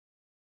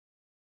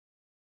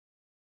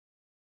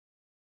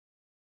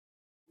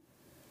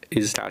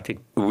is starting.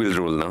 We'll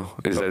roll now.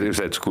 Is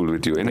that cool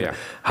with you? Yeah.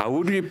 How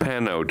would we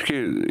pan out?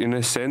 In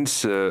a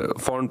sense,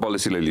 foreign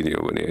policy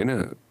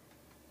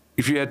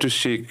if you had to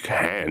shake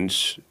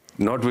hands,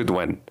 not with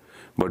one,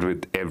 but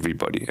with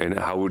everybody, and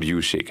how would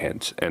you shake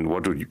hands? And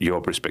what would your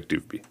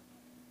perspective be?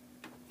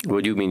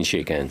 What do you mean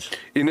shake hands?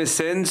 In a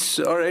sense,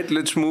 all right,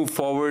 let's move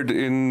forward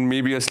in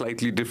maybe a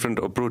slightly different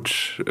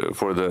approach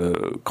for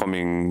the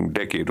coming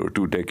decade or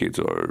 2 decades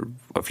or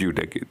a few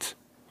decades.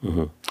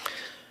 Mm-hmm.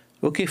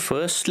 Okay,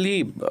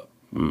 firstly,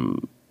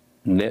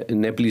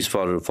 Nepalese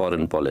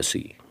foreign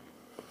policy.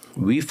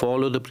 We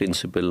follow the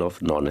principle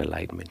of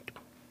non-alignment,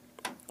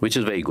 which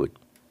is very good.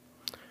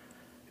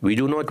 We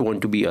do not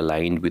want to be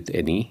aligned with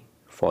any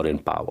foreign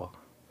power,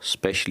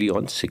 especially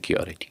on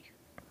security.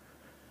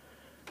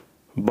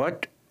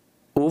 But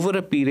over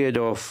a period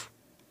of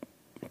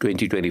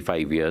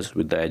 20-25 years,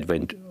 with the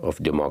advent of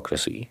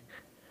democracy,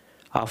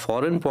 our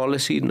foreign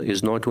policy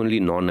is not only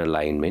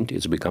non-alignment,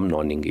 it's become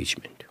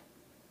non-engagement.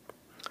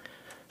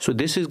 So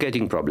this is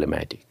getting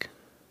problematic.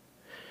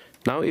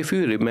 Now, if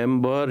you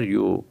remember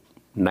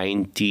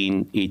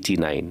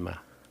 1989,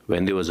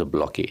 when there was a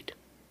blockade,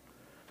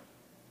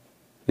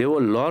 there were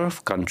a lot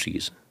of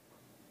countries,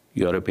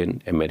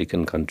 European,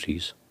 American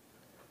countries,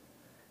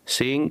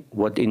 saying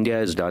what India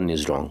has done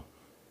is wrong.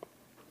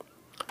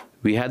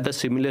 We had the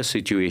similar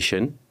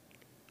situation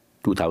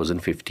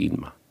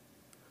 2015.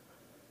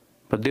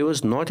 But there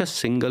was not a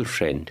single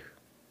friend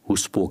who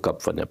spoke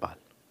up for Nepal.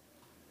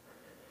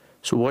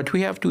 So what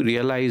we have to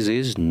realize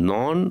is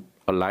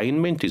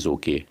non-alignment is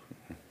okay.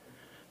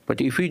 But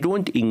if we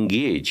don't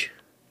engage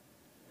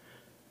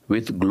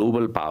with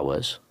global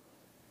powers,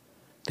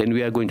 then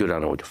we are going to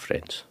run out of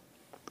friends.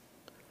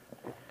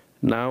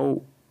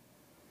 Now,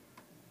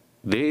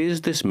 there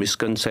is this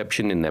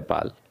misconception in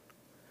Nepal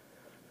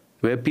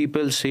where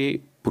people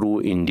say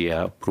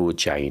pro-India,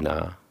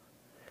 pro-China,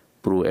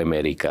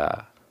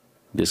 pro-America,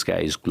 this guy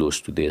is close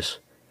to this.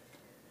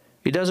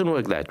 It doesn't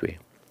work that way.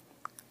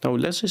 Now,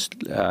 let's just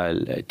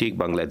take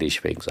Bangladesh,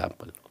 for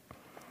example.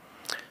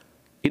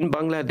 In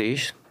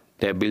Bangladesh,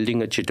 they're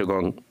building a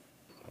Chittagong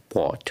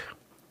port.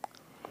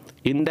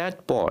 In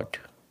that port,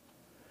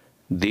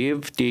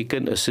 they've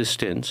taken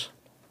assistance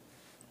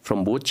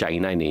from both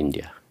China and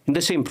India in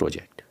the same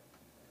project.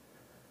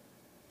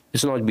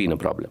 It's not been a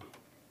problem.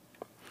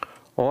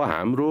 Or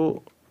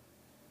हाम्रो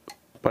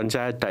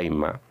पञ्चायत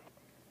टाइममा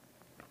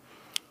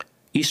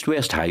East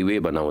West Highway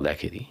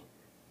बनाउँदाखेरि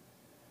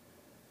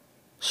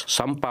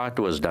some part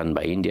was done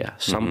by India,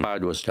 some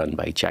part was done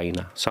by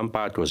China, some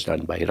part was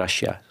done by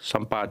Russia,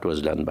 some part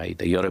was done by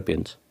the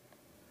Europeans.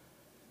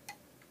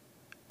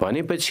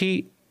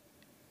 भनेपछि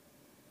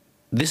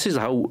this is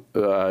how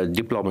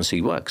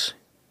diplomacy works.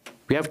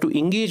 We have to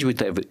engage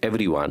with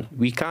everyone.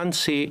 We can't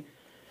say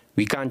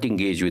we can't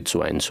engage with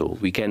so and so.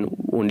 We can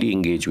only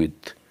engage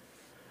with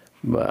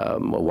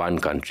one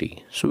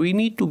country. So we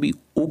need to be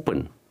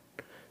open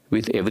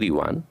with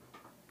everyone.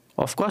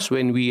 Of course,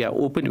 when we are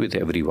open with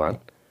everyone,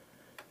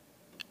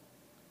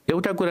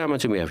 एउटा कुरामा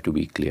चाहिँ we have to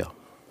be clear.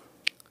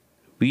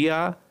 We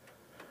are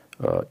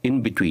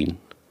in between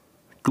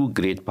two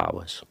great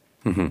powers.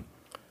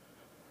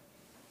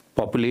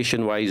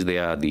 Population-wise, they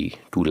are the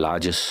two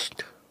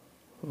largest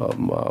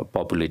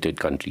populated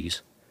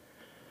countries.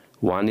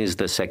 One is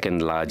the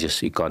second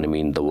largest economy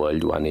in the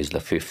world. One is the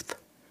fifth,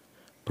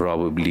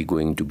 probably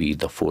going to be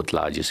the fourth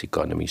largest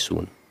economy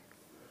soon.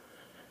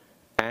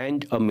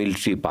 And a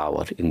military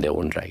power in their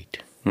own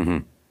right.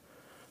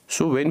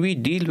 So when we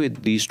deal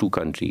with these two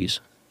countries,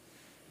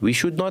 we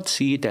should not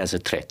see it as a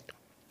threat.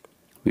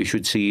 We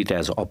should see it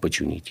as an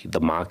opportunity,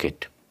 the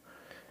market.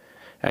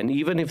 And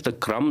even if the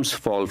crumbs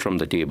fall from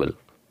the table,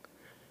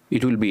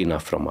 it will be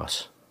enough from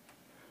us.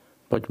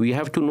 But we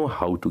have to know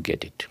how to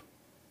get it.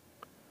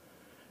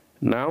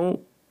 Now,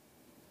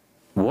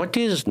 what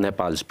is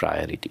Nepal's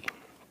priority?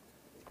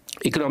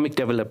 Economic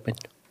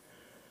development,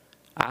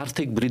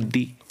 आर्थिक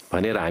वृद्धि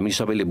भनेर हामी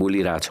सबैले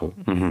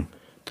बोलिरहेछौं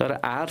तर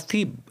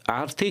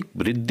आर्थिक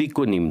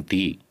वृद्धिको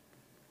निम्ति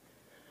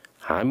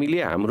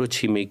हामीले हाम्रो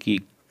छिमेकी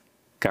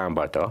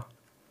कहाँबाट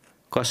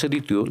कसरी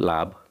त्यो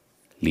लाभ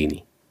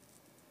लिने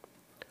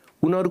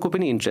उनीहरुको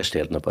पनि इन्ट्रेस्ट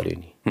हेर्न पर्यो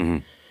नि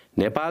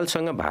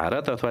नेपालसँग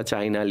भारत अथवा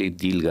चाइनाले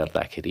डिल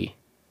गर्दाखेरि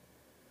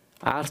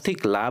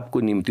आर्थिक लाभको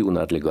निम्ति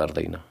उनीहरुले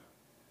गर्दैन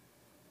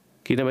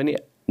किनभने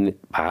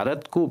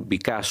भारतको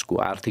विकासको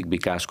आर्थिक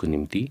विकासको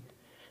निम्ति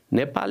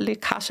नेपालले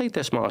खासै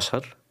त्यसमा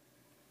असर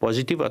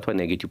पोजिटिभ अथवा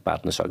नेगेटिभ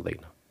पार्न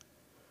सक्दैन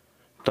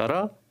तर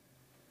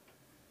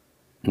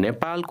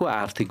नेपालको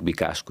आर्थिक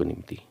विकासको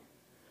निम्ति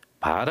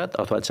भारत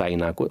अथवा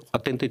चाइनाको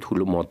अत्यन्तै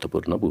ठूलो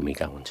महत्त्वपूर्ण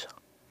भूमिका हुन्छ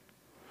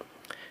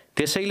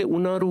त्यसैले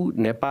उनीहरु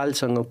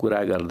नेपालसँग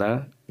कुरा गर्दा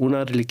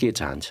उनीहरुले के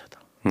चाहन्छ त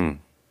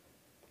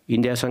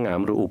इन्डियासँग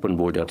हाम्रो ओपन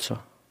बोर्डर छ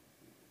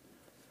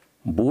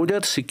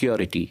बोर्डर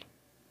सिक्युरिटी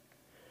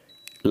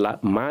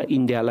मा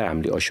इन्डियालाई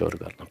हामीले अस्योर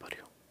गर्न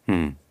पर्यो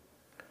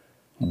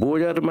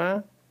बोर्डरमा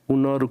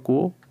उनीहरुको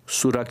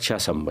सुरक्षा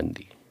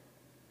सम्बन्धी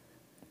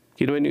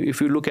किनभने if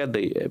you look at the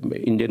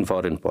Indian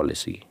foreign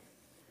policy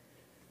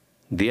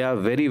they are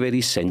very,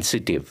 very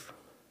sensitive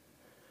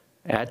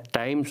at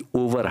times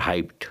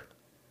overhyped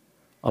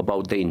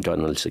about the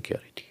internal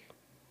security.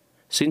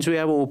 Since we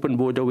have an open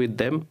border with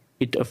them,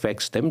 it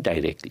affects them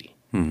directly.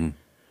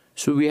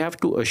 So we have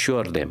to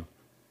assure them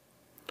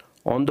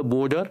on the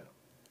border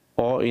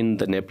or in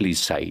the Nepalese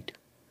side,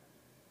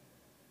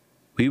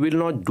 we will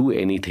not do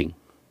anything,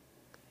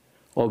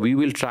 or we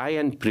will try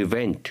and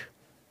prevent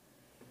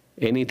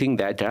anything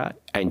that are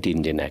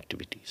anti-Indian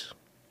activities.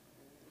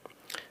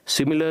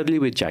 Similarly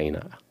with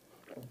China,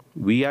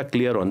 we are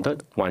clear on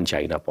the one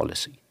China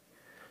policy.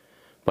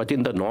 But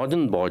in the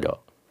northern border,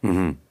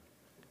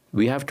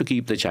 we have to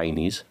keep the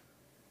Chinese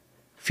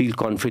feel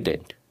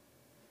confident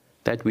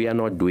that we are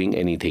not doing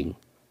anything,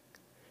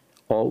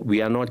 or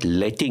we are not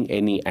letting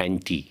any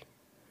anti-Chinese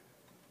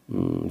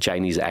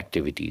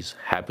activities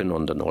happen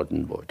on the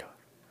northern border.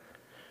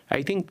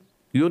 I think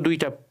your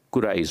duita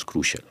kura is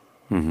crucial.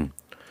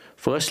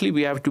 Firstly,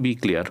 we have to be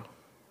clear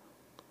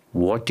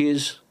what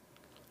is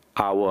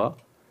our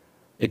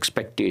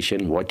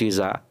expectation, what is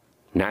our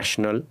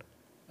national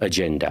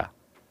agenda.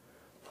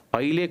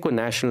 अहिलेको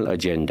national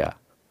agenda,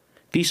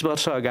 30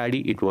 वर्ष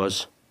अगाडि it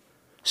was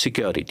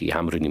security,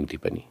 हाम्रो निम्ति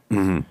पनि.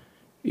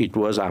 It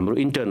was हाम्रो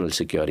internal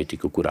security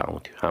को कुरा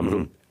आउँथ्यो.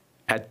 हाम्रो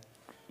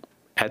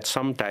at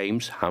some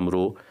times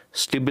हाम्रो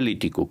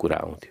stability को कुरा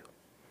आउँथ्यो.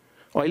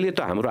 अहिले त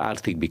हाम्रो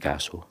आर्थिक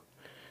विकास हो.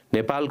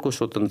 नेपालको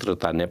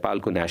स्वतन्त्रता,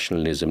 नेपालको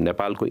nationalism,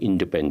 नेपालको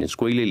independence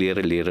कोहीले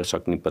लिएर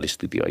सक्ने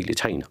परिस्थिति अहिले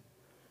छैन.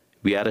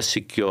 We are a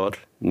secure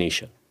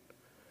nation.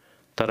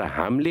 तर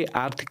हामीले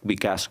आर्थिक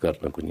विकास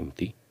गर्नको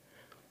निम्ति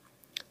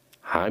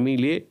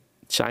हामीले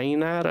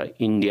चाइना र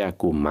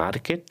इन्डियाको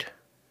मार्केट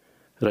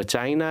र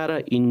चाइना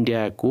र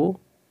इन्डियाको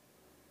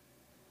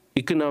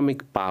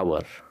इकोनोमिक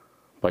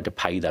पावरबाट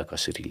फाइदा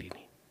कसरी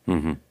लिने.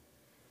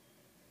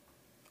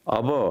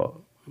 अब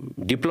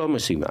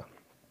डिप्लोमेसीमा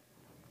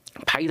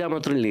फाइदा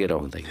मात्र लिएर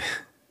हुँदैन.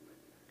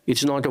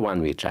 It's not a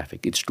one way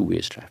traffic, it's two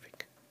ways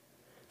traffic.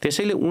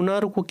 त्यसैले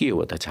उनीहरूको के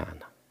हो त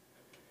चाहना,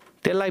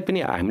 त्यसलाई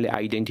पनि हामीले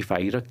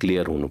आइडेन्टिफाई र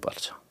क्लियर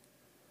हुनुपर्छ.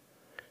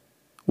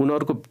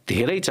 उनीहरूको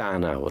धेरै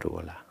चाहनाहरू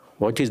होला.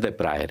 What is the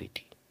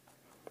priority?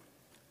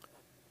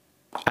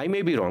 I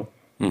may be wrong.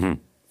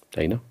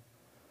 होइन,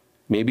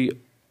 maybe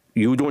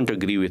you don't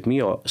agree with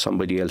me or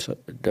somebody else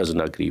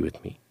doesn't agree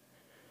with me.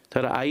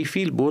 तर I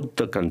feel both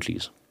the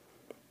countries,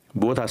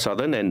 both our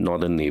southern and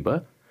northern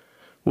neighbor,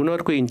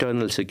 उनीहरूको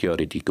internal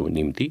security को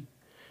निम्ति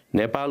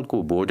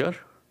नेपालको border,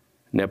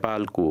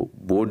 नेपालको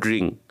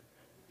bordering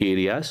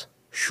areas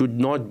should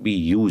not be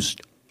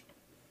used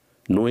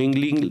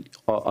knowingly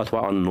or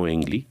अथवा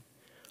unknowingly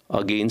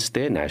against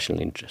their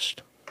national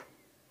interest.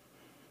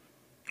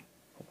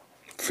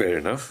 Fair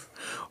enough.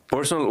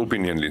 Personal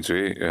opinion लिन्छु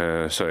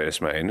है sir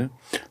यसमा हैन.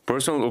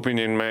 Personal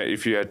opinion मा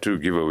if you had to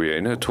give away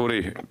हैन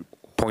थोरै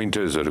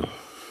pointersहरु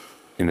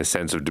in a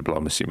sense of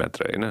diplomacy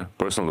मात्र हैन.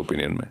 Personal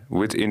opinion मा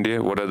with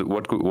India,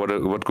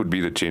 what could be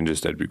the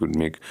changes that we could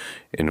make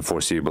in a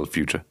foreseeable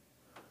future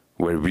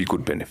where we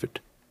could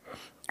benefit?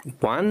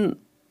 One,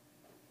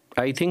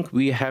 I think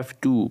we have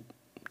to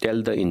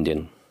tell the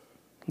Indian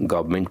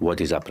government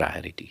what is our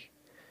priority.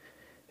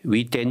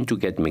 We tend to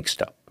get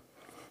mixed up.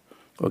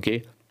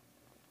 Okay?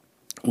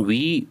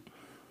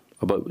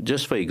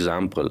 Just for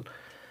example,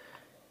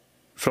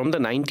 from the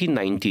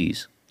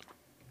 1990s,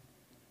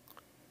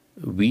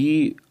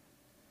 we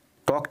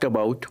talked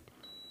about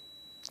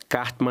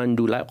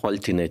Kathmandula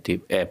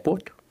alternative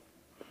airport.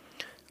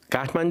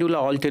 Kathmandula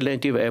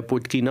alternative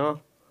airport किन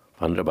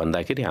भनेर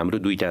भन्दाखेरि हाम्रो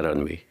दुईटा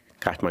runway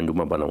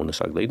काठमाडौँमा बनाउन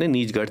सक्दैन,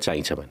 निजगढ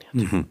चाहिन्छ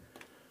भने.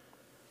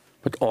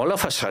 But all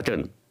of a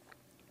sudden,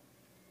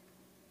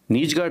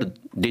 Nijgarh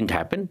didn't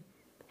happen.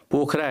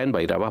 Pokhara and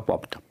Bhairava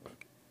popped up.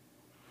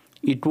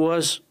 It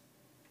was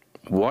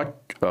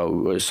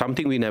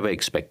something we never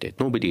expected.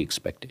 Nobody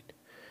expected.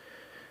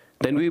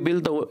 Then we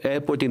built the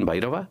airport in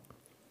Bhairava,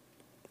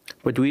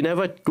 but we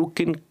never took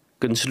in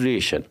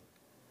consideration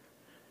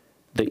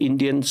the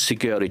Indian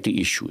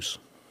security issues.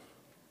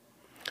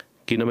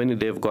 Kinamani,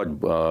 they've got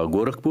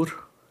Gorakhpur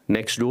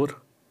next door.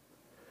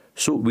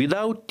 So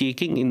without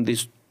taking in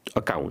this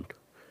account,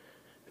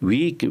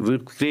 we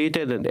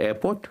created an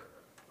airport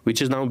which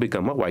has now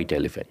become a white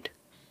elephant.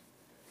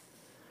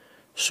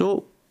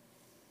 So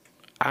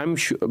I'm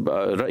sure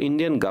the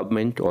Indian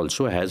government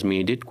also has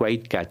made it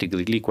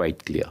categorically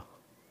quite clear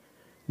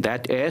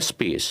that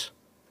airspace,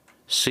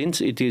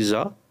 since it is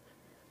a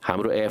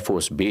Hamro Air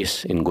Force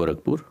base in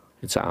Gorakhpur,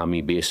 it's an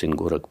army base in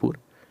Gorakhpur,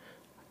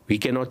 we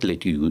cannot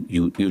let you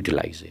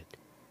utilize it.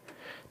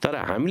 तर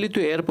हामीले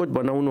त्यो airport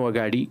बनाउनु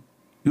अगाडि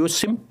यो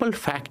simple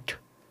fact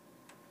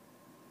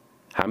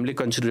हामीले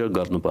consider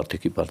गर्नु पर्थ्यो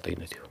कि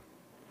पर्दैन थियो.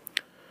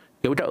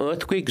 एउटा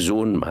अर्थक्वेक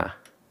जोनमा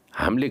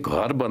हामीले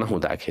घर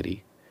बनाउँदाखेरि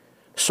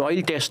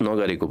सोइल टेस्ट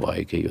नगरेको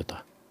भयो के यो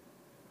त.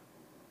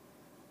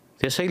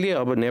 त्यसैले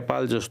अब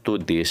नेपाल जस्तो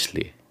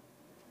देशले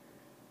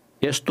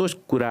यस्तो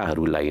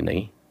कुराहरूलाई नै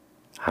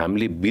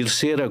हामीले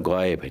बिर्सेर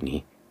गए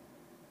भने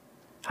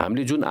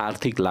हामीले जुन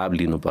आर्थिक लाभ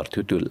लिनु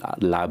पर्थ्यो त्यो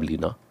लाभ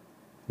लिन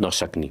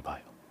नसक्ने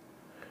भयो.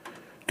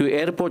 त्यो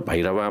एयरपोर्ट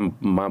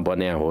भैरवामा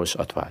बन्या होस्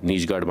अथवा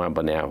निजगढमा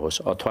बन्या होस्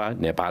अथवा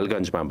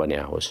नेपालगञ्जमा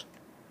बन्या होस्,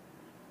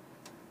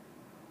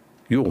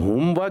 यो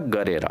होमवर्क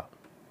गरेर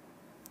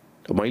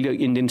मैले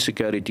इन्डियन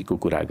सिक्युरिटीको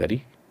कुरा गरी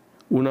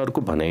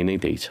उनीहरूको भनाइ नै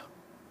त्यही छ।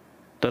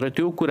 तर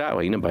त्यो कुरा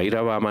होइन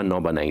भैरवामा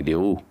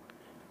नबनाइदेऊ,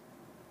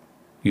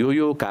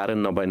 यो कारण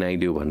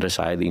नबनाइदेऊ भनेर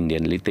सायद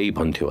इन्डियनले त्यही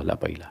भन्थ्यो होला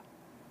पहिला,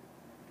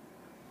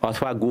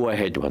 अथवा गो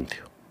अहेड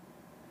भन्थ्यो।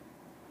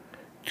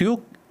 त्यो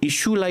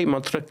इस्युलाई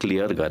मात्र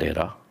क्लियर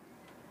गरेर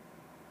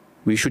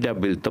we should have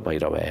built the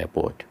Bhairava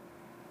airport.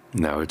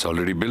 Now it's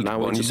already built.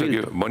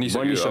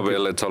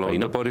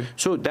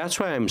 So that's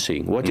why I'm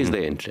saying, what is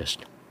the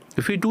interest?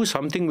 If we do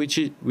something which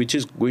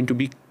is going to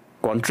be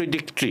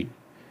contradictory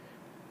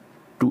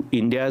to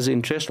India's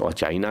interest or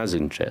China's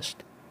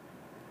interest,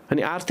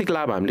 अनि आर्थिक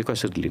लाभ हामीले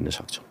कसरी लिन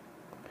सक्छौं?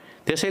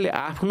 त्यसैले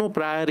आफ्नो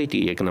priority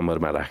एक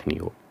नम्बरमा राख्ने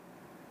हो।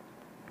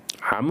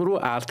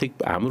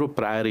 हाम्रो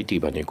प्रायोरिटी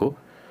भनेको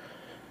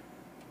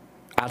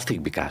आर्थिक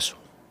विकास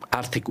हो,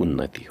 आर्थिक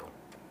उन्नति हो।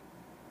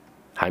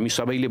 हामी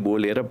सबैले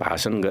बोलेर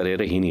भाषण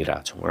गरेर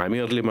हिँडिरहेछौं,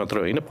 हामीहरूले मात्र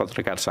होइन,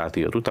 पत्रकार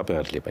साथीहरू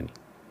तपाईहरुले पनि।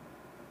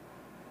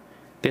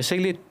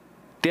 त्यसैले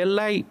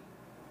त्यसलाई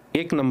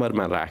एक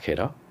नम्बरमा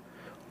राखेर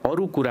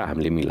अरु कुरा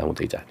हामीले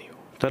मिलाउँदै जाने हो।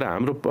 तर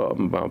हाम्रो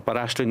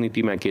परराष्ट्र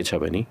नीतिमा के छ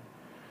भने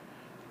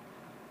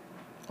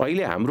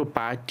अहिले हाम्रो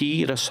पार्टी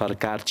र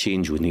सरकार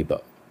चेन्ज हुने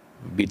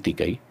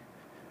बित्तिकै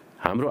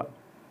हाम्रो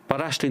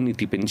परराष्ट्र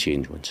नीति पनि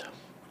चेन्ज हुन्छ।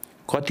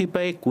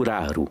 कतिपय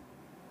कुराहरू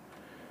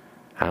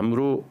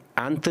हाम्रो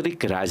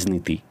आन्तरिक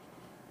राजनीति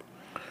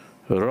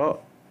र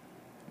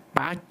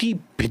पार्टी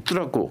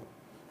भित्रको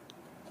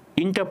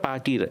इंटर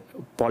पार्टी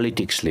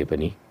पोलिटिक्सले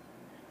पनि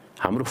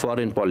हाम्रो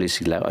फरेन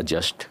पोलिसीलाई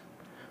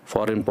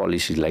फरेन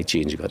पोलिसीलाई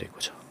चेन्ज गरेको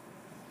छ।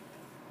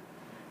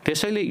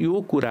 त्यसैले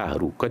यो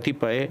कुराहरू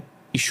कतिपय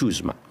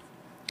इश्यूजमा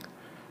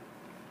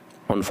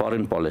on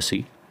foreign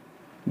policy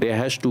there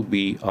has to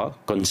be a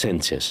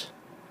consensus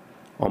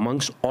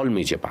amongst all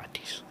major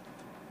parties.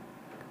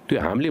 त्यो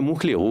हामीले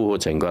मुखले हो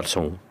चाहिँ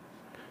गर्छौं,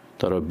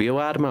 तर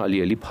व्यवहारमा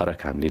अलिअलि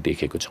फरक हामीले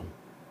देखेको छौं।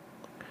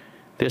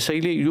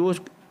 त्यसैले यो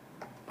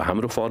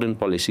हाम्रो फरेन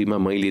पोलिसीमा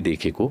मैले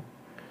देखेको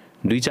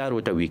दुई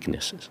चारवटा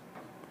वीकनेसेस,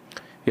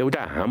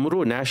 एउटा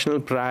हाम्रो नेशनल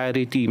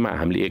प्रायोरिटीमा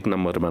हामीले एक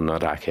नम्बरमा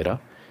नराखेर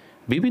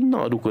विभिन्न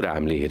अरु कुरा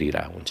हामीले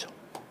हेरिरहेका हुन्छौं।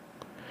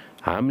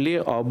 हामीले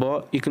अब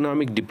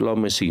इकोनोमिक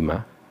डिप्लोमेसीमा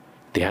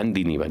ध्यान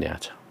दिने भनेको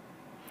छ।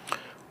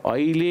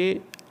 अहिले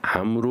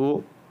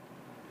हाम्रो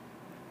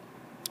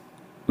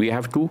we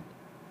have to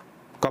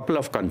couple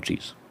of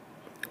countries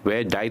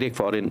where direct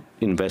foreign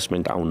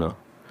investment आउन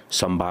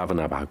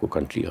सम्भावना भएको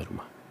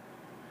कन्ट्रीहरुमा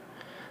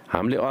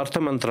हामीले अर्थ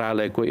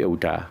मन्त्रालयको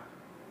एउटा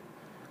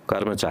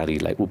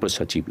कर्मचारीलाई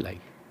उपसचिवलाई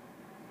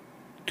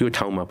त्यो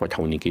ठाउँमा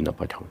पठाउने कि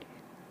नपठाउने,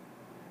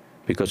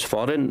 because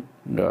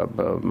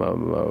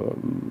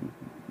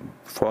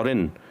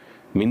foreign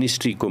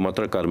ministry को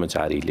मात्र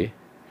कर्मचारीले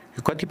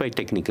यो कतिपय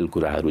टेक्निकल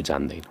कुराहरू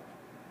जान्दैन।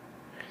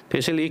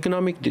 त्यसैले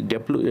इकोनोमिक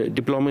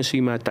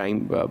डिप्लोमेसीमा टाइम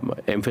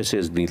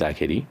एम्फेसिस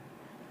दिँदाखेरि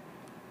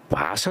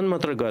भाषण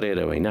मात्र गरेर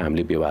हैन,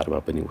 हामीले व्यवहारमा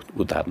पनि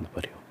उतार्नु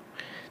पर्यो।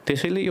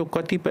 त्यसैले यो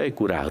कतिपय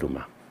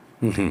कुराहरूमा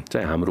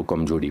चाहिँ हाम्रो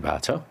कमजोरी भएको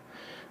छ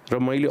र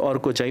मैले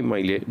अर्को चाहिँ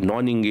मैले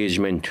नन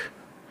इन्गेजमेन्ट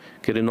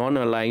के रे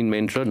नन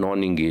अलाइनमेन्ट र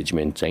नन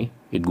इन्गेजमेन्ट चाहिँ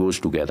इट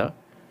गोज टुगेदर।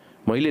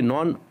 मैले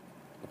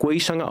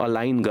कोहीसँग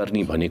अलाइन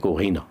गर्ने भनेको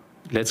होइन,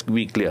 लेट्स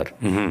बी क्लियर।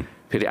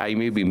 फेरि I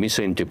may be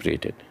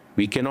मिसइन्टरप्रेटेड,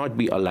 we cannot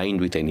be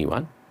aligned with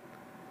anyone,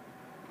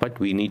 but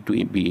we need to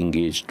be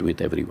engaged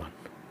with everyone.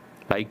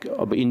 Like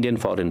Indian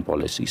foreign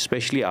policy,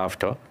 especially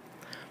after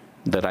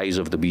the rise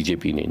of the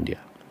BJP in India,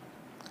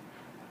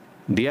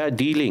 they are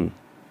dealing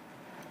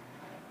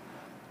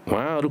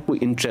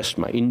interest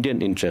ma,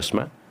 Indian interest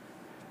ma,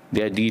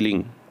 they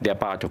are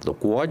part of the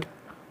Quad,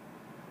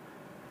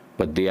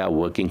 but they are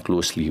working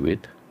closely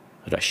with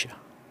Russia.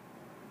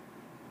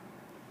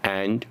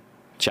 And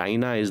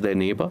China is their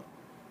neighbor.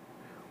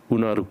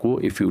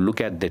 If you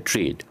look at the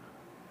trade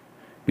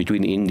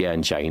between India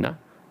and China,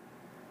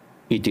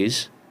 it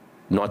is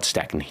not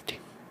stagnating.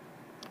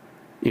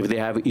 If they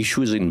have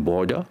issues in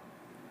border,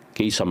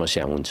 kei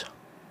samasya huncha.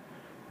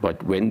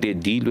 But when they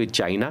deal with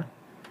China,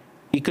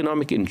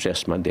 economic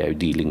interest ma, they are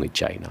dealing with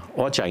China,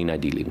 or China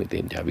dealing with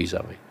India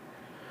vis-a-vis.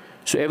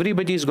 So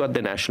everybody's got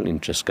the national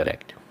interest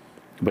correct,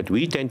 but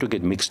we tend to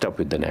get mixed up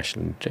with the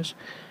national interest.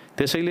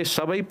 त्यसैले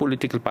सबै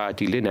political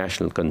partyले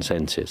national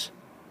consensus,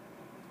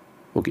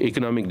 okay,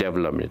 economic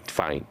development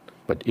fine,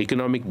 but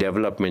economic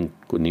development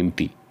को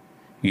निम्ति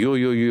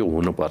यो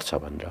हुनुपर्छ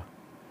भनेर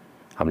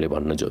हामीले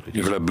भन्न जरुरी छ।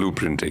 एउटा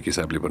ब्लुप्रिन्ट एक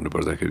हिसाबले भन्नु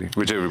पर्दाखेरि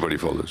which everybody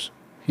follows.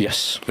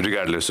 Yes,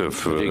 regardless of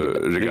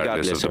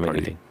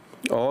anything.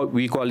 Or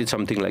we call it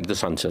something like the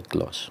sunset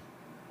clause.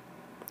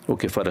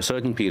 Okay, for a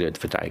certain period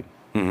of time,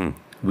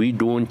 we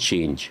don't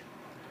change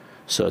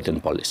certain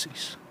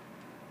policies.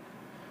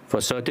 For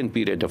a certain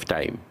period of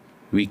time,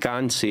 we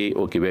can't say,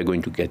 okay, we're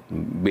going to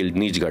build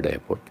Nijgarh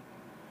airport,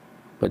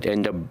 but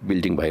end up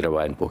building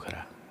Bhairava and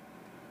Pokhara.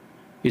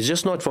 It's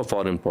just not for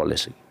foreign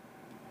policy.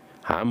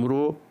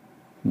 Hamro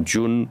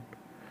Jun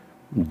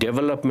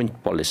development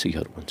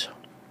पोलिसीहरू हुन्छ।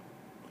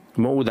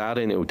 म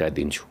उदाहरण एउटा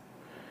दिन्छु।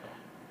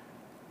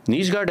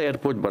 Nijgadh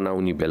airport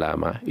बनाउने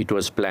बेलामा it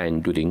was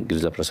plan during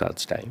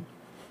गिरिजाप्रसाद's time.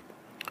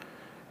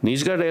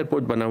 Nijgadh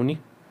airport बनाउने,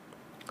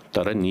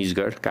 तर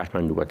निजगढ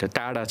काठमाडौँबाट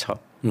टाढा छ।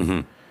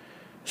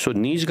 सो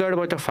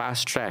निजगढबाट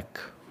फास्ट ट्र्याक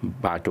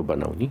बाटो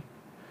बनाउने।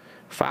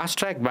 फास्ट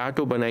ट्र्याक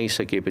बाटो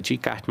बनाइसकेपछि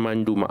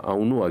काठमाडौँमा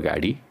आउनु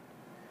अगाडि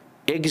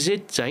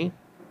एक्जिट चाहिँ,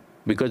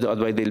 because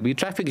otherwise there will be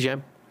traffic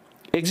jam,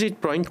 exit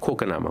point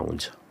खोकनामा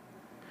हुन्छ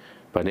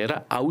भनेर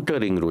आउटर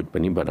रिङ रोड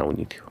पनि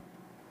बनाउने थियो।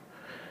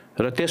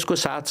 र त्यसको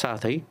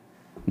साथसाथै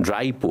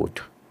ड्राई पोर्ट,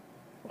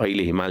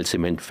 अहिले हिमाल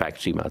सिमेन्ट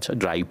फ्याक्ट्रीमा छ,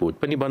 ड्राई पोर्ट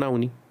पनि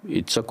बनाउने,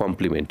 इट्स अ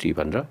कम्प्लिमेन्ट्री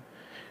भनेर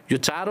यो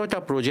चारवटा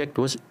project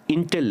was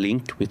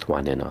interlinked with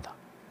one another.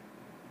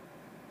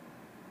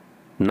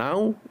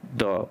 Now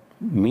the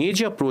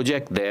major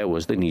project there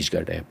was the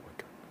Nijgarh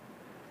airport.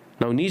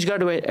 Now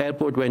Nijgarh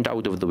airport went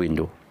out of the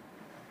window.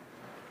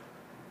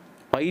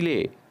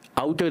 Paile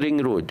outer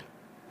ring road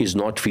is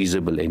not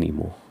feasible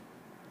anymore.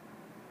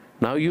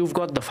 Now you've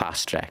got the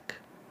fast track.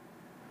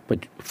 But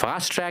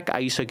fast track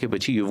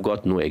aisakepachi you've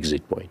got no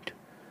exit point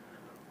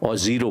or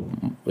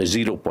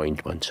zero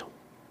point bन्छ।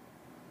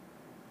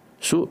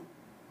 So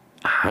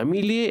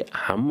हामीले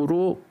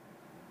हाम्रो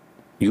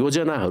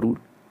योजनाहरू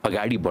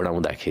अगाडि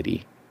बढाउँदाखेरि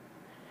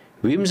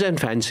whims and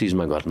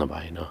फ्यान्सीजमा गर्न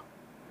भएन।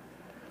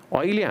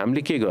 अहिले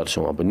हामीले के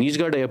गर्छौँ, अब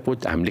निजगढ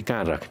एयरपोर्ट हामीले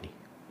कहाँ राख्ने?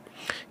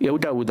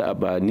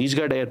 एउटा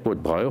निजगढ एयरपोर्ट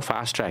भयो,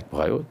 फास्ट ट्र्याक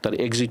भयो, तर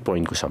एक्जिट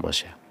पोइन्टको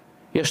समस्या।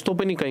 यस्तो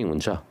पनि कहीँ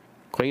हुन्छ,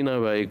 कहीँ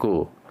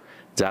नभएको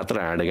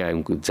जात्रा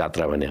हाँडगाउँको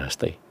जात्रा भने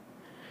जस्तै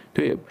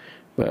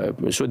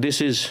त्यो। सो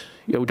दिस इज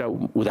एउटा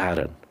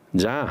उदाहरण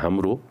जहाँ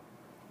हाम्रो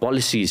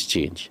पोलिसिज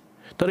चेन्ज।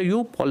 तर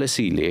यो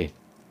पोलिसीले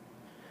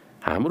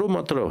हाम्रो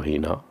मात्र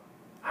होइन,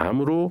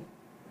 हाम्रो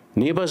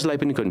नेबर्सलाई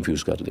पनि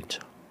कन्फ्युज गरिदिन्छ,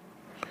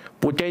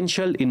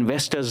 पोटेन्शियल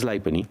इन्भेस्टर्सलाई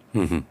पनि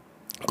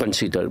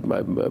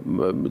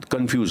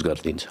कन्फ्युज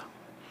गरिदिन्छ।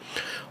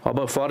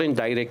 अब फरेन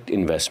डाइरेक्ट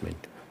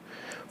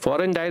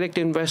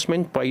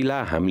इन्भेस्टमेन्ट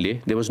पहिला हामीले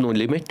देयर वाज नो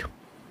लिमिट,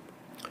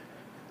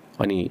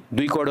 अनि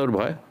 2 करोड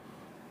भयो,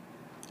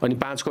 अनि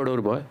 5 करोड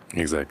भयो,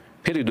 एक्ज्याक्ट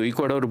फेरि 2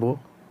 करोड भयो।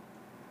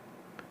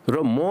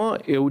 र म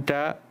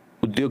एउटा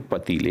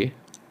उद्योगपतिले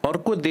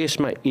अर्को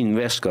देशमा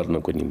इन्भेस्ट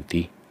गर्नको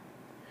निम्ति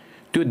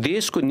त्यो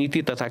देशको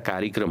नीति तथा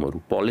कार्यक्रमहरू,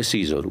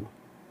 पोलिसिजहरू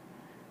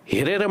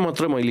हेरेर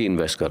मात्र मैले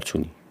इन्भेस्ट गर्छु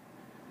नि।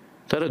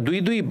 तर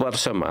 2-2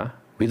 वर्षमा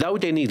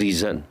विदाउट एनी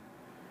रिजन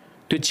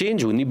त्यो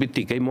चेन्ज हुने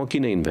बित्तिकै म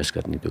किन इन्भेस्ट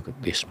गर्ने त्यो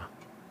देशमा?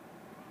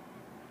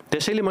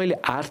 त्यसैले मैले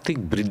आर्थिक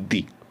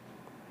वृद्धि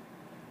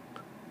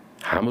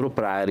हाम्रो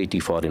प्रायोरिटी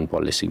फरेन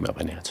पोलिसीमा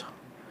भनेको छ।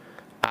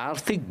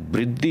 आर्थिक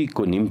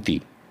वृद्धिको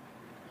निम्ति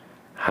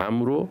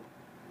हाम्रो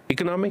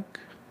इकोनोमिक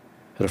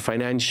र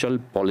फाइनान्शियल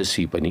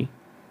पोलिसी पनि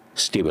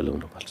स्टेबल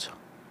हुनुपर्छ।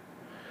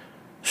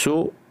 सो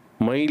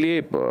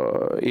मैले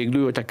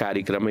 1-2वटा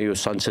कार्यक्रममा यो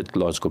सनसेट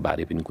क्लजको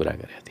बारे पनि कुरा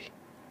गरेको थिएँ।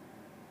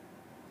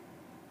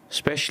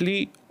 Specially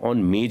on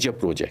major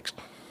projects,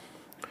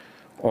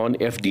 on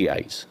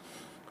FDIs,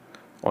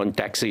 on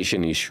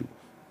taxation issue,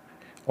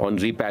 on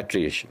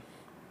repatriation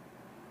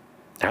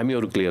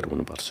हामीहरू क्लियर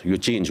हुनुपर्छ। यो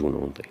चेन्ज हुनु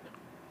हुँदैन,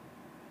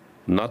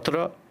 नत्र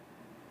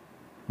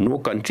नो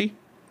कन्ट्री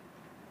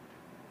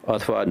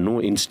अथवा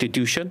नो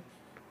इन्स्टिट्युसन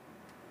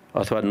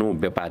अथवा नो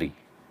व्यापारी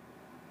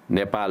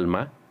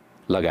नेपालमा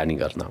लगानी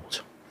गर्न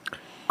आउँछ।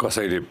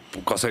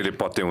 कसैले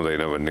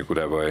पत्याउँदैन भन्ने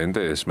कुरा भयो नि त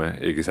यसमा,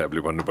 एक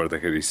हिसाबले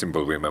भन्नुपर्दाखेरि,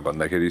 सिम्पल वेमा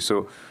भन्दाखेरि।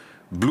 So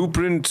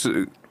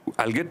blueprint,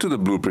 I'll get to the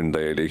blueprint,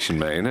 the election,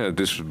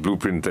 this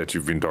blueprint that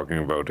you've been talking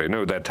about,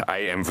 that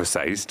I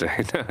emphasized,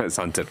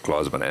 sunset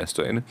clause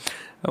बनाएस्तो हैन।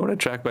 I want to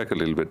track back a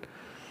little bit.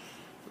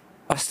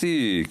 Last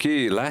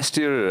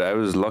year I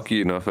was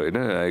lucky enough,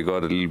 I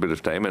got a little bit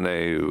of time and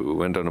I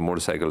went on a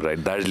motorcycle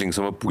ride. Darjeeling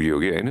सम्म पुग्यो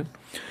के,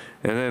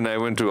 and then I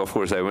went to a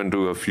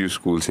few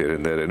schools here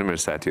and there, and I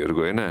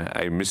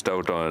missed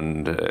out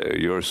on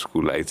your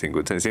school, I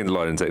think, St.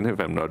 Lawrence, if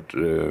I'm not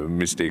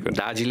mistaken.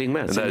 Darjeeling,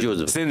 man.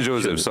 St.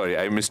 Joseph, sorry.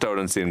 I missed out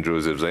on St.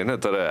 Joseph's.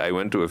 I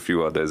went to a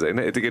few others.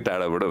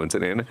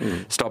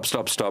 Stop.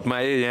 School.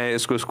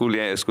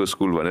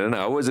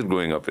 How was it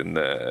growing up in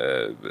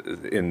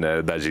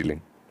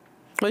Darjeeling?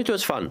 It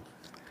was fun.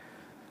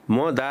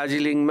 More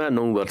Darjeeling,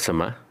 9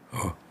 varsama.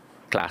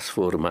 Class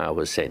 4 I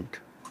was sent.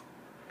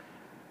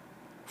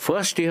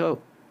 First year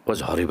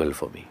was horrible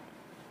for me.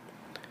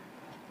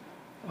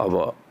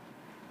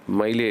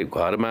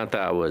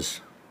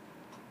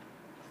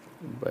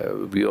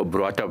 We were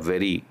brought up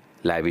very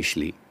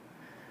lavishly.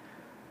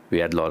 We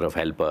had a lot of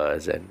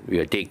helpers and we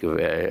were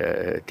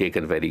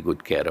taken very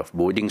good care of.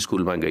 Boarding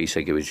school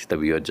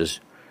we were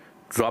just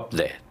dropped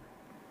there.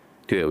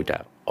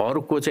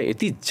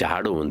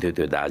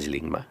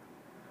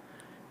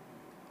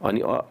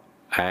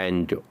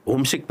 And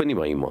homesick pani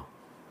bhai ma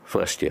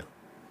first year.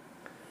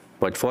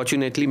 But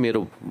fortunately, my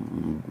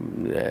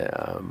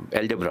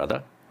elder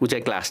brother, which I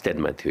class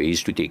 10 with, he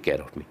used to take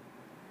care of me.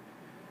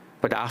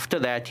 But after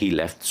that, he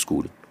left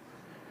school.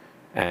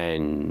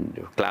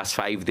 And class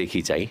 5,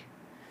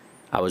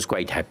 I was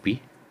quite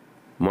happy.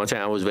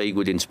 I was very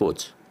good in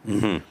sports.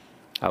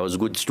 I was a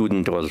good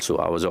student also.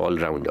 I was an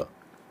all-rounder.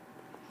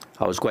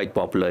 I was quite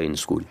popular in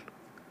school.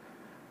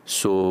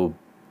 So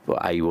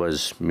I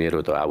was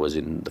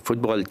in the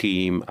football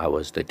team. I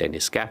was the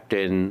tennis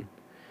captain.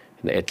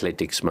 In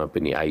athletics,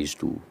 I used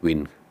to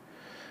win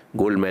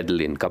gold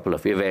medal in a couple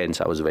of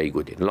events. I was very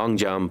good in long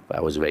jump.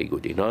 I was very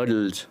good in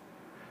hurdles.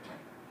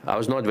 I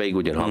was not very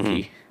good in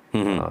hockey.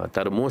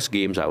 Most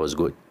games I was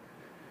good.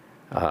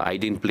 I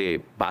didn't play.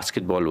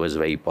 Basketball was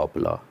very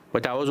popular.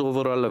 But I was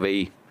overall a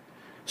very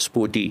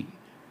sporty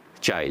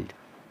child.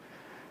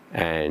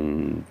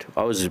 And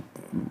I was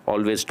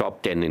always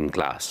top 10 in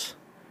class.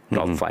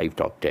 Top 5,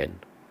 top 10.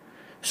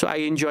 So I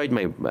enjoyed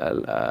my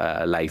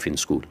life in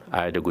school.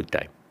 I had a good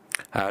time.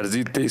 Because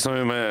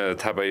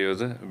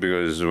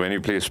when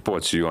you play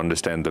sports, you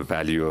understand the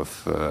value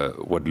of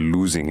what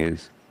losing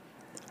is.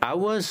 I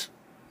was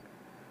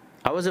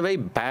a very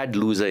bad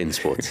loser in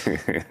sports,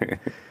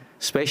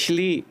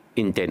 especially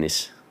in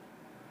tennis.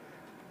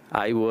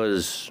 I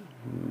was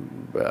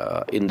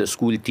in the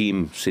school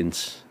team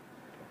since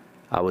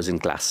I was in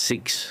class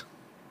 6.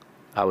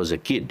 I was a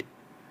kid.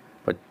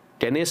 But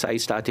tennis, I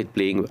started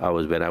playing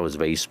when I was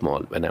very small.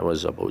 When I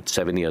was about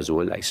 7 years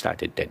old, I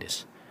started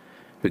tennis.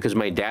 Because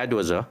my dad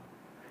was a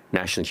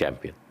national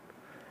champion.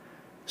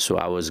 So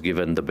I was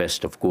given the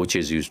best of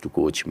coaches used to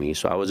coach me.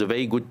 So I was a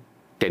very good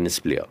tennis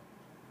player.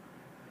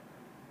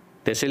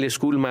 त्यसैले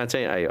स्कुलमा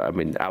चाहिँ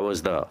I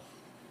was the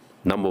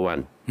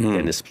 #1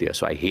 tennis player.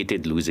 So I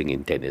hated losing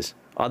in tennis.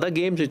 Other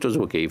games, it was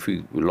okay. If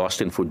we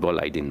lost in football,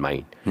 I didn't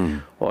mind.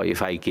 Or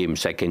if I came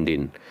second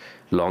in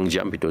long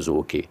jump, it was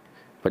okay.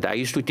 But I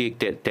used to take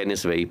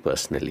tennis very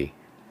personally.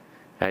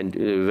 And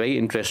very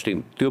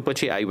interesting.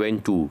 Tyopachi, I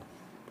went to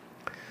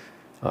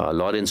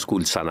Lawrence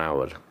School,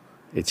 Sanawar.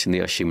 It's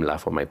near Shimla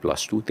for my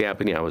 +2. There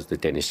I was the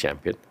tennis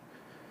champion.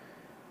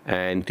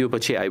 And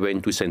Tyopachi, I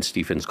went to St.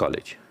 Stephen's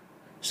College.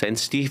 St.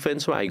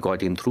 Stephen's, I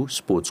got in through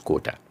sports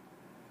quota.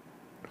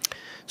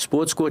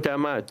 Sports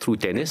quota through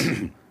tennis.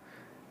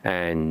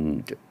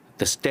 And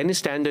the tennis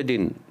standard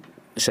in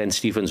St.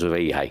 Stephen's was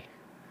very high.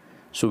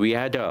 So we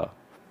had a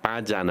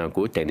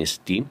 5-janaको tennis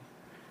team,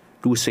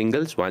 2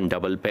 singles, 1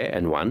 double pair,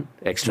 and 1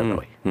 extra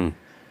boy.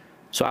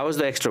 So I was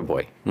the extra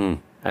boy.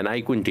 And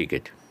I couldn't take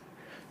it.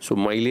 So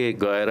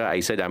I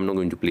said, I'm not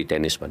going to play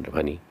tennis.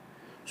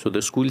 So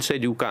the school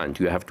said, you can't,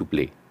 you have to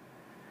play.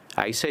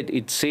 I said,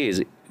 it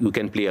says you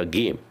can play a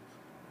game.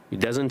 It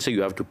doesn't say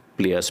you have to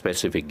play a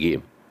specific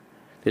game.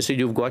 They said,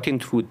 you've got in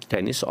through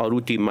tennis,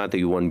 or team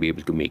you won't be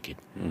able to make it.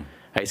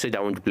 I said,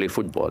 I want to play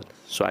football.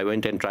 So I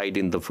went and tried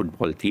in the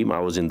football team. I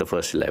was in the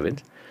first 11.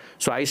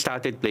 So I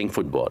started playing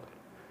football.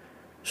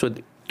 So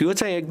त्यो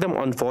चाहिँ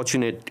एकदम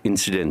unfortunate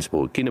incidents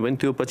भयो किनभने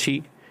त्यो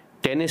पछि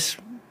tennis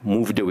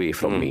moved away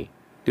from me.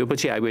 त्यो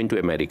पछि I went to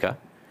America.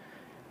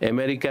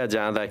 America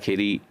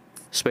जाँदाखेरि,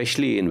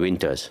 especially in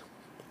winters,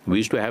 we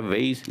used to have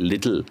very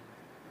little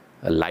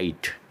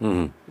light.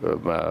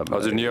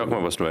 हजुर न्युयोर्कमा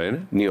बस्नु भयो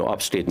हैन? New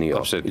upstate New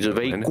York. It was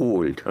very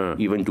cold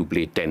even to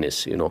play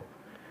tennis, you know.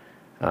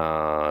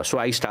 So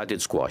I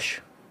started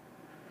squash.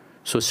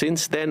 So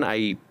since then,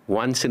 I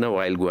once in a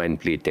while go and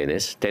play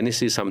tennis.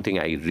 Tennis is something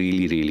I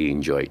really, really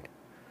enjoyed.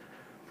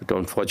 But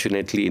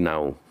unfortunately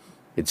now,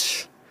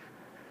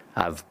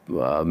 I've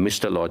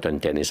missed a lot on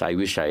tennis. I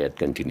wish I had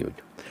continued.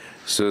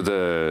 So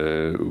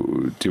the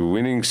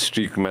winning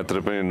streak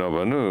matra pani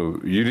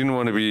nabhanu, you didn't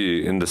want to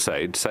be in the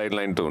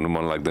sideline to hunu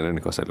man लाग्दैन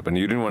नि कसैले पनि.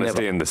 You didn't want to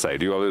stay in the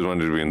side. You always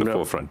wanted to be in the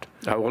forefront.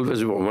 I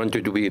always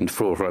wanted to be in the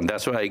forefront.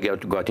 That's why I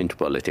got into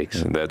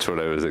politics. That's what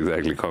I was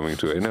exactly coming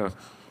to. I know.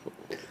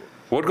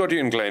 What got you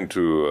inclined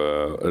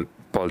to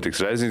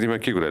politics? राजनीतिमा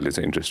के कुराले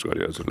चाहिँ interest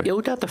गर्यो हजुरलाई?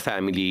 एउटा त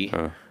family.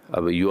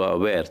 You are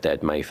aware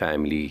that my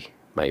family,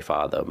 my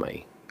father,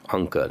 my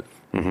uncle,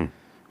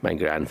 my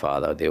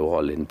grandfather, they were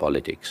all in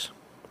politics.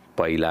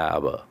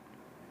 Paila,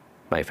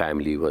 my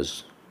family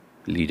was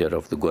leader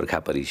of the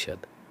Gorkha Parishad.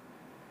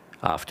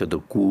 After the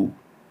coup,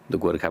 the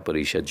Gorkha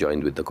Parishad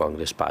joined with the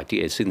Congress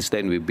party. And since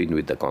then, we've been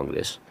with the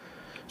Congress.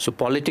 So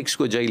politics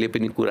ko jaile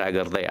pani kura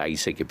गर्दै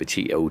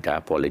आइसकेपछि एउटा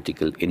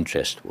political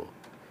interest हो.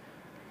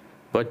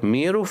 But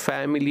मेरो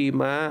family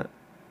मा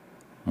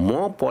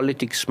म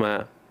politics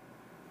मा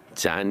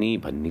जाने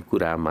भन्ने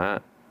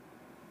कुरामा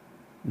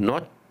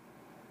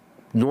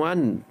no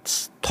one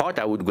thought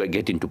I would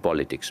get into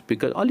politics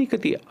because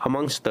alikati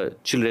amongst the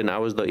children I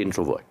was the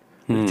introvert.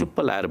 चुप्प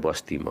लाएर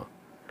बस्थे म.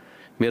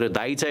 मेरो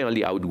दाइ चाहिँ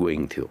अलि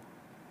outgoing थियो.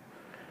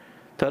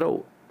 तर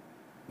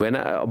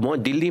म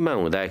दिल्लीमा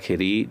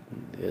हुँदाखेरि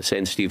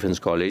सेन्ट स्टिफन्स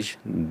कलेज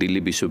दिल्ली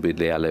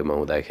विश्वविद्यालयमा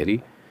हुँदाखेरि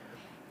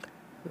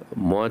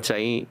म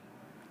चाहिँ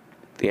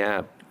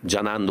त्यहाँ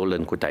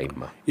जनआन्दोलनको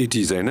टाइममा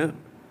 80s हैन?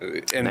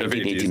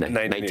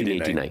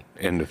 1989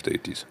 end of the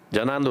 80s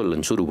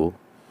जनआन्दोलन सुरु भयो.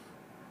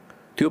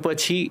 त्यो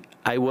पछि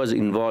I was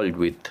involved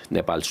with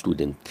Nepal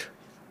Student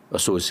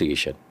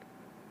Association.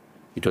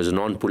 It was a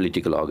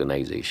non-political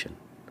organization.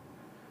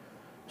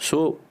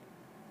 So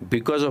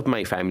because of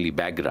my family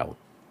background,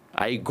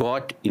 I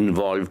got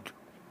involved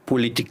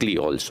politically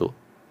also.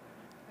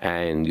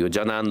 And your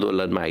Jan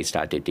Andolanma, I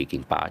started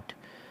taking part.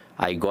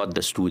 I got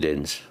the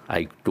students,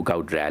 I took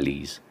out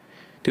rallies.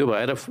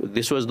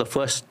 This was the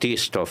first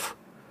taste of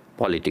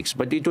politics,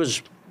 but it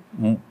was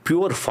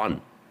pure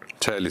fun.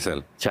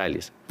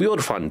 Childish. Pure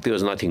fun, there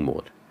was nothing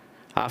more.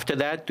 After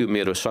that, त्यो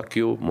मेरो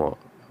सक्यो म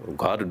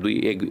घर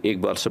एक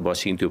वर्ष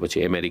बसिन्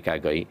त्योपछि America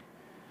गएँ.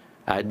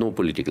 I had no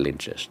political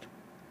interest.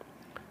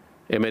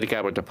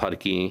 अमेरिकाबाट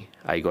फर्किएँ,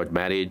 I got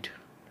married.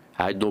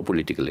 I had no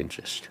political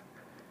interest.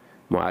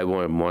 I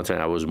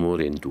was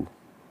more into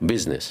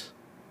business.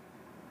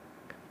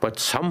 But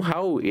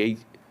somehow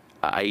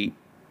I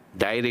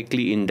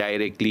directly,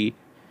 indirectly,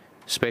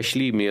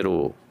 especially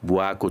मेरो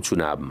बुवाको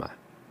चुनावमा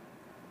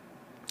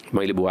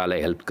मैले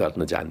बुवालाई हेल्प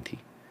गर्न जान्थेँ.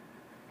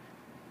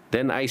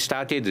 Then I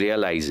started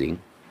realizing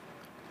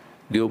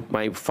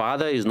my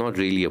father is not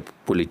really a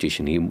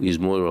politician. He is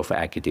more of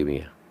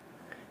academia.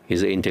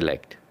 He's an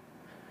intellect.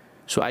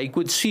 So I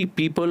could see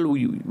people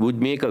who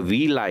would make a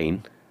V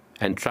line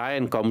and try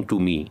and come to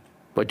me,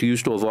 but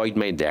used to avoid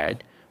my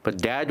dad. But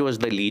dad was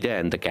the leader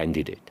and the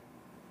candidate.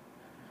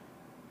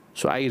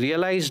 So I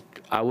realized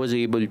I was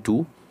able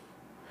to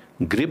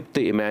grip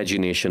the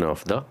imagination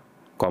of the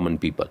common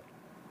people.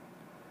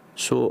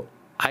 So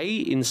I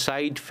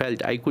inside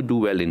felt I could do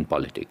well in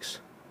politics.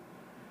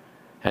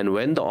 And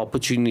when the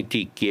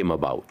opportunity came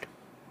about,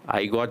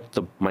 I got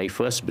my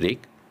first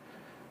break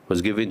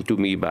was given to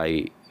me by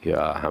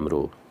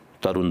हाम्रो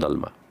तरुण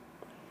दलमा.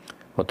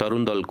 म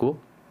तरुण दलको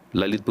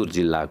ललितपुर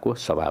जिल्लाको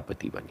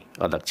सभापति बनी,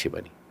 अध्यक्ष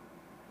बनी.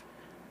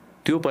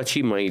 त्यो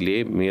पछि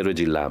मैले मेरो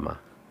जिल्लामा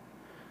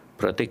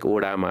प्रत्येक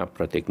ओडामा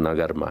प्रत्येक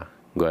नगरमा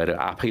गएर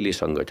आफैले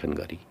संगठन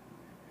गरी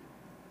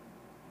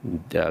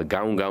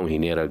गाउँ गाउँ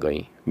हिँडेर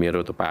गएँ.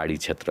 मेरो त पहाडी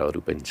क्षेत्रहरू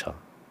पनि छ,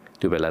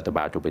 त्यो बेला त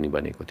बाटो पनि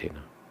बनेको थिएन.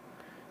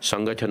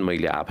 संगठन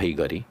मैले आफै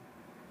गरेँ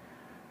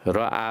र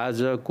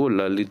आजको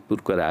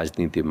ललितपुरको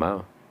राजनीतिमा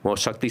म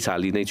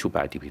शक्तिशाली नै छु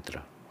पार्टीभित्र.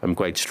 आइ एम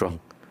क्वाइट स्ट्रङ.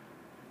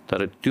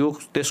 तर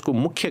त्यसको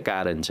मुख्य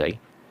कारण चाहिँ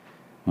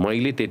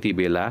मैले त्यति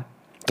बेला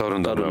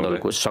तरुण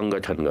दलको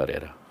संगठन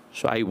गरेर.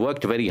 So I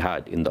worked very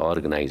hard in the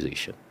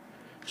organisation.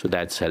 So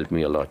that's help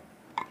me a lot.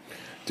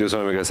 त्यो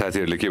समयका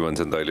साथीहरूले के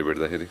भन्छन् त अहिले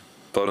भेट्दाखेरि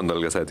तरुण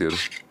दलका साथीहरू?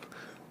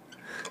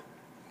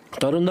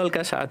 तरुण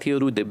दलका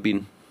साथीहरू they been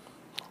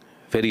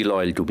very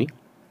loyal to me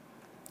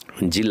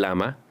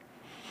जिल्लामा.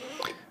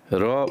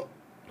 र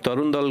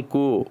तरुण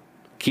दलको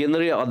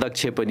केन्द्रीय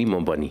अध्यक्ष पनि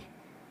म बनी.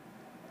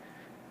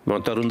 म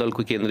तरुण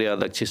दलको केन्द्रीय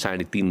अध्यक्ष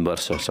 3.5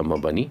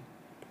 वर्षसम्म बनी.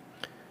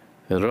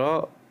 र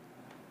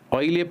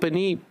अहिले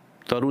पनि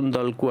तरुण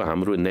दलको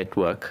हाम्रो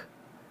नेटवर्क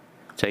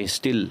चाहिँ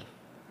still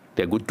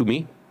they good to me.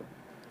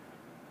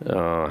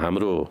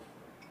 हाम्रो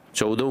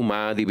 14औं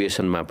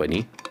महाधिवेशनमा पनि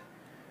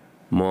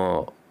म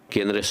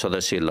केन्द्रीय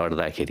सदस्य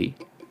लड्दाखेरि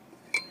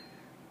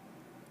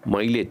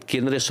मैले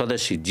केन्द्रीय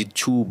सदस्य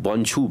जित्छु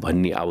बन्छु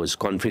भन्ने आई वाज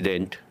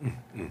कन्फिडेन्ट.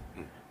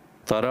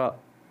 तर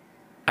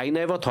I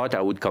never thought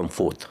I would come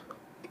fourth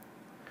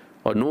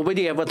or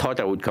nobody ever thought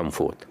I would come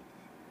fourth.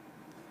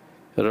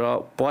 र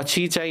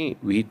पछि चाहिँ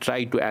we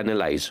tried to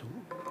analyze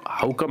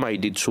how come I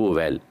did so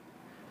well,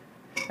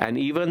 and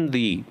even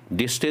the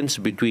distance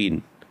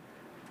between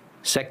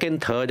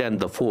second, third and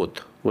the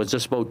fourth was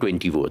just about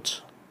 20 votes.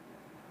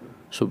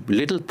 So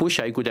little push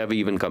I could have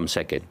even come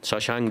second.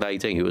 Shashank Dai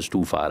चाहिँ he was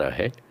too far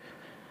ahead.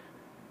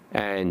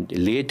 And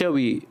later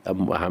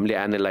हामीले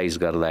analyze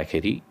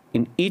गर्दाखेरि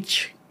in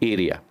each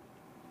area,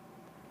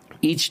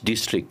 each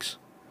districts,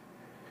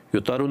 यो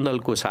तरुण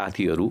दलको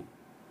साथीहरू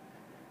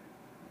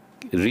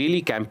really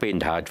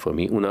क्याम्पेन्ड hard for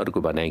me.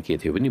 उनीहरूको भनाइ के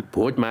थियो भने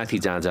भोट माथि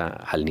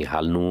जहाँ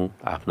हाल्नु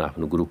आफ्नो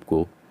आफ्नो ग्रुपको,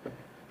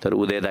 तर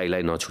उदय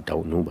दाईलाई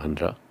नछुटाउनु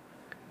भनेर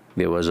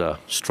there was a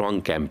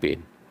strong campaign.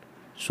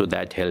 So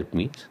that help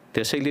me.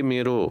 त्यसैले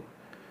मेरो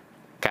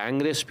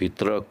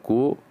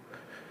काङ्ग्रेसभित्रको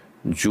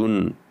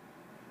जुन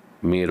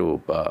मेरो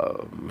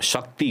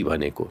शक्ति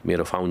भनेको,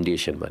 मेरो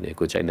फाउन्डेसन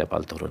भनेको चाहिँ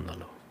नेपाल तरुण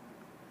दल हो.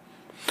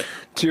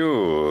 त्यो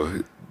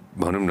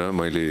भनौँ न,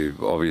 मैले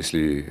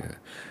अभियसली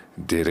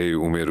धेरै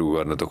उमेर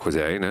गर्न त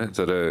खोजेँ होइन,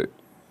 तर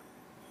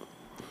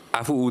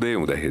आफू उदय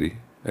हुँदाखेरि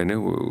होइन,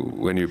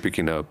 when you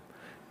picking up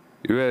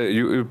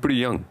you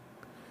pretty young.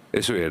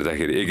 यसो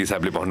हेर्दाखेरि एक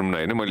हिसाबले भनौँ न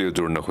होइन, मैले यो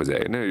जोड्न खोजेँ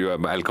होइन. You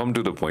oil com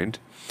to the point.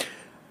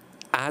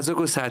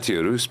 आजको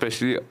साथीहरू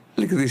स्पेसली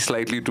अलिकति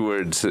slightly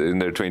towards in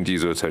the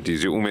 20s or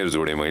 30s यो उमेर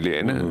जोडेँ मैले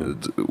होइन,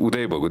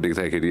 उदय भएको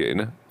देख्दाखेरि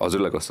होइन,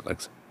 हजुरलाई कस्तो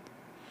लाग्छ?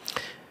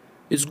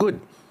 It's good.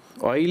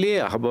 अहिले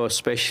अब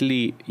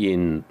स्पेसली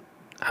इन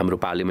हाम्रो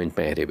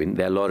पार्लियामेन्टमा हेऱ्यो भने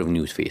there are lot of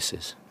new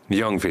faces,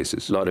 young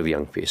faces, lot of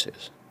young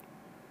faces.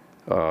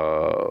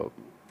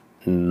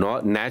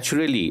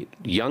 Naturally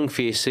young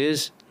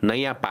faces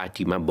नयाँ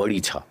पार्टीमा बढी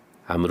छ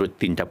हाम्रो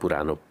 3टा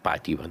पुरानो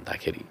पार्टी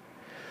भन्दाखेरि.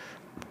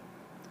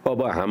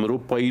 अब हाम्रो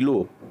पहिलो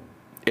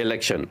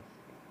इलेक्सन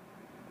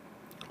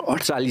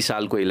 48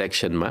 सालको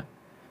इलेक्सनमा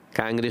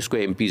काङ्ग्रेसको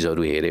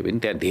एमपीजहरू हेऱ्यो भने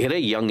त्यहाँ धेरै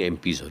यङ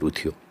एमपीजहरू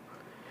थियो.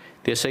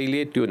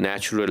 त्यसैले त्यो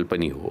नेचुरल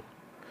पनि हो.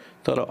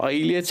 तर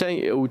अहिले चाहिँ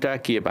एउटा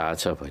के भएको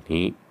छ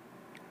भने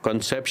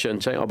कन्सेप्सन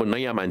चाहिँ अब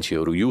नयाँ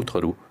मान्छेहरू,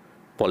 युथहरू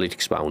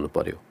पोलिटिक्समा आउनु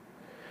पर्यो.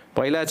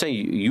 पहिला चाहिँ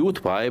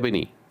युथ भए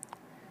पनि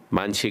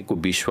मान्छेको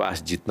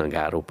विश्वास जित्न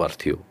गाह्रो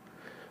पर्थ्यो.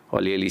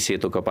 अलिअलि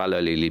सेतो कपाल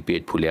अलिअलि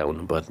पेट फुल्या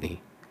हुनुपर्ने,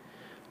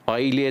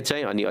 अहिले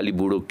चाहिँ अनि अलि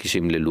बुढो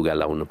किसिमले लुगा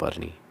लाउनु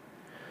पर्ने,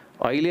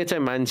 अहिले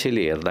चाहिँ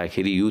मान्छेले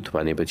हेर्दाखेरि युथ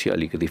भनेपछि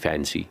अलिकति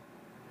फ्यान्सी,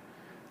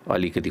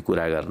 अलिकति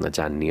कुरा गर्न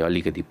जान्ने,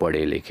 अलिकति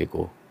पढे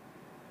लेखेको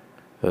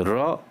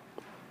र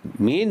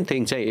मेन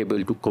थिङ चाहिँ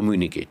able to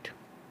communicate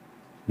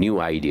new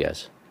ideas.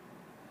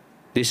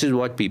 This is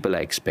what people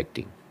are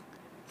expecting.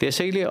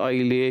 त्यसैले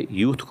अहिले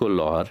युथको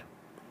लहर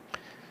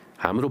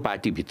हाम्रो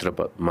पार्टीभित्र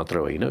मात्र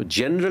होइन,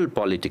 जेनरल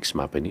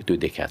पोलिटिक्समा पनि त्यो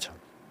देखिया छ.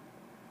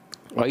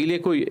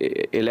 अहिलेको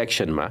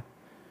इलेक्सनमा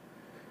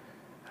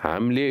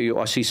हामीले यो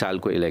 80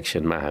 सालको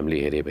इलेक्सनमा हामीले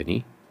हेऱ्यो भने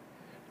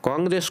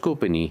कांग्रेसको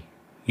पनि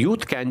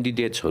युथ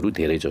क्यान्डिडेट्सहरू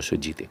धेरै जसो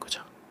जितेको छ.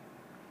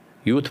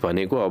 युथ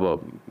भनेको अब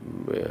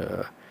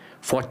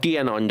 40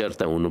 एन्ड अन्डर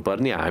त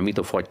हुनुपर्ने, हामी त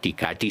 40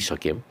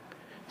 काटिसक्यौँ.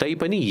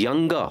 तैपनि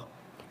यङ्ग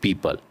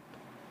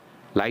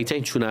पिपललाई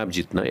चाहिँ चुनाव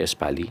जित्न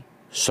यसपालि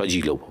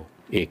सजिलो भयो.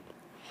 एक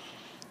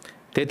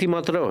त्यति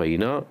मात्र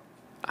होइन,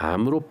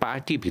 हाम्रो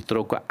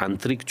पार्टीभित्रको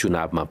आन्तरिक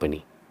चुनावमा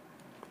पनि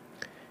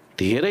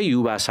धेरै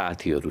युवा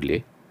साथीहरूले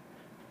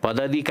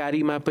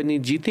पदाधिकारीमा पनि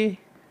जिते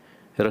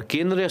र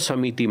केन्द्रीय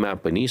समितिमा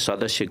पनि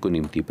सदस्यको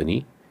निम्ति पनि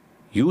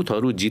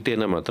युथहरू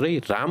जितेन मात्रै,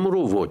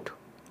 राम्रो भोट,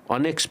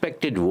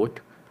 अनएक्सपेक्टेड भोट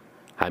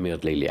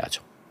हामीहरूले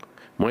ल्याएछौँ.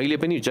 मैले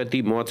पनि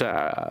जति म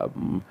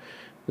चाहिँ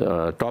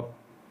टप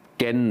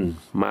 10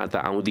 मा त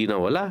आउँदिनँ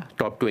होला,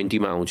 टप 20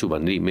 मा आउँछु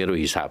भन्ने मेरो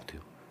हिसाब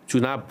थियो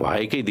चुनाव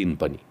भएकै दिन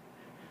पनि.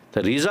 त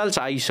रिजल्ट्स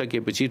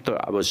आइसकेपछि त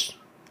अब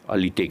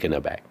अलि टेकन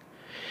ब्याक.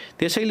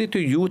 त्यसैले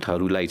त्यो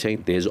युथहरूलाई चाहिँ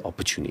देयर इज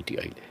अपर्च्युनिटी.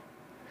 अहिले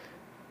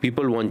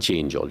people want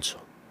change also,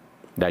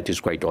 that is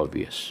quite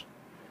obvious.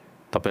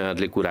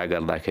 तपाईहरुले कुरा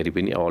गर्दाखेरि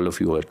पनि all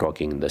of you are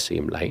talking in the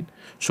same line.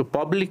 So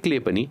पब्लिकले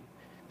पनि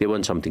they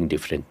want something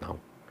different now.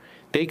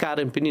 त्यही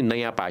कारण पनि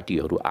नयाँ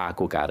पार्टीहरू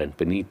आएको कारण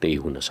पनि त्यही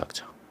हुन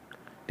सक्छ.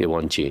 They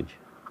want change.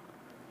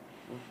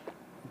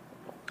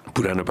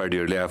 पुरानो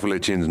पार्टीहरूले आफूलाई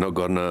चेन्ज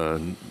नगर्न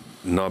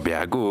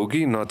नभ्याएको हो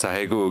कि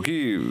नचाहेको हो कि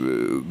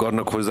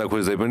गर्न खोज्दा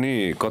खोज्दै पनि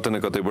कतै न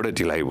कतैबाट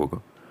ढिलाइ भएको.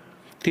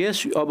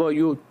 अब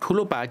यो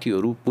ठुलो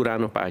पार्टीहरू,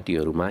 पुरानो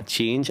पार्टीहरूमा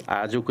चेन्ज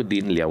आजको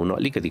दिन ल्याउन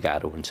अलिकति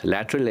गाह्रो हुन्छ.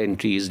 Lateral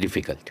entry is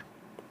difficult.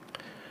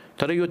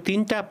 तर यो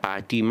तीनटा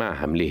पार्टीमा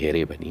हामीले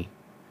हेऱ्यो भने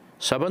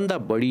सबभन्दा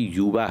बढी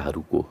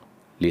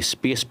युवाहरूले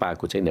स्पेस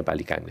पाएको चाहिँ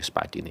नेपाली कांग्रेस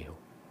पार्टी नै हो.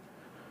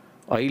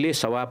 अहिले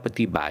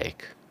सभापति बाहेक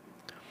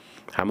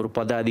हाम्रो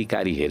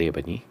पदाधिकारी हेऱ्यो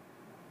भने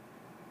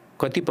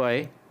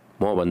कतिपय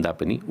मभन्दा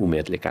पनि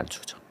उमेरले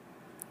कान्छो छ.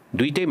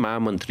 दुईटै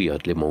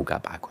महामन्त्रीहरूले मौका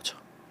पाएको छ.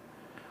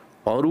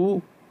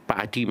 अरू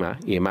पार्टीमा,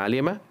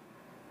 एमालेमा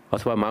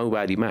अथवा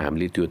माओवादीमा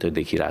हामीले त्यो त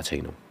देखिरहेको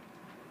छैनौँ.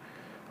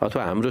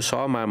 अथवा हाम्रो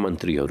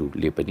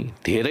सहमहामन्त्रीहरूले पनि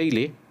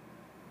धेरैले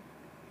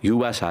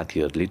युवा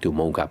साथीहरूले त्यो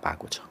मौका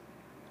पाएको छ.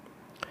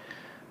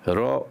 र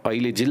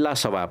अहिले जिल्ला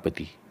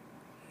सभापति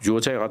जो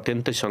चाहिँ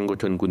अत्यन्तै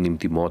सङ्गठनको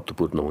निम्ति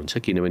महत्त्वपूर्ण हुन्छ,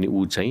 किनभने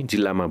ऊ चाहिँ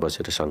जिल्लामा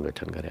बसेर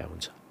सङ्गठन गरे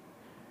हुन्छ.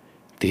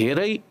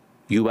 धेरै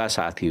युवा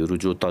साथीहरू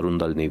जो तरुण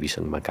दल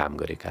नेविसङमा काम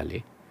गरेकाले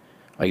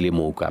अहिले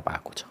मौका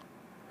पाएको छ.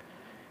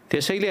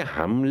 त्यसैले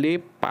हामीले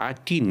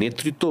पार्टी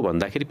नेतृत्व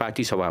भन्दाखेरि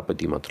पार्टी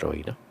सभापति मात्र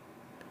होइन,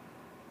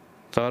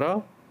 तर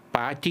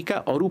पार्टीका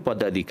अरू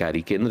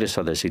पदाधिकारी, केन्द्रीय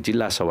सदस्य,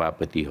 जिल्ला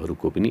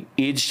सभापतिहरूको पनि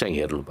एज चाहिँ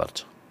हेर्नुपर्छ.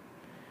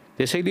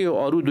 त्यसैले यो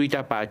अरू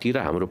दुईटा पार्टी र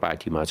हाम्रो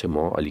पार्टीमा चाहिँ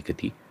म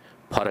अलिकति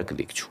फरक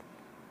देख्छु.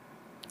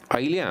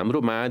 अहिले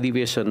हाम्रो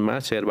महाधिवेशनमा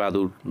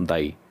शेरबहादुर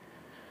दाई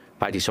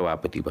पार्टी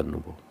सभापति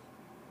बन्नुभयो.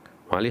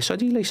 उहाँले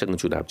सजिलैसँग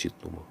चुनाव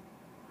जित्नुभयो.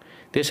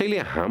 त्यसैले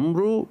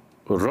हाम्रो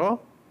र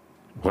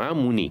उहाँ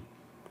मुनि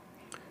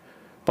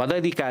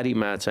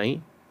पदाधिकारीमा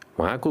चाहिँ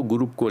उहाँको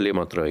ग्रुपकोले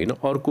मात्र होइन,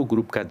 अर्को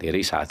ग्रुपका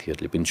धेरै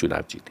साथीहरूले पनि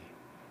चुनाव जिते.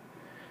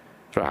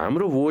 र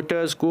हाम्रो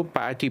भोटर्सको,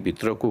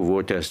 पार्टीभित्रको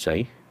भोटर्स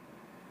चाहिँ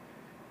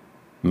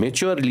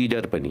मेच्योर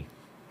लिडर पनि,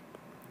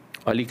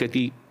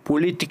 अलिकति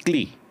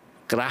पोलिटिकली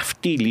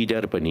क्राफ्टी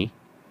लिडर पनि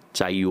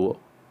चाहियो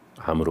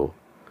हाम्रो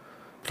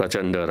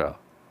प्रचण्ड र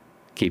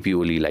केपी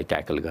ओलीलाई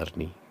ट्याकल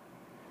गर्ने.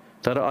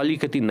 तर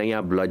अलिकति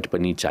नयाँ ब्लड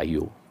पनि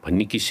चाहियो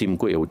भन्ने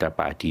किसिमको एउटा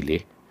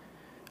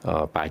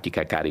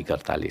पार्टीका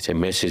कार्यकर्ताले चाहिँ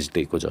मेसेज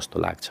दिएको जस्तो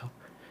लाग्छ.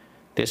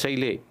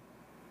 त्यसैले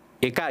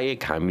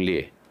एकाएक हामीले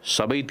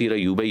सबैतिर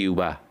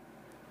युवा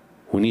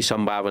हुने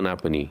सम्भावना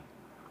पनि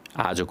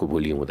आजको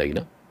भोलि हुँदैन.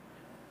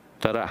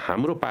 तर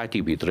हाम्रो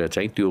पार्टीभित्र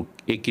चाहिँ त्यो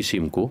एक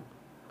किसिमको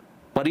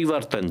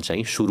परिवर्तन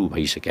चाहिँ सुरु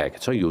भइसकेको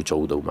छ यो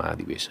 14औं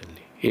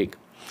महाधिवेशनले. एक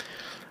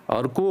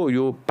अर्को,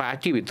 यो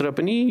पार्टीभित्र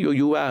पनि यो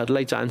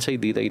युवाहरूलाई चान्सै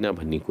दिँदैन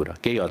भन्ने कुरा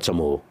केही हदसम्म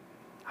हो.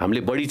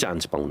 हामीले बढी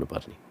चान्स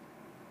पाउनुपर्ने.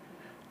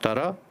 तर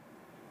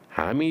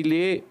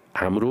हामीले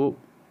हाम्रो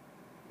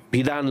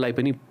विधानलाई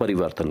पनि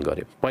परिवर्तन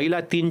गर्यौँ. पहिला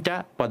 3टा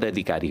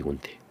पदाधिकारी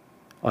हुन्थे,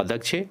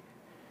 अध्यक्ष,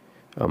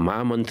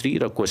 महामन्त्री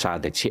र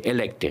कोषाध्यक्ष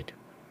इलेक्टेड.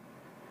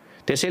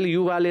 त्यसैले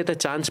युवाले त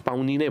चान्स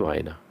पाउनी नै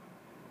भएन.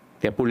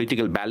 त्यहाँ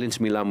पोलिटिकल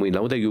ब्यालेन्स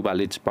मिलाउँदा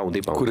युवाले पाउँदै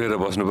कुरेर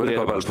बस्नु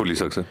पर्यो, कपाल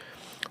फुलिसक्छ.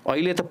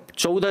 अहिले त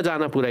 14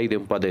 जना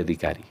पुर्याइदिउँ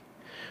पदाधिकारी.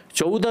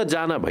 14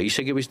 जना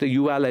भइसकेपछि त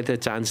युवालाई त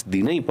चान्स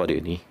दिनै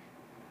पर्यो नि.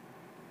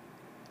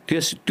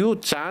 त्यो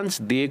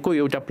चान्स दिएको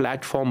एउटा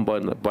प्लेटफर्म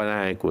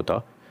बनाएको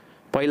त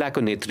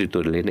पहिलाको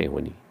नेतृत्वले नै हो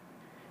नि।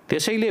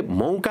 त्यसैले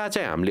मौका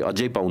चाहिँ हामीले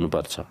अझै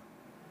पाउनुपर्छ।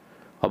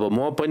 अब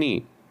म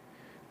पनि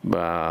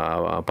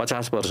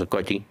 50 वर्ष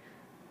कति,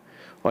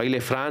 अहिले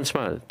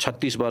फ्रान्समा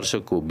 36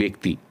 वर्षको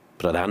व्यक्ति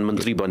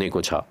प्रधानमन्त्री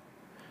बनेको छ।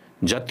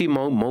 जति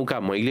मौका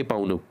मैले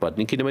पाउनु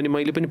पर्ने, किनभने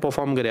मैले पनि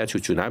पर्फर्म गरेको छु,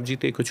 चुनाव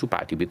जितेको छु,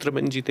 पार्टीभित्र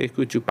पनि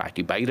जितेको छु,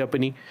 पार्टी बाहिर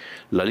पनि।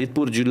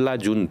 ललितपुर जिल्ला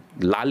जुन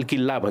लाल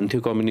किल्ला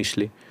भन्थ्यो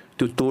कम्युनिस्टले,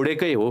 त्यो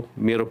तोडेकै हो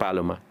मेरो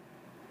पालोमा।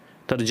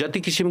 तर जति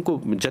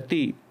किसिमको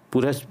जति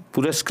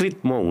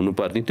पुरस्कृत म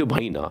हुनुपर्ने त्यो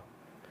भइन,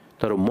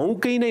 तर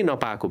मौकै नै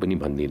नपाएको पनि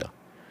भन्दिनँ।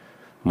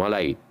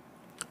 मलाई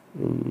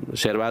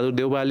शेरबहादुर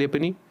देउवाले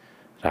पनि,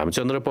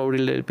 रामचन्द्र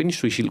पौडेलले पनि,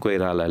 सुशील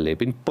कोइरालाले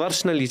पनि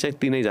पर्सनली चाहिँ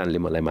तिनैजनाले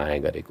मलाई माया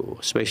गरेको हो।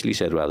 Specially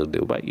Sher Bahadur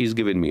Deuba is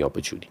given me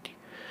opportunity.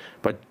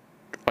 But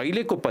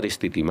अहिलेको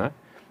परिस्थितिमा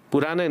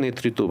पुराना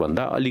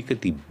नेतृत्वभन्दा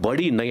अलिकति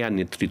बढी नयाँ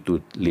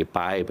नेतृत्वले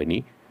पाए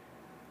पनि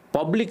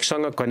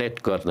पब्लिकसँग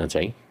कनेक्ट गर्न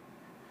चाहिँ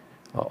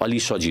अलि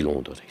सजिलो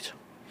हुँदो रहेछ।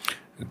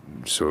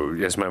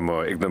 सो यसमा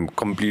म एकदम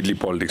कम्प्लिटली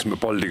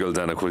पोलिटिकल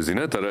जान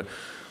खोज्दिनँ, तर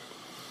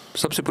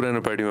सबसे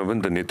पुरानो पार्टीमा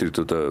पनि त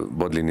नेतृत्व त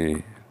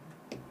बदलिने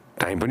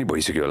टाइम पनि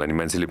भइसक्यो होला नि,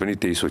 मान्छेले पनि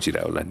त्यही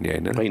सोचिरह होला नि,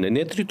 होइन? होइन,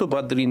 नेतृत्व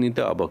बदलिने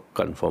त अब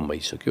कन्फर्म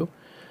भइसक्यो।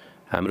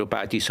 हाम्रो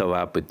पार्टी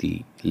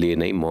सभापतिले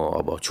नै म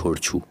अब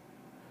छोड्छु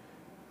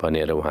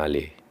भनेर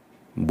उहाँले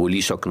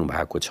बोलिसक्नु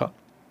भएको छ।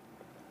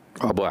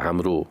 अब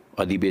हाम्रो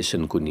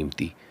अधिवेशनको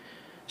निम्ति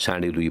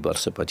 2.5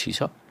 वर्षपछि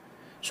छ।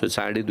 सो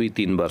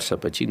 2.5-3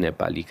 वर्षपछि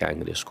नेपाली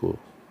काङ्ग्रेसको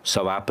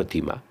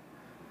सभापतिमा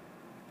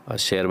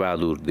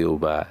शेरबहादुर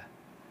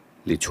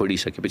देउवाले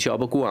छोडिसकेपछि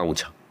अब को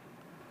आउँछ?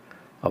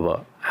 अब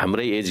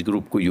हाम्रै एज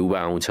ग्रुपको युवा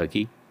आउँछ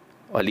कि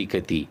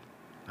अलिकति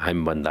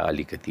हामीभन्दा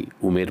अलिकति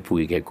उमेर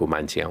पुगेको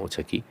मान्छे आउँछ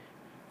कि,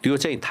 त्यो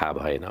चाहिँ थाहा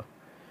भएन।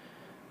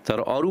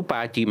 तर अरू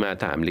पार्टीमा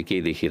त हामीले के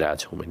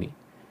देखिरहेछौँ भने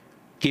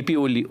केपी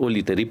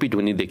ओली त रिपिट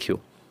हुने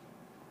देखियो।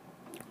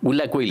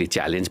 उसलाई कोहीले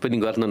च्यालेन्ज पनि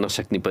गर्न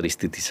नसक्ने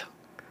परिस्थिति छ।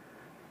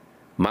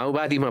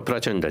 माओवादीमा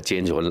प्रचण्ड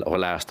चेन्ज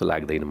होला जस्तो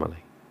लाग्दैन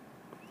मलाई।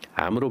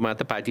 हाम्रोमा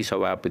त पार्टी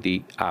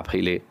सभापति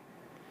आफैले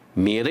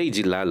मेरै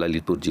जिल्ला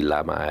ललितपुर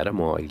जिल्लामा आएर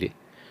म अहिले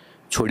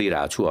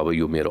छोडिरहेको छु, अब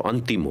यो मेरो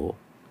अन्तिम हो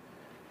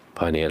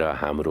भनेर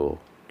हाम्रो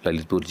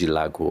ललितपुर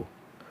जिल्लाको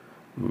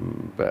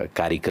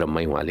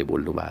कार्यक्रममै उहाँले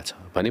बोल्नु भएको छ।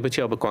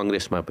 भनेपछि अब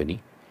कङ्ग्रेसमा पनि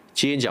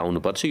चेन्ज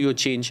आउनुपर्छ। यो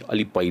चेन्ज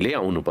अलि पहिल्यै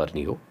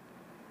आउनुपर्ने हो,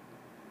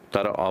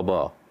 तर अब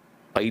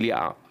अहिले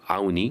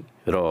आउने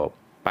र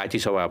पार्टी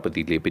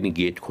सभापतिले पनि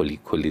गेट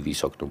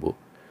खोलिदिइसक्नुभयो।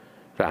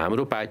 र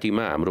हाम्रो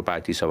पार्टीमा हाम्रो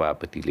पार्टी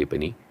सभापतिले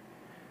पनि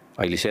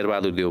अहिले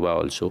शेरबहादुर देउवा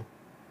अल्सो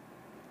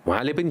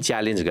उहाँले पनि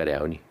च्यालेन्ज गरे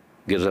हो नि,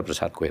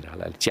 गिरिजाप्रसाद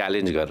कोइरालाले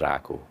च्यालेन्ज गरेर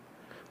आएको हो।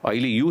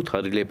 अहिले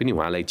युथहरूले पनि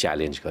उहाँलाई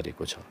च्यालेन्ज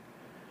गरेको छ।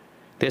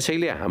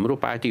 त्यसैले हाम्रो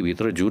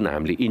पार्टीभित्र जुन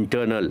हामीले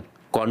इन्टर्नल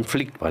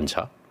कन्फ्लिक्ट भन्छ,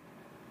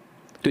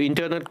 त्यो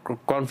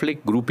इन्टर्नल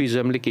कन्फ्लिक्ट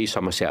ग्रुपिजमले केही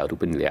समस्याहरू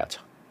पनि ल्याएको छ।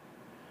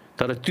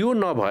 तर त्यो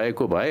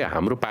नभएको भए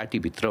हाम्रो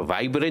पार्टीभित्र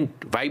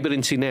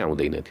भाइब्रेन्सी नै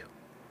आउँदैन थियो।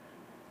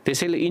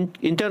 त्यसैले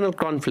इन्टर्नल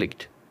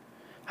कन्फ्लिक्ट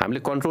हामीले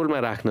कन्ट्रोलमा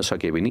राख्न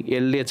सक्यो भने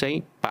यसले चाहिँ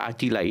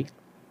पार्टीलाई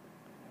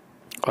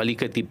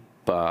अलिकति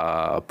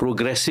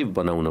प्रोग्रेसिभ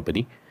बनाउन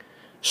पनि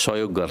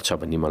सहयोग गर्छ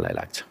भन्ने मलाई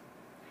लाग्छ।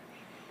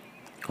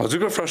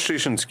 हजुरको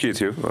फ्रस्ट्रेसन्स के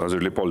थियो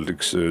हजुरले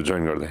पोलिटिक्स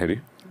जोइन गर्दाखेरि?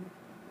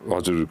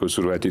 हजुरको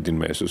सुरुवाती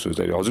दिनमा यसो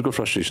सोच्दाखेरि हजुरको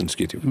फ्रस्ट्रेसन्स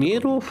के थियो?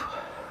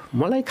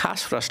 मलाई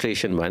खास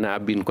फ्रस्ट्रेसन भएन। I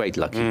been quite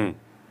lucky.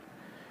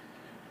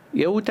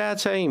 एउटा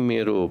चाहिँ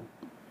मेरो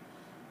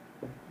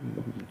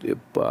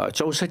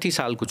 64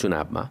 सालको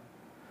चुनावमा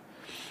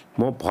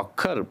म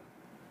भर्खर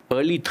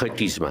अर्ली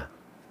 30sमा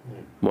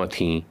म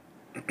थिएँ।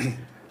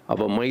 अब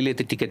मैले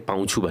त टिकट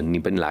पाउँछु भन्ने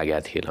पनि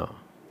लागेको थिएन।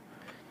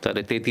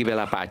 तर त्यति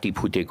बेला पार्टी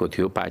फुटेको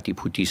थियो। पार्टी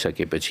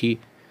फुटिसकेपछि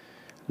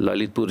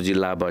ललितपुर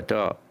जिल्लाबाट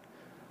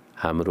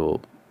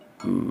हाम्रो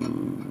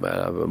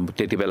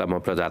त्यति बेला म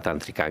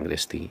प्रजातान्त्रिक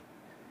काङ्ग्रेस थिएँ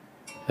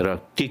र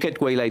टिकट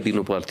कोहीलाई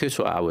दिनु पर्थ्यो।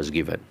 So I was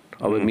given.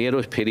 अब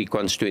मेरो फेरि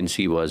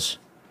कन्स्टिट्युएन्सी वाज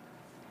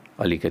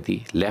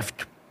अलिकति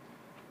लेफ्ट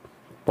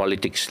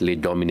पोलिटिक्सले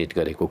डोमिनेट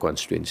गरेको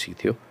कन्स्टिट्युएन्सी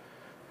थियो।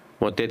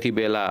 म त्यति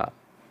बेला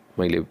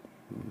मैले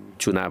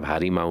चुनाव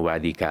हारी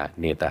माओवादीका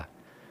नेता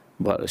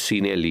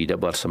सिनियर लिडर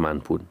वर्षमान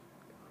पुन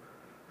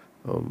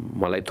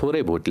मलाई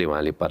थोरै भोटले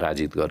उहाँले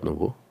पराजित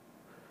गर्नुभयो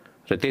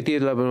र त्यति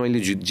बेला मैले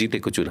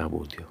जितेको चुनाव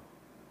हुन्थ्यो।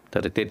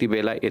 तर त्यति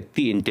बेला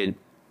यति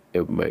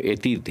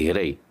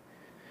धेरै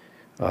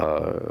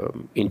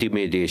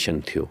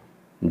इन्टिमिडेसन थियो,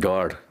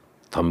 डर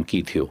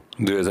धम्की थियो।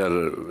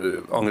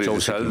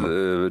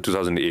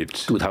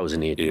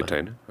 2008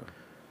 हैन?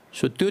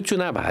 सो त्यो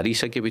चुनाव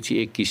हारिसकेपछि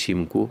एक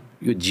किसिमको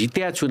यो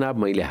जित्या चुनाव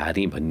मैले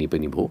हारेँ भन्ने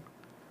पनि भयो।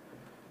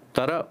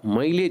 तर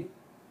मैले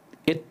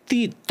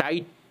यति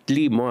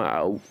टाइटली म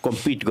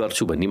कम्पिट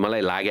गर्छु भन्ने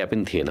मलाई लाग्या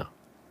पनि थिएन।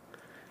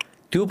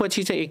 त्यो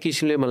पछि चाहिँ एक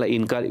किसिमले मलाई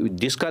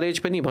डिस्करेज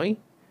पनि भएँ।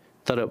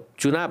 तर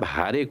चुनाव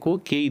हारेको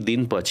केही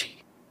दिनपछि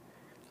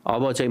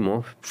अब चाहिँ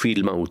म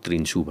फिल्डमा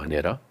उत्रिन्छु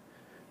भनेर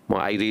म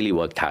I really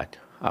work hard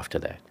after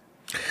that.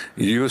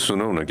 यो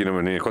सुनौ न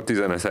किनभने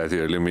कतिजना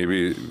साथीहरूले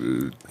मेबी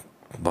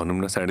भनौँ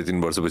न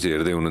 3.5 वर्षपछि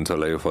हेर्दै हुनुहुन्छ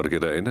होला यो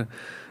फर्केर होइन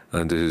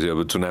अनि त्यसपछि अब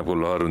चुनावको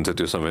लहर हुन्छ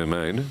त्यो समयमा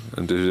होइन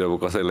अनि त्यसपछि अब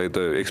कसैलाई त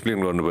एक्सप्लेन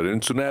गर्नु पऱ्यो भने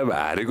चुनाव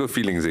हारेको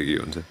फिलिङ चाहिँ के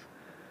हुन्छ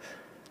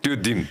त्यो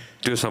दिन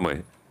त्यो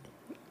समय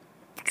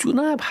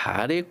चुनाव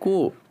हारेको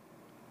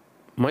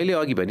मैले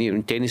अघि भने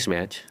टेनिस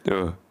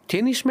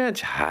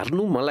म्याच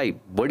हार्नु मलाई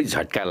बढी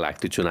झट्का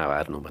लाग्थ्यो चुनाव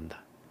हार्नुभन्दा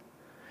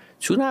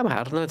चुनाव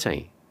हार्न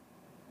चाहिँ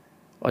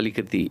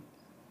अलिकति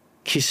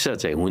खिस्सा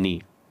चाहिँ हुने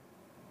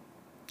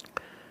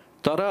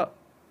तर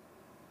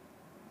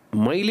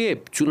मैले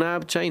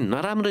चुनाव चाहिँ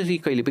नराम्ररी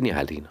कहिले पनि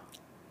हालिनँ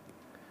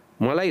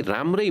मलाई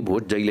राम्रै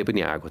भोट जहिले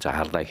पनि आएको छ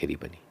हार्दाखेरि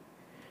पनि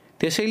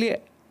त्यसैले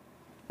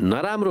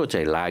नराम्रो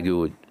चाहिँ लाग्यो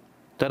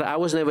तर आई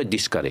वाज नेभर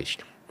डिस्करेज्ड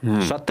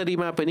 70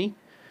 मा पनि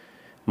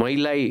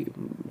मलाई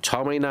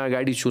 6 महिना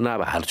अगाडि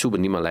चुनाव हार्छु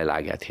भन्ने मलाई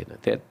लागेको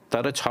थिएन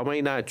तर 6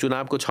 महिना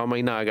चुनावको 6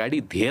 महिना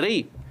अगाडि धेरै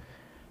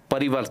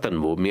परिवर्तन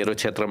भयो मेरो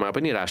क्षेत्रमा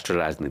पनि राष्ट्र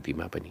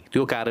राजनीतिमा पनि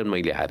त्यो कारण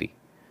मैले हारेँ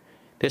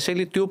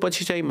त्यसैले त्यो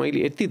पछि चाहिँ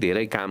मैले यति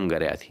धेरै काम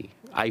गरेका थिएँ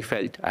I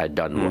felt I had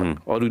done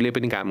work अरूले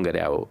पनि काम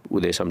गरे हो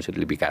उदय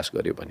शमशेरले विकास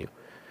गर्यो भन्यो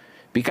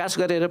विकास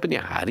गरेर पनि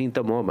हारिँ त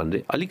म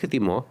भन्दै अलिकति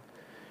म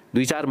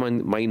 2-4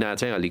 महिना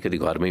चाहिँ अलिकति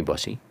घरमै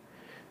बसेँ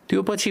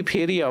त्यो पछि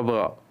फेरि अब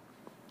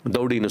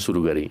दौडिन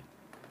सुरु गरेँ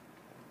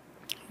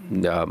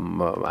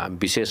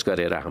विशेष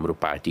गरेर हाम्रो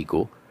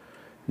पार्टीको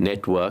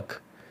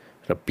नेटवर्क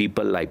र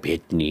पिपललाई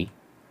भेट्ने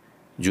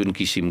जुन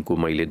किसिमको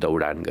मैले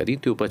दौडान गरेँ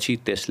त्यो पछि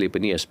त्यसले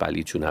पनि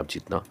यसपालि चुनाव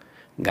जित्न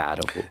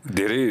गाह्रो हो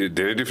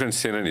धेरै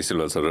डिफरेन्स थिएन नि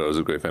सिल्भर सर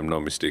हजुरको if I am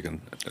not mistaken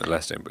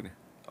last time पनि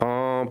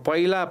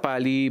पहिला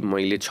पाली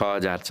मैले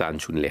 6000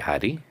 चान्चुनले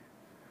हारेँ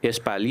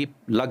यसपालि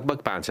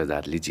लगभग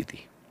 5000 ले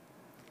जितेँ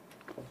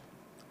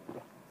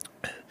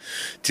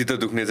चित्त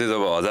दुख्ने चाहिँ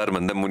जब 1000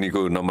 भन्दा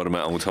मुनिको नम्बरमा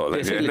आउँछ होला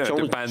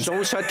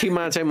 64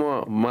 मा चाहिँ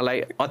मलाई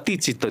अति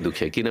चित्त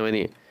दुख्यो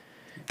किनभने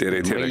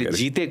मैले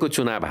जितेको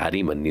चुनाव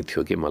हारी भन्ने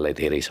थियो कि मलाई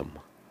धेरैसम्म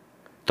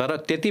तर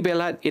त्यति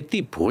बेला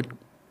यति भोट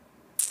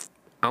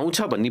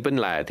आउँछ भन्ने पनि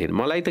लागेको थिएन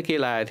मलाई त के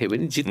लागेको थियो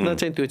भने जित्न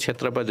चाहिँ त्यो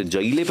क्षेत्रबाट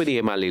जहिले पनि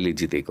एमालेले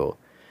जितेको हो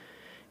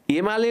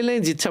एमालेले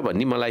जित्छ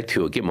भन्ने मलाई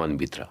थियो कि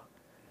मनभित्र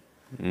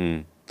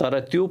तर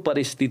त्यो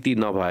परिस्थिति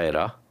नभएर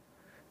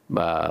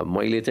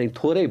मैले चाहिँ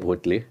थोरै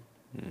भोटले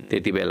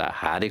त्यति बेला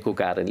हारेको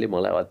कारणले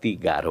मलाई अति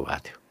गाह्रो भएको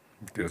थियो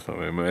त्यो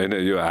समयमा हैन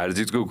यो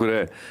हारजितको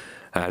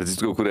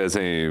कुरा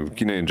चाहिँ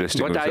किन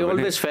interesting But I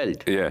always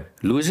felt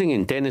losing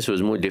in tennis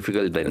was more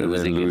difficult than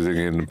losing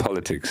in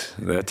politics.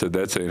 That's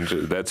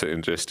an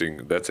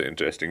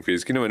interesting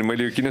phase. किनभने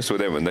मैले यो किन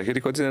सोधेँ भन्दाखेरि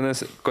कतिजना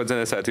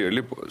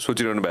साथीहरूले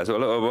सोचिरहनु भएको छ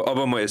होला अब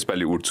म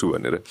यसपालि उठ्छु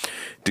भनेर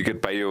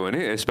टिकट पाइयो भने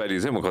यसपालि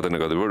चाहिँ म कतै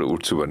न कतैबाट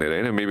उठ्छु भनेर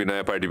हैन मेबी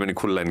नयाँ पार्टी पनि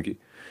खुल्लान् कि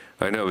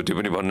हैन अब त्यो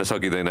पनि भन्न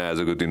सकिदैन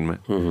आजको दिनमा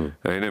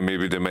हैन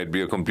maybe they might be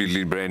a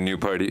completely brand new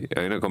party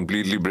हैन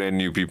कम्प्लिटली ब्रान्ड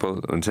न्यू पिपल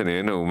हुन्छ नि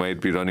हैन हु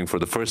might be running for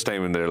the first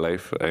time in their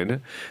life हैन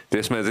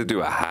त्यसमा चाहिँ त्यो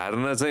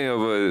हार्न चाहिँ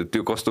अब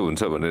त्यो कस्तो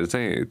हुन्छ भनेर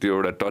चाहिँ त्यो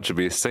एउटा टच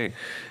बेस चाहिँ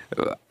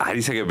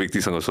हारिसकेको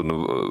व्यक्तिसँग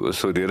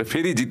सोधेर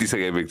फेरि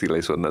जितिसकेको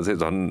व्यक्तिलाई सोध्न चाहिँ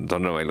झन्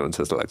रमाइलो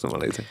हुन्छ जस्तो लाग्छ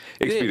मलाई चाहिँ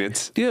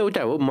एक्सपिरियन्स त्यो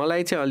एउटा हो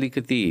मलाई चाहिँ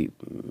अलिकति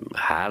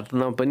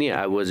हार्न पनि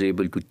I was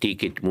able to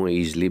take it more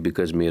easily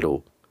because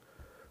मेरो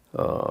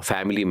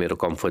family मेरो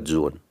comfort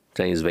zone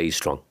चाहिँ is very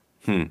strong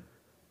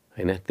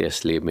हैन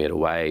त्यसले मेरो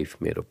वाइफ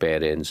मेरो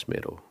पेरेन्ट्स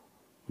मेरो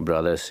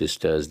brothers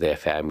sisters their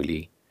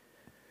family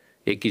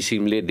एक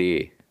किसिमले they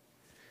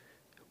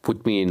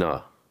put me in a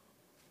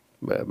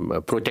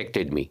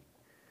protected me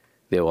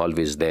they were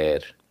always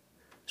there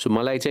so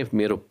मलाई चाहिँ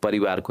मेरो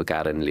परिवारको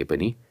कारणले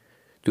पनि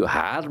त्यो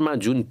हारमा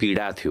जुन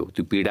पीडा थियो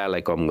त्यो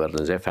पीडालाई कम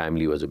गर्न चाहिँ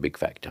family was a big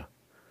factor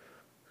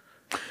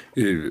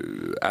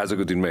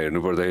आजको दिनमा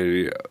हेर्नु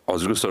पर्दाखेरि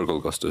हजुरको सर्कल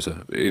कस्तो छ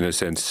इन अ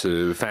सेन्स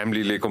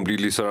फ्यामिलीले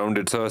कम्प्लिटली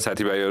सराउन्डेड छ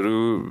साथीभाइहरू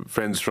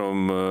friends from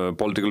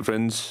political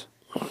friends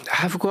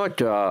I have got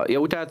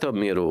एउटा त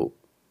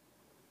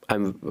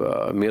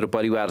मेरो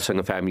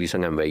परिवारसँग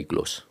फ्यामिलीसँग आइम भेरी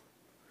क्लोज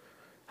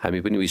हामी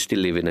पनि we still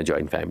live in a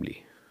joint family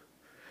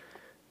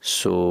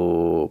so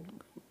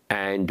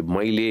and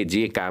मैले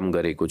जे काम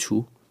गरेको छु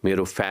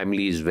मेरो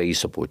फ्यामिली इज भेरी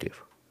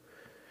सपोर्टिभ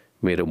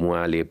मेरो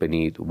मुवाले पनि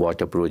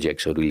वाटर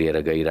प्रोजेक्ट्सहरू लिएर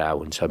गइरहेको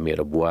हुन्छ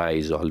मेरो बुवा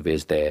is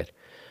always there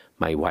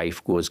my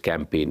wife goes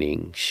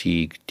campaigning C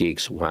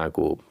takes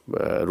उहाँको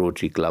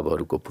रोटरी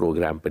क्लबहरूको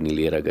प्रोग्राम पनि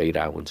लिएर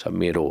गइरहेको हुन्छ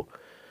मेरो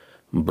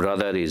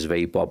brother is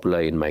very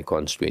popular in my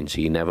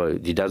constituency Hee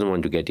doesn't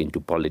want to get into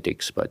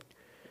politics but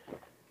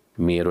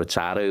मेरो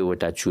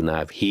चारैवटा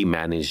चुनाव ही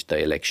manage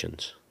the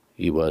elections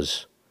he was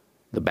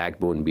the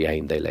backbone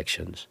behind the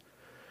elections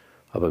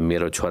अब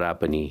मेरो छोरा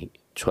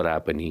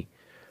पनि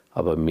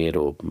अब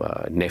मेरो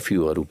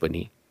नेफ्यूहरू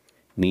पनि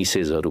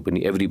निसेसहरू पनि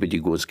एभ्रीबडी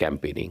गोज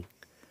क्याम्पेनिङ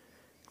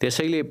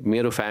त्यसैले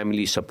मेरो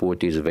family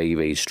support is very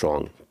very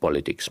strong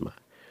पोलिटिक्समा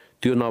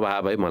त्यो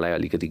नभए भए मलाई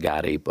अलिकति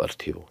गाह्रै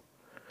पर्थ्यो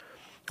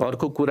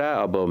अर्को कुरा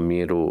अब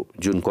मेरो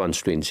जुन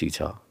कन्स्टिट्युन्सी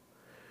छ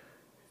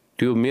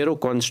त्यो मेरो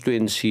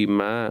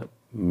कन्स्टिट्युन्सीमा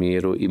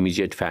मेरो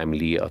इमिडिएट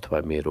फ्यामिली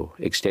अथवा मेरो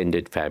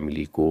एक्सटेन्डेड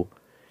फ्यामिलीको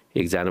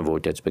एकजना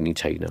भोटर्स पनि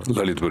छैन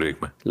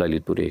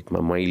ललितपुर 1 मा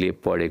मैले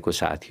पढेको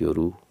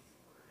साथीहरू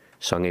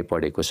सँगै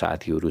पढेको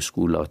साथीहरू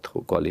स्कुल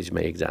अथवा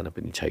कलेजमा एकजना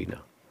पनि छैन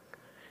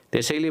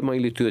त्यसैले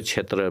मैले त्यो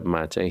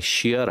क्षेत्रमा चाहिँ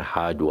शेयर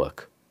हार्ड वर्क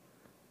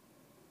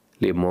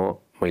ले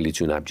मैले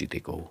चुनाव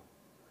जितेको हो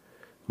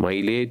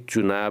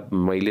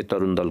मैले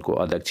तरुण दलको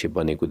अध्यक्ष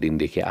बनेको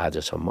दिनदेखि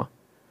आजसम्म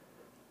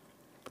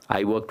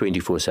I work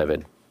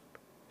 24/7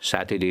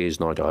 Saturday is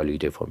not a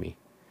holiday for me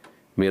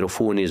मेरो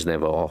phone is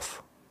never off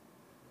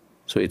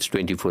so it's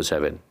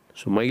 24/7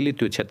 so मैले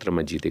त्यो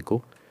क्षेत्रमा जितेको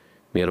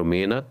मेरो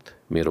मेहनत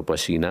मेरो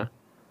पसिना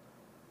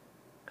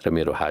र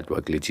मेरो हार्ड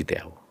वर्कले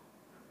जित्या हो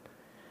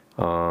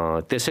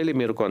त्यसैले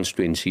मेरो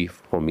constituency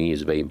for me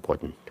is very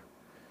important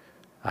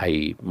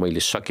मैले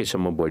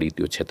सकेसम्म बढी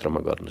त्यो क्षेत्रमा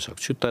गर्न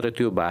सक्छु तर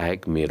त्यो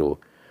बाहेक मेरो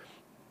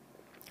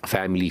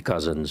फ्यामिली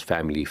कजन्स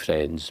फ्यामिली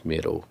फ्रेन्ड्स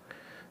मेरो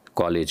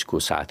कलेजको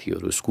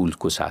साथीहरू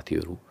स्कुलको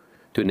साथीहरू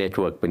त्यो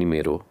नेटवर्क पनि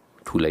मेरो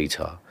ठुलै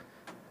छ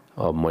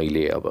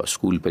मैले अब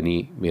स्कुल पनि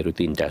मेरो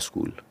 3टा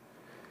स्कुल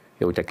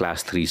एउटा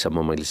क्लास 3 सम्म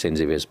मैले सेन्ट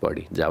जेभियर्स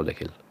पढेँ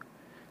जाउँदाखेरि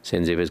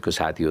सेन्ट जेभियर्सको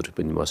साथीहरू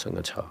पनि मसँग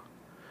छ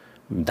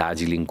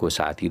दार्जिलिङको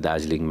साथी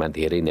दार्जिलिङमा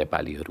धेरै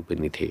नेपालीहरू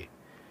पनि थिए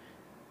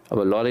अब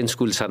लरेन्स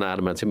स्कुल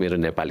सनारमा चाहिँ मेरो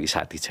नेपाली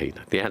साथी छैन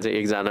त्यहाँ चाहिँ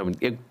एकजना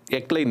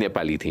एक्लै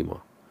नेपाली थिएँ म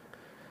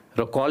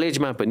र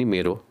कलेजमा पनि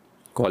मेरो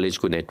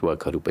कलेजको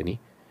नेटवर्कहरू पनि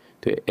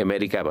त्यो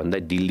अमेरिका भन्दा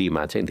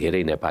दिल्लीमा चाहिँ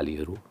धेरै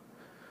नेपालीहरू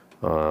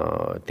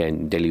त्यहाँ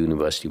दिल्ली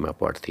युनिभर्सिटीमा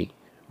पढ्थेँ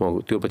म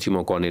त्यो पछि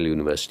म कर्नेल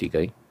युनिभर्सिटी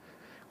गएँ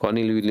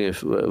कर्नेल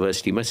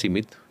युनिभर्सिटीमा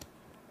सीमित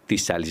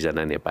 30-40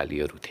 जना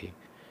नेपालीहरू थिए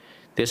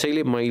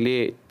त्यसैले मैले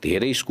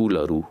धेरै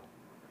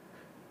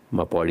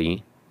स्कुलहरूमा पढेँ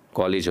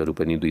कलेजहरू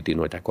पनि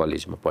 2-3 वटा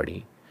कलेजमा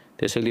पढेँ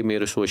त्यसैले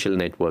मेरो सोशल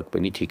नेटवर्क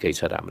पनि ठिकै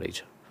छ राम्रै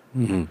छ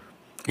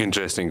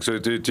इन्ट्रेस्टिङ सो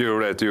त्यो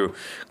एउटा त्यो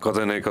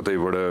कतै न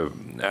कतैबाट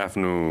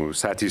आफ्नो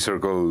साथी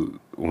सर्कल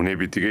हुने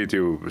बित्तिकै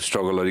त्यो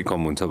स्ट्रगल अलिक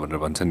कम हुन्छ भनेर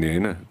भन्छन् नि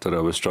हैन तर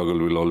अब स्ट्रगल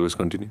विल अलवेज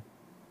कन्टिन्यू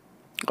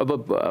अब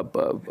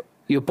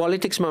यो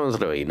पोलिटिक्समा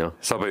मात्र होइन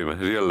सबैमा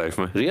रियल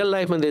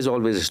लाइफमा there is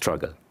always a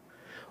struggle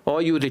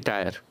or you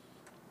retire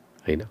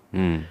हैन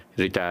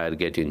retire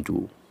get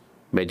into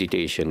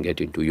meditation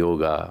get into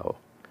yoga or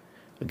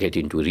get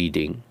into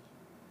reading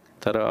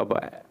तर अब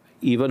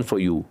even for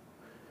you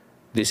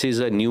this is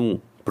a new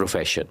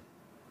profession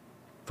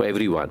for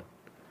everyone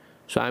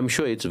so I'm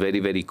sure it's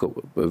very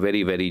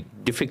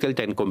difficult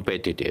and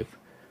competitive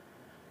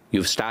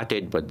you've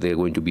started but there are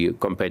going to be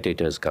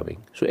competitors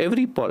coming so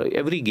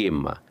every game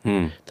ma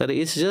तर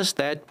it's just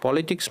that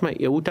politics ma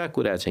एउटा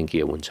कुरा चाहिँ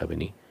के हुन्छ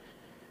भने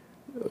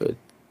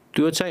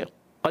त्यो चाहिँ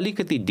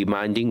अलिकति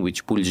demanding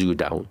which pulls you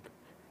down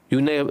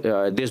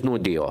there's no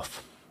day off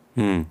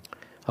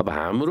अब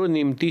हाम्रो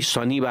निम्ति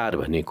शनिबार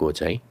भनेको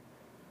चाहिँ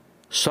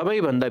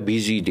सबैभन्दा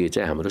बिजी डे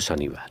चाहिँ हाम्रो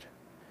शनिबार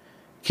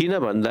किन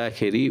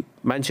भन्दाखेरि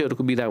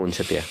मान्छेहरूको बिदा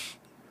हुन्छ त्यहाँ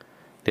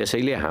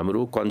त्यसैले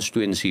हाम्रो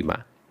कन्स्टिट्युएन्सीमा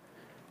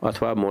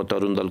अथवा म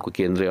तरुण दलको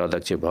केन्द्रीय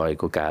अध्यक्ष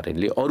भएको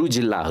कारणले अरू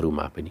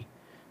जिल्लाहरूमा पनि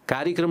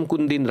कार्यक्रम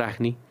कुन दिन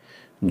राख्ने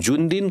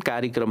जुन दिन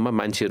कार्यक्रममा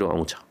मान्छेहरू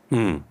आउँछ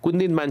कुन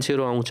दिन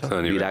मान्छेहरू आउँछ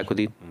बिदाको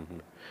दिन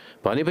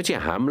भनेपछि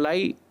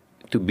हामीलाई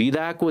त्यो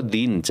बिदाको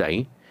दिन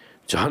चाहिँ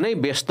झनै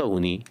व्यस्त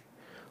हुने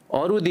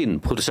अरू दिन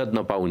फुर्सद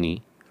नपाउने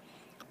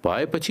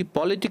भएपछि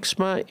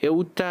पोलिटिक्समा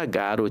एउटा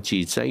गाह्रो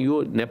चिज चाहिँ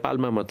यो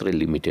नेपालमा मात्रै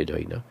लिमिटेड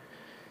होइन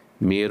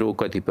मेरो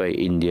कतिपय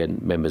इन्डियन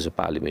मेम्बर्स अफ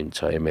पार्लिमेन्ट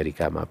छ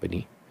अमेरिकामा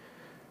पनि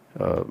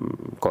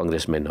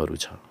कङ्ग्रेसम्यानहरू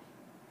छ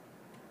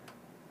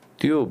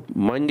त्यो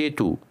Monday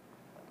to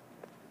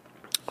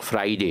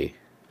Friday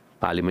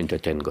parliament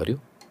attend गर्यो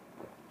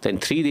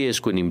त्यहाँदेखि 3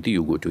 डेजको निम्ति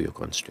यु गो टु यो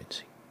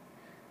कन्स्टिट्युएन्सी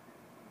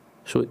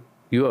सो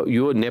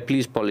यो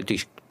नेप्लिज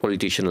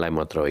पोलिटिसियनलाई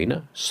मात्र होइन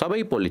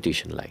सबै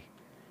पोलिटिसियनलाई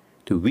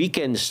त्यो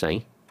विकेन्ड्स चाहिँ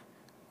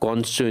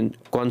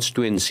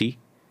कन्स्टिट्युएन्सी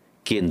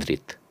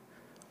केन्द्रित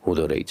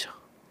हुँदो रहेछ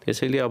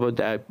त्यसैले अब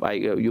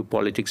यो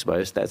पोलिटिक्स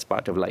भयो that's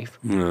part of life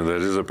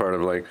that is a part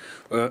of life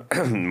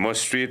म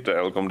straight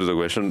I will come to the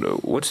question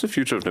what's the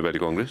future of Nepali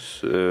Congress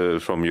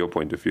from your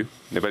point of view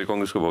Nepali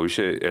कङ्ग्रेसको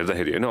भविष्य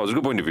हेर्दाखेरि होइन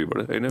हजुरको पोइन्ट अफ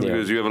भ्यूबाट होइन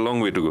because you have a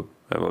long way to go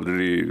I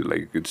already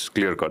like it's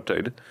clear cut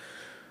होइन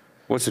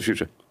what's the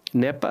future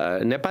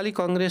Nepali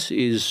Congress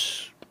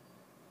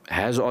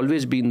has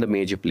always been the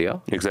major player.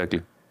 Exactly.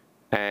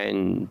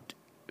 And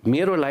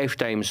मेरो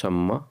lifetime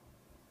सम्म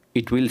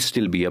it will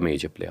still be a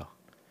major player.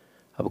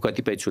 अब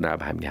कतिपय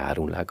चुनाव हामीले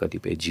हारौँला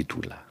कतिपय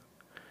जितौँला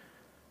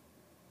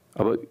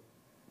अब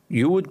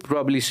you would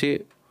probably say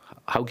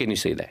how can you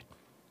say that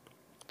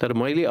तर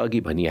मैले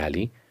अघि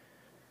भनिहालेँ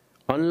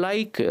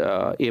unlike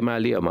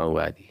एमाले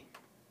माओवादी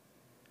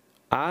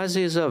आज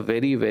is a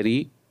very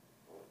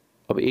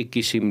अब एक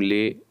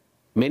किसिमले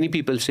many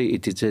people say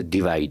it is a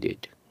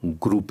divided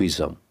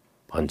groupism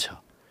भन्छ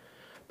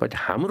but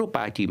हाम्रो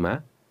पार्टीमा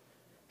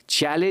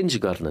च्यालेन्ज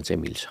गर्न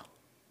चाहिँ मिल्छ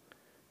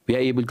we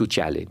are able to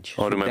challenge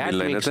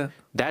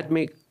that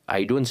make I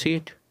don't see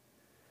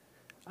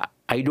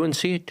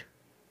it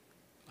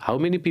how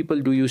many people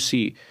do you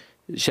see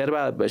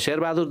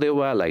Sher Bahadur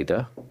देउवालाई त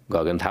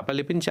गगन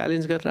थापाले पनि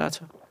च्यालेन्ज गरिरहेछ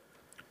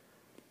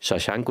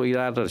शशाङ्क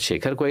कोइराला र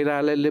शेखर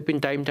कोइरालाले पनि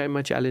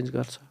टाइममा च्यालेन्ज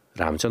गर्छ,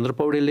 रामचन्द्र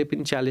पौडेलले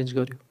पनि च्यालेन्ज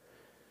गर्यो,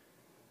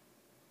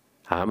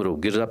 हाम्रो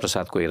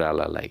गिरिजाप्रसाद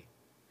कोइरालालाई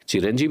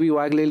चिरञ्जीवी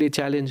वाग्लेले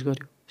च्यालेन्ज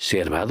गर्यो,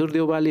 शेरबहादुर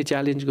देउवाले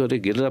च्यालेन्ज गर्यो,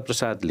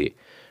 गिरिजाप्रसादले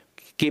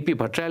केपी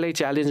भट्टराईलाई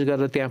च्यालेन्ज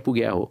गरेर त्यहाँ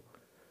पुग्या हो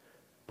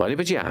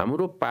भनेपछि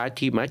हाम्रो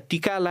पार्टीमा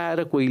टीका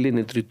लाएर कोहीले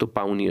नेतृत्व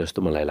पाउने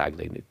जस्तो मलाई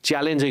लाग्दैन,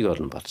 च्यालेन्जै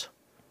गर्नुपर्छ।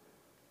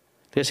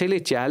 त्यसैले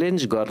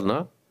च्यालेन्ज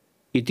गर्न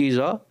it is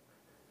a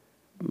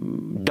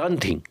done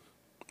thing,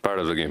 part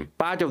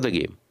of the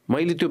game.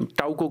 मैले त्यो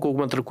टाउको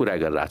मात्र कुरा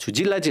गरिरहेको छु,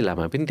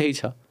 जिल्लामा पनि त्यही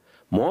छ।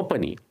 म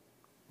पनि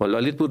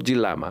ललितपुर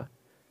जिल्लामा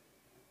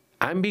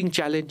I am being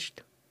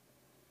challenged,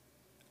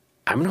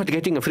 I am not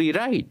getting a free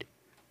ride,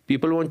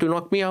 people want to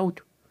knock me out,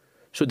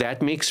 so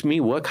that makes me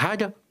work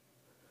harder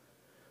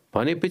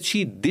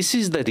भनेपछि this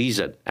is the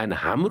reason. And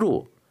हाम्रो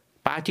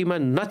पार्टीमा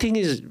nothing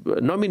is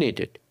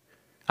nominated,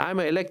 I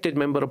am elected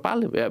member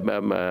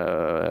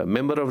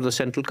of the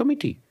central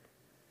committee,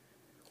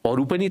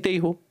 अरू पनि त्यही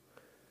हो।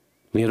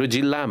 मेरो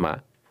जिल्लामा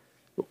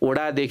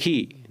ओडादेखि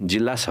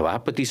जिल्ला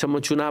सभापतिसम्म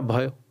चुनाव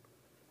भयो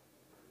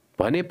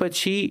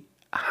भनेपछि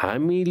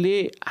हामीले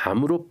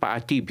हाम्रो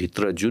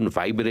पार्टीभित्र जुन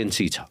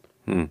भाइब्रेन्सी छ,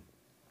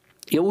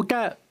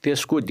 एउटा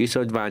त्यसको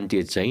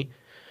डिसएडभान्टेज चाहिँ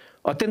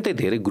अत्यन्तै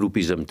धेरै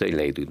ग्रुपिजम चाहिँ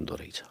ल्याइदिँदो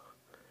रहेछ।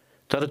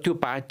 तर त्यो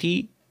पार्टी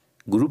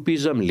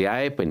ग्रुपिजम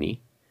ल्याए पनि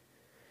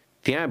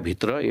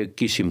त्यहाँभित्र एक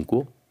किसिमको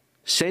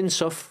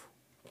सेन्स अफ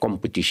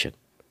कम्पिटिसन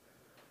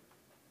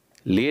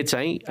ले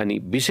चाहिँ, अनि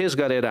विशेष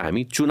गरेर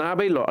हामी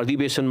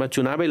अधिवेशनमा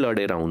चुनावै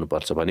लडेर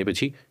आउनुपर्छ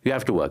भनेपछि you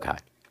have to work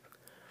hard.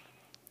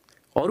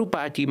 अरू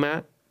पार्टीमा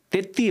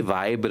त्यति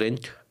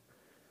भाइब्रेन्ट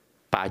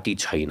पार्टी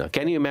छैन।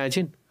 Can you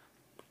imagine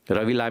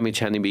Rabi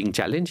Lamichhane being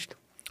challenged,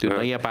 त्यो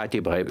नयाँ पार्टी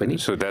भए पनि।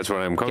 So that's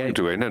what I am coming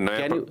to, हैन?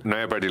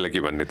 नयाँ पार्टीलाई के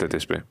भन्ने त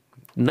त्यसमा?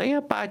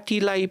 नयाँ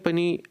पार्टीलाई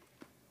पनि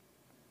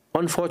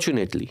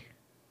unfortunately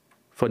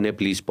for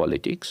Nepalese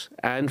politics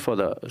and for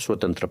the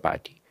Swatantra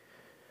party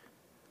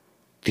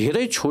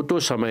धेरै छोटो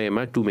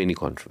समयमा टु मेनी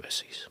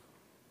कन्ट्रोभर्सिज।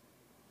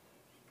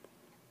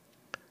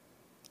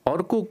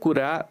 अर्को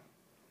कुरा,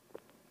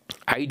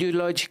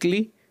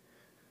 ideologically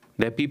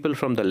the people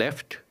from the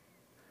left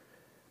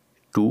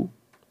to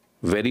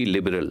very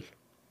liberal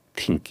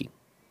thinking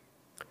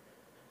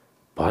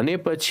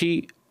भनेपछि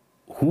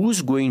who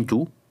is going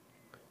to,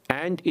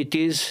 and it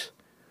is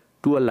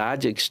to a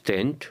large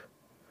extent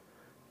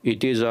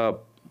it is a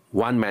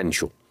one man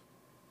show.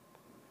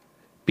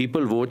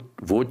 People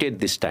voted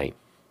this time.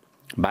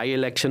 By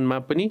election मा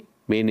पनि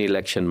main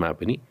election मा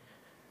पनि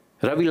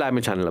रवि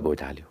लामिछानेलाई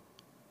vote हाल्यो,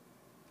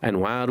 and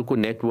उहाँहरूको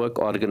network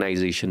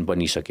organisation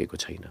बनिसकेको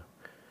छैन।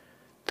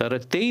 तर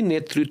त्यही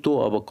नेतृत्व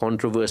अब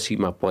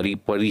कन्ट्रोभर्सीमा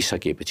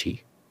परिसकेपछि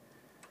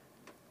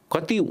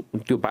कति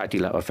त्यो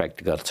पार्टीलाई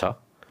अफेक्ट गर्छ,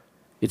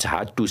 it's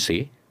hard to say,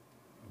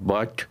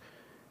 but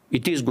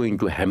it is going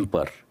to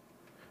hamper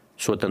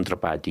Swatantra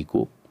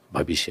पार्टीको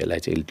भविष्यलाई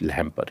चाहिँ it will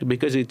hamper,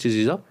 because it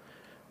is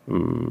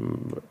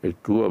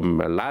to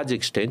a large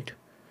extent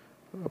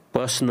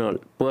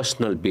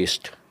personal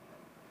based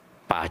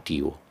party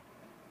हो,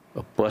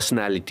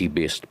 पर्सनालिटी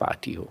बेस्ड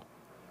पार्टी हो।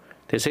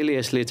 त्यसैले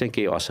यसले चाहिँ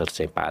केही असर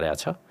चाहिँ पारेको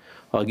छ।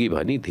 अघि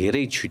भनी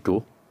धेरै छिटो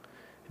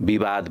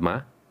विवादमा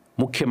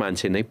मुख्य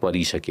मान्छे नै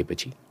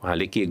परिसकेपछि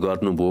उहाँले के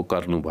गर्नुभयो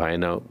गर्नु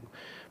भएन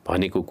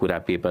भनेको कुरा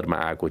पेपरमा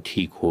आएको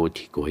ठिक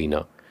होइन,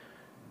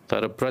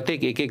 तर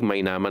प्रत्येक एक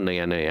महिनामा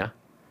नयाँ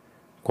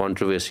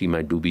कन्ट्रोभर्सीमा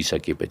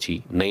डुबिसकेपछि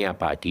नयाँ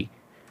पार्टी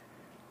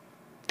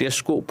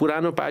त्यसको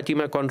पुरानो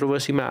पार्टीमा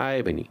कन्ट्रोभर्सीमा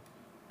आए पनि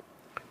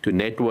त्यो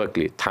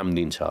नेटवर्कले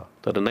थाम्दिन्छ,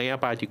 तर नयाँ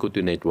पार्टीको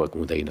त्यो नेटवर्क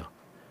हुँदैन।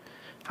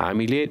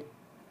 हामीले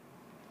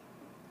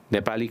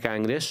नेपाली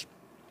कांग्रेस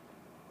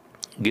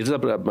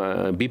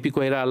बीपी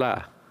कोइराला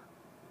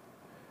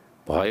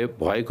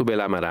भएको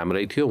बेलामा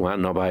राम्रै थियो, उहाँ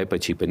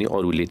नभएपछि पनि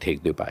अरूले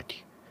थेक्दियो पार्टी।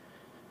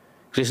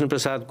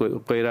 कृष्णप्रसाद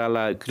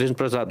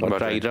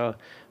भट्टराई र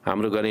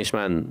हाम्रो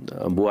गणेशमान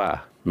बुवा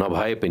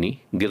नभए पनि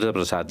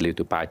गिरिजाप्रसादले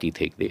त्यो पार्टी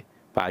थेक्दे।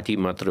 पार्टी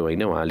मात्र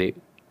होइन, उहाँले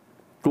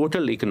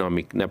टोटल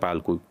इकोनोमिक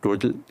नेपालको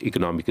टोटल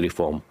इकोनोमिक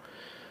रिफर्म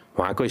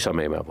उहाँकै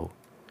समयमा भयो।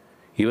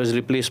 He was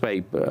replace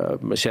by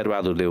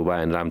Sher Bahadur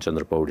Deuba and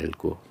Ramchandra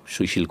पौडेलको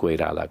सुशील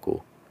कोइरालाको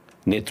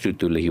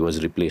नेतृत्वले he was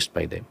replaced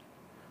by them.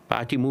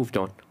 Party moved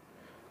on.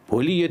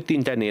 भोलि यो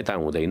तीनटा नेता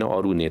हुँदैन,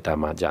 अरू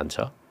नेतामा जान्छ।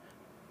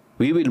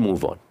 We will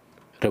move on.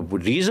 र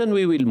reason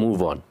we will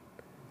move on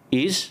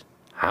is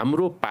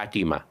हाम्रो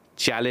पार्टीमा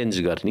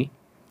च्यालेन्ज गर्ने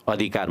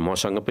अधिकार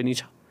मसँग पनि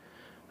छ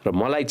र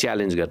मलाई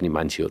च्यालेन्ज गर्ने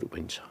मान्छेहरू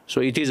पनि छ।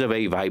 So it is a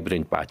very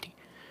vibrant party.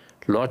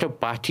 Lot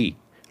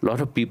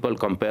of people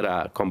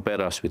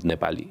compare us with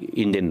Nepali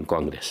Indian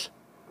Congress.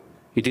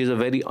 It is a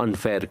very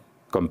unfair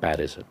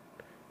comparison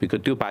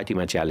because त्यो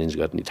पार्टीमा च्यालेन्ज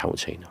गर्ने ठाउँ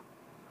छैन।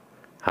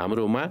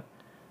 हाम्रोमा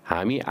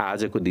हामी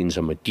आजको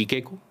दिनसम्म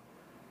टिकेको,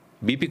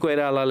 बीपी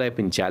कोइरालालाई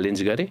पनि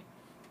च्यालेन्ज गरे,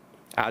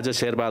 आज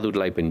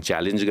शेरबहादुरलाई पनि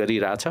च्यालेन्ज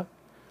गरिरहेछ,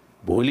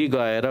 भोलि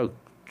गएर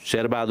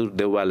शेरबहादुर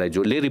देउवालाई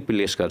जसले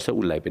रिप्लेस गर्छ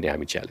उसलाई पनि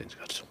हामी च्यालेन्ज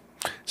गर्छौँ।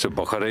 सो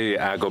भर्खरै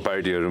आएको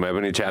पार्टीहरूमा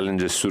पनि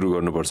च्यालेन्जेस सुरु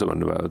गर्नुपर्छ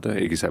भन्नुभयो त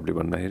एक हिसाबले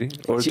भन्दाखेरि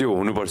अरू त्यो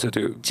हुनुपर्छ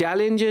त्यो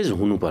च्यालेन्जेस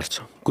हुनुपर्छ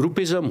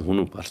ग्रुपिजम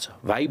हुनुपर्छ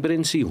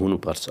भाइब्रेन्सी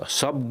हुनुपर्छ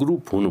सब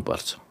ग्रुप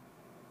हुनुपर्छ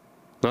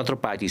नत्र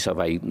पार्टी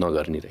सफाई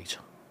नगर्ने रहेछ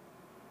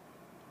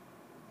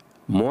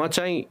म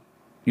चाहिँ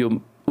यो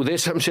उदय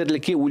शमशेरले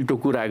के उल्टो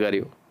कुरा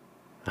गर्यो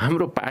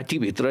हाम्रो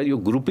पार्टीभित्र यो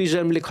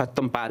ग्रुपिजमले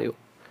खत्तम पार्यो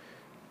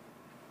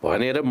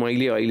भनेर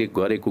मैले अहिले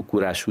गरेको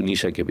कुरा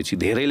सुनिसकेपछि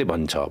धेरैले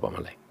भन्छ अब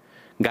मलाई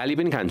गाली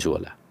पनि खान्छु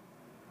होला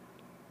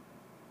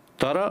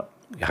तर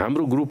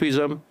हाम्रो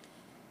ग्रुपिजम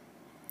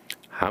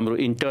हाम्रो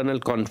इन्टरनल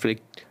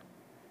कन्फ्लिक्ट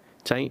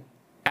चाहिँ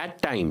एट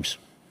टाइम्स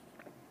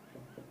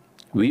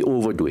वी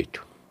ओभरडु इट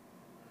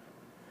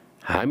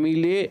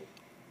हामीले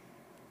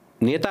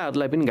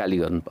नेताहरूलाई पनि गाली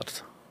गर्नुपर्छ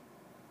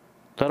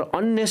तर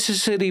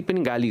अननेसेसरी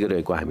पनि गाली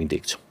गरेको हामी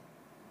देख्छौँ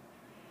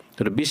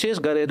तर विशेष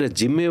गरेर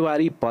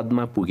जिम्मेवारी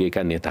पदमा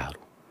पुगेका नेताहरू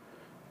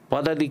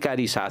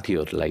पदाधिकारी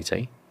साथीहरूलाई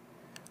चाहिँ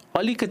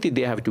अलिकति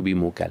they have to be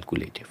more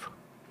क्याल्कुलेटिभ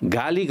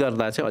गाली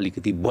गर्दा चाहिँ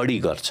अलिकति बढी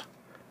गर्छ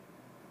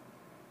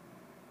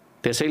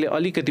त्यसैले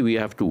अलिकति वी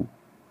हेभ टु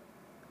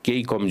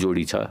केही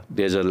कमजोरी छ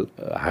देजल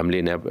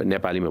हामीले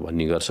नेपालीमा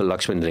भन्ने गर्छ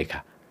लक्ष्मण रेखा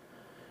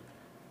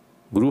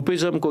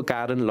ग्रुपिजमको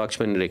कारण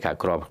लक्ष्मण रेखा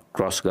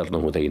क्रस गर्न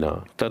हुँदैन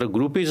तर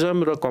ग्रुपिजम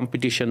र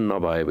कम्पिटिसन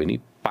नभए भने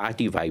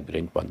पार्टी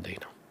भाइब्रेन्ट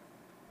बन्दैन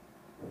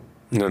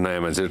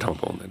नयाँ मान्छेले ठाउँ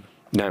पाउँदैन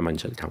नयाँ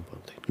मान्छेले ठाउँ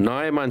पाउँदैन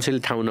नयाँ मान्छेले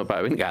ठाउँ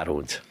नपायो भने गाह्रो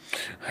हुन्छ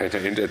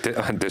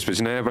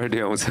त्यसपछि नयाँ पार्टी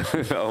आउँछ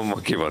अब म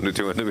के भन्नु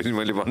थियो भने पनि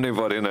मैले भन्नै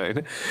परेन होइन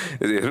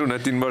हेरौँ न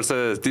 3 वर्ष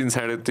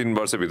 3.5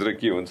 वर्षभित्र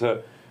के हुन्छ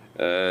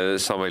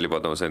समयले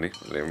बताउँछ नि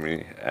let me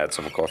add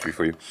some coffee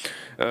for you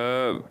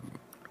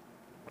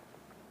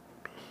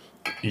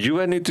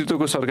युवा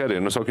नेतृत्वको सरकार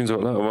हेर्न सकिन्छ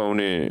होला अब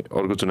आउने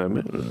अर्को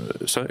चुनावमा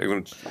सर एकदम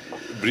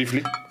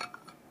ब्रिफली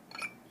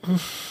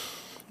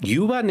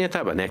युवा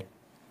नेता भने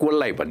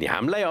कसलाई भन्ने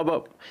हामीलाई अब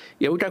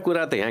एउटा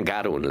कुरा त यहाँ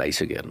गाह्रो हुन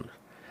लागिसक्यो हेर्नु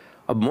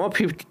अब म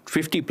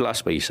 50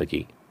 प्लस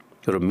भइसकेँ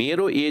र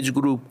मेरो एज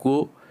ग्रुपको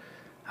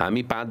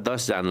हामी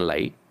 5-10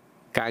 जनालाई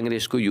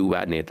काङ्ग्रेसको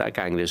युवा नेता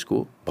काङ्ग्रेसको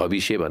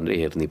भविष्य भनेर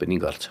हेर्ने पनि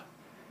गर्छ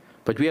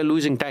but we are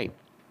losing time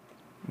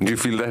do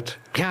feel that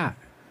yeah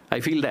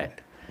I feel that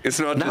It's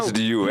not now, just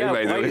you, yeah,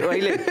 by the way.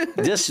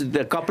 Just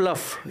a couple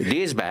of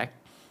days back,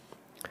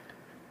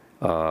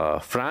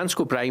 France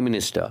को Prime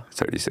Minister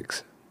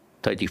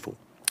 34.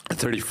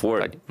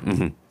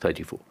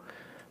 34.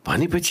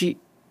 भनेपछि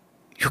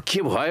यो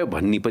के भयो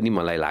भन्ने पनि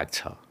मलाई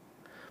लाग्छ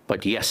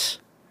बट यस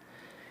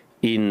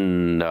इन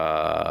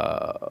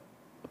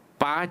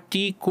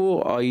पार्टीको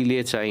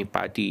अहिले चाहिँ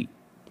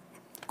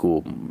पार्टीको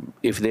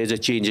if there is a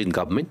change in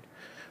government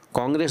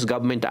Congress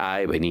government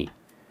आयो भने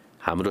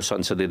हाम्रो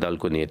संसदीय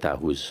दलको नेता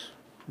हुज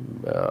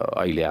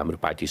अहिले हाम्रो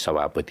पार्टी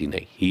सभापति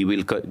नै he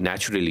will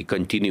naturally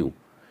continue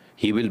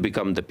he will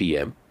become the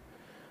PM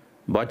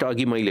but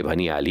अघि मैले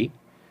भनिहालेँ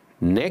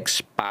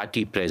next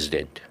party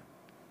president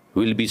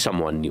will be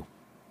someone new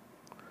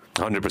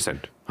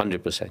 100%.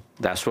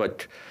 That's what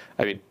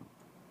I mean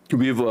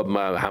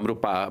हाम्रो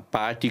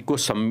पार्टीको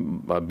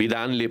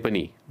संविधानले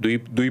पनि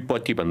दुई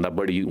पतिभन्दा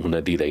बढी हुन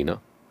दिँदैन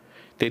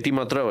त्यति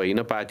मात्र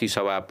होइन पार्टी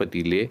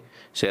सभापतिले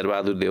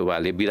शेरबहादुर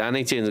देउवाले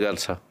विधानै चेन्ज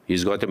गर्छ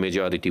हिज गट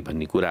मेजोरिटी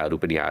भन्ने कुराहरू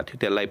पनि आएको थियो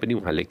त्यसलाई पनि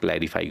उहाँले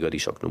क्ल्यारिफाई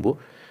गरिसक्नुभयो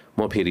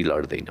म फेरि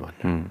लड्दैन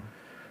भन्नु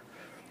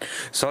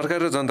सरकार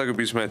र जनताको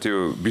बिचमा त्यो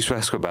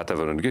विश्वासको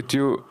वातावरण के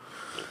त्यो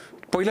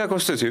पहिला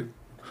कस्तो थियो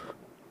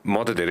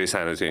म त धेरै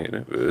सानो थिएँ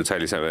होइन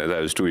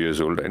 2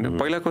 years old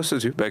होइन पहिला कस्तो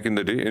थियो ब्याक इन द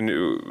डे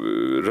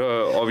र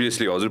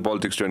अभियसली हजुर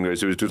पोलिटिक्स जोइन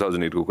गरेपछि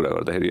 2008 को कुरा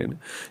गर्दाखेरि होइन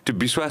त्यो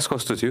विश्वास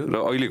कस्तो थियो र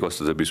अहिले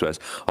कस्तो छ विश्वास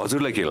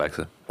हजुरलाई के लाग्छ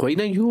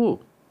होइन यो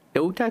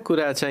एउटा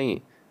कुरा चाहिँ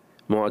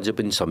म अझ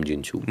पनि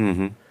सम्झिन्छु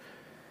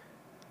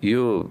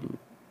यो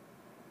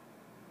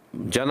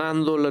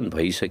जनआन्दोलन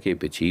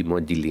भइसकेपछि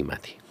म दिल्लीमा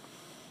थिएँ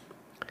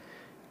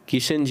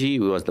Kishanji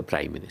was the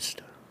prime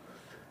minister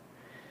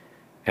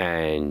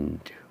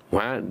and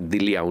उहाँ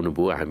दिल्ली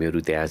आउनुभयो हामीहरू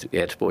त्यहाँ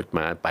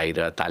एयरपोर्टमा बाहिर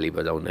ताली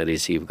बजाउन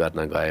रिसिभ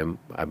गर्न गयौँ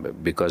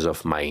because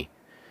of my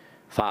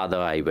father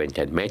I went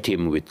and met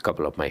him with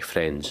couple of my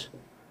friends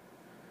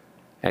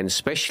and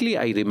specially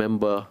I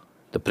remember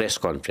the press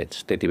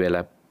conference त्यति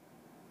बेला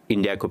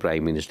इन्डियाको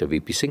प्राइम मिनिस्टर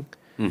वीपी सिंह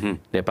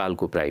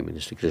नेपालको प्राइम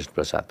मिनिस्टर कृष्ण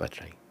प्रसाद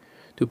भट्टराई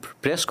त्यो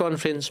press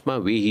कन्फरेन्समा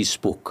way he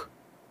spoke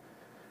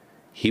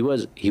he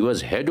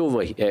was head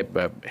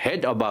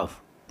above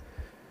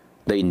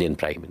the Indian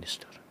Prime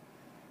Minister.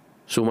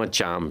 So much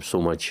charm, so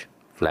much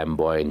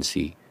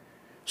flamboyancy,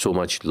 so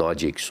much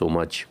logic, so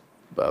much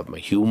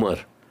humor.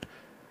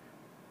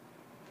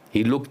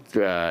 He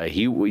looked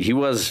he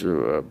was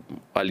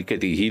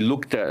he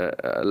looked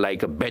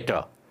like a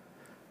better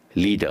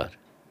leader.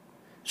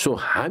 So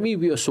we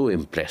were so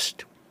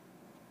impressed.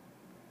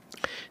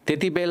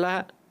 Teti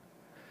bela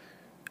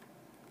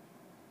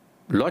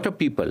lot of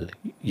people,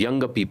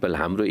 younger people,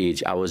 hamro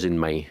age, I was in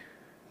my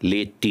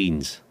late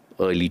teens,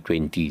 early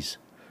 20s.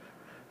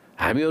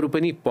 हामीहरू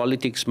पनि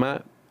politicsमा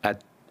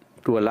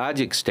to a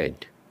large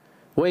extent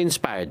were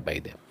inspired by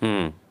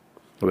them.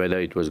 Whether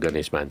it was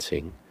Ganesh Man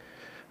Singh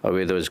or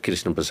whether it was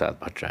Krishna Prasad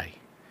Bhattarai.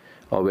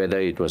 or whether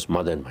it was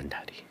Madan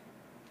Bhandari.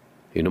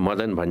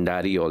 Madan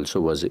Bhandari also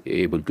was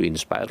able to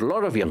inspire a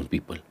lot of young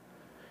people.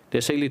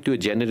 त्यसैले त्यो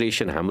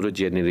generation, हाम्रो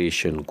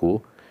generation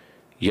को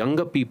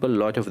younger people,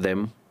 lot of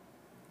them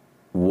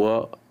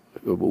were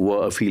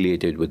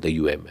affiliated with the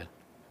UML.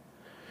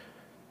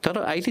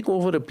 तर I think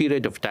over a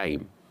period of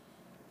time,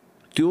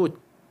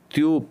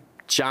 त्यो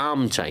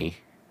charm चाहिँ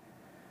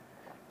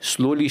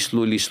slowly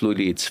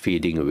it's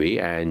fading away,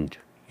 and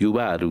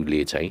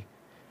युवाहरूले चाहिँ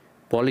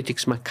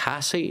politicsमा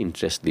खासै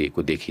इन्ट्रेस्ट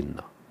दिएको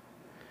देखिन्न.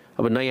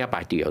 अब नयाँ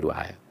पार्टीहरू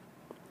आयो.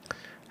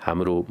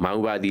 हाम्रो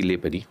माओवादीले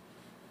पनि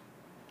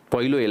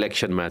पहिलो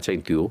इलेक्सनमा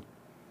चाहिँ त्यो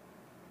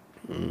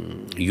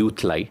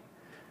युथलाई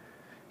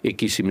एक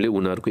किसिमले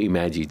उनीहरूको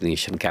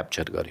इमेजिनेसन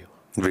क्याप्चर गर्यो.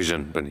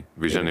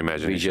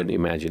 विजन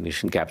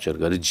इमेजिनेसन क्याप्चर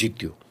गरेर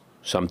जित्यो.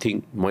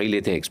 समथिङ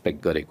मैले चाहिँ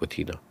एक्सपेक्ट गरेको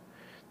थिइनँ.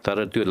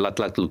 तर त्यो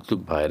लतलात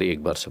लुकलुक भएर एक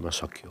वर्षमा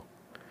सक्यो.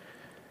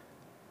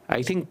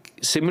 I think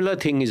similar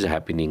thing is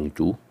happening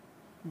to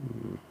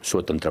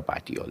स्वतन्त्र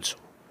पार्टी अल्सो.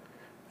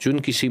 जुन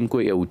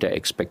किसिमको एउटा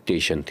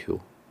एक्सपेक्टेसन थियो,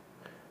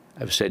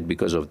 I said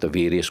because of the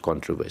various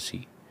controversy,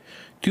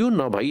 त्यो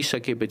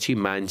नभइसकेपछि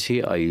मान्छे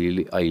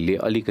अहिले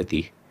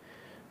अलिकति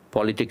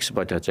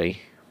पोलिटिक्सबाट चाहिँ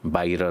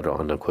बाहिर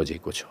रहन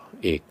खोजेको छ.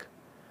 एक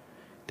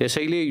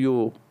त्यसैले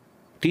यो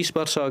 30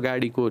 वर्ष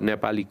अगाडिको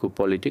नेपालीको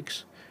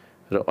पोलिटिक्स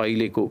र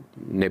अहिलेको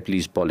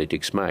Nepalese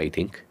पोलिटिक्समा I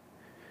think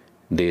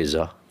there is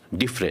a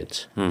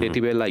difference.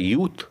 त्यति बेला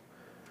युथ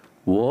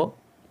वर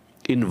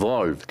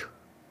इन्भल्भड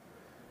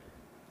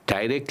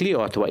directly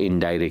अथवा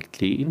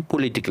indirectly in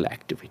political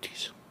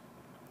activities.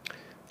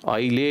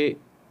 अहिले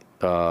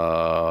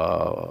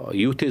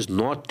youth is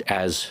not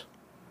as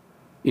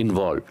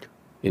involved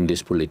in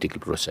this political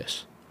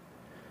process.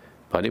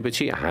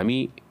 भनेपछि हामी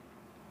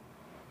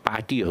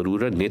पार्टीहरू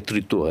र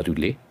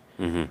नेतृत्वहरूले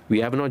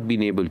we have not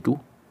been able to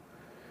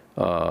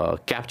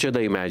capture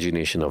the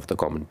imagination of the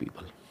common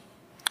people.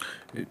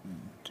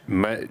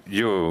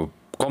 यो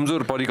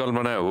कमजोर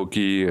परिकल्पना हो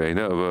कि हैन?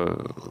 अब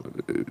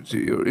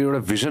एउटा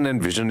भिजन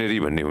एन्ड भिजनरी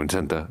भन्ने हुन्छ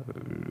नि त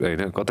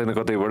हैन? कतै न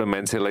कतैबाट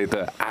मान्छेलाई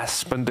त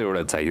आश पनि त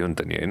एउटा चाहियो नि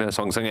त नि हैन?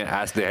 सँगसँगै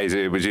आश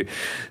देखाइसकेपछि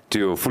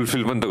त्यो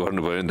फुलफिल पनि त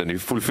गर्नु पर्यो नि त नि.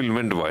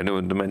 फुलफिलमेन्ट भएन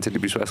भने त मान्छेले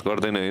विश्वास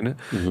गर्दैन हैन?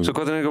 सो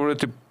कतै न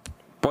कतैबाट त्यो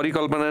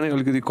परिकल्पना नै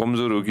अलिकति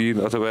कमजोर हो कि,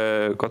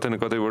 अथवा कतै न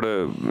कतैबाट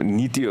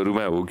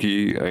नीतिहरूमा हो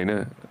कि हैन?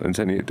 हुन्छ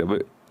नि. अब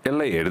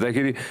यसलाई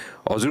हेर्दाखेरि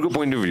हजुरको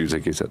पोइन्ट अफ भ्यू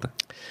चाहिँ के छ त?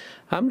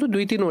 हाम्रो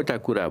दुई तीनवटा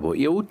कुरा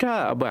भयो. एउटा,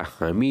 अब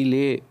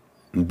हामीले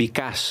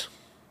विकास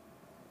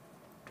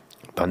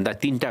भन्दा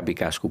तीनटा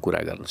विकासको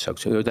कुरा गर्न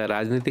सक्छौँ. एउटा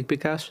राजनीतिक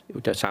विकास,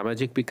 एउटा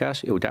सामाजिक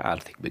विकास, एउटा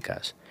आर्थिक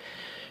विकास.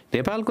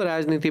 नेपालको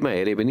राजनीतिमा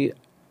हेरे पनि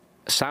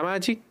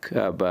सामाजिक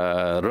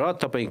र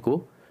तपाईको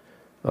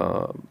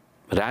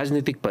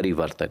राजनीतिक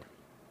परिवर्तन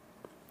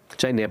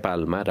चाहिँ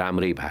नेपालमा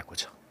राम्रै भएको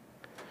छ.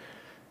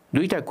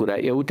 दुईटा कुरा.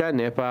 एउटा,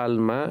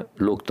 नेपालमा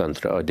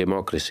लोकतन्त्र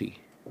डेमोक्रेसी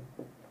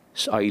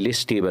अहिले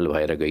स्टेबल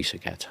भएर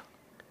गइसकेको छ.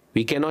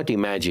 We cannot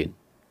imagine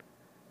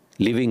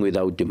living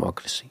without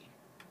democracy,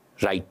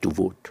 right to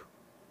vote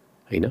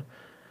हैन?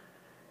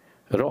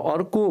 र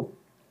अर्को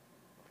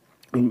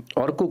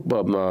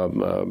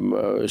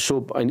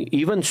अनि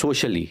इभन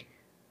सोशली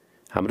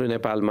हाम्रो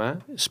नेपालमा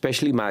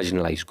स्पेशली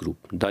मार्जिनलाइज ग्रुप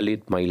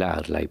दलित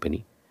महिलाहरूलाई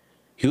पनि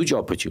huge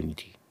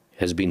opportunity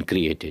has been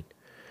created.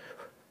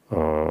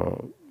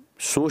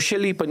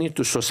 Socially पनि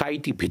त्यो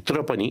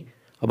सोसाइटीभित्र पनि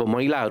अब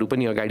महिलाहरू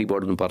पनि अगाडि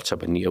बढ्नुपर्छ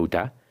भन्ने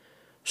एउटा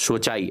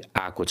सोचाइ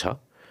आएको छ.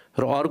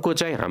 र अर्को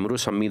चाहिँ हाम्रो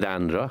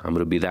संविधान र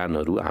हाम्रो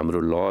विधानहरू, हाम्रो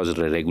लज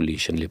र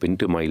रेगुलेसनले पनि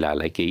त्यो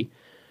महिलालाई केही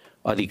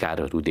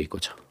अधिकारहरू दिएको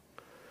छ.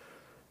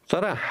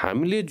 तर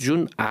हामीले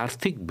जुन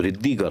आर्थिक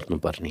वृद्धि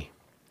गर्नुपर्ने,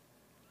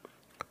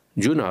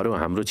 जुनहरू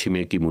हाम्रो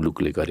छिमेकी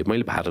मुलुकले गरे,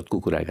 मैले भारतको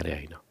कुरा गरेँ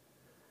होइन,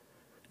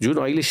 जुन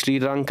अहिले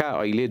श्रीलङ्का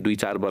अहिले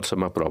 2-4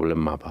 वर्षमा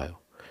प्रब्लममा भयो,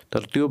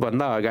 तर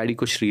त्योभन्दा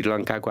अगाडिको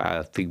श्रीलङ्काको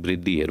आर्थिक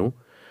वृद्धि हेरौँ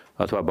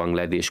अथवा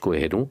बङ्गलादेशको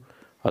हेरौँ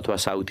अथवा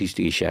साउथ इस्ट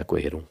एसियाको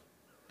हेरौँ,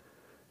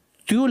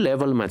 त्यो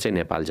लेभलमा चाहिँ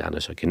नेपाल जान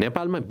सक्यो.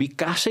 नेपालमा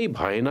विकासै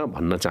भएन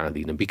भन्न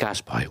चाहदिनँ,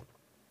 विकास भयो,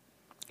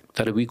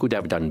 तर we could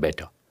have done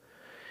better.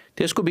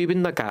 त्यसको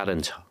विभिन्न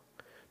कारण छ,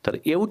 तर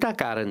एउटा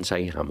कारण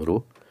चाहिँ हाम्रो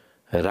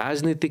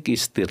राजनीतिक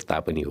स्थिरता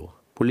पनि हो.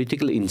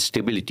 पोलिटिकल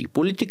इन्स्टेबिलिटी,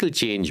 पोलिटिकल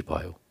चेन्ज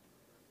भयो,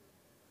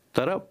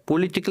 तर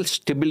पोलिटिकल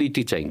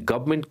स्टेबिलिटी चाहिँ,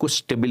 गभर्मेन्टको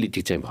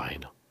स्टेबिलिटी चाहिँ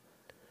भएन.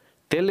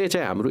 त्यसले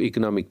चाहिँ हाम्रो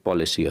इकोनोमिक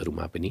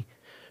पोलिसीहरूमा पनि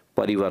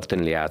परिवर्तन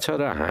ल्याएको छ.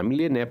 र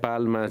हामीले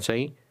नेपालमा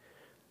चाहिँ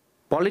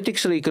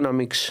पोलिटिक्स र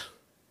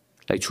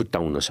इकोनोमिक्सलाई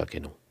छुट्याउन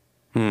सकेनौँ.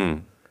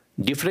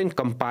 डिफ्रेन्ट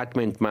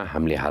कम्पार्टमेन्टमा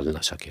हामीले हाल्न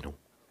सकेनौँ.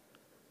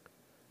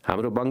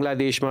 हाम्रो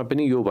बङ्गलादेशमा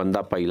पनि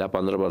योभन्दा पहिला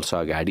 15 वर्ष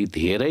अगाडि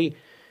धेरै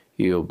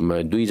यो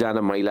 2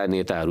 जना महिला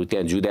नेताहरू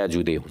त्यहाँ जुदा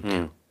जुदै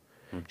हुन्थ्यो.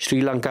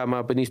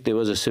 श्रीलङ्कामा पनि there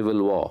was a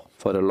civil war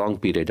for a long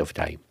period of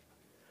time.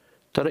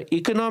 तर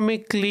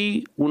इकोनोमिकली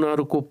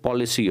उनीहरूको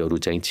पोलिसीहरू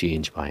चाहिँ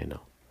चेन्ज भएन.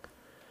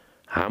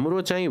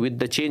 हाम्रो चाहिँ with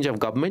the change of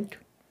government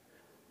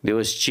there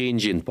was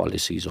change in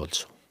policies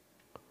also.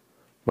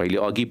 मैले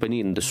अघि पनि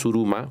इन द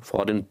सुरुमा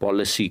फरेन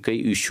पोलिसीकै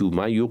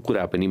इस्युमा यो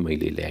कुरा पनि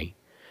मैले ल्याएँ.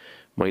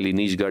 मैले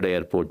निजगढ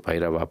एयरपोर्ट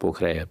भैरवा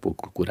पोखरा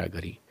एयरपोर्टको कुरा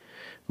गरेँ,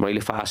 मैले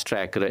फास्ट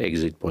ट्र्याक र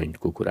एक्जिट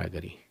पोइन्टको कुरा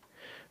गरेँ,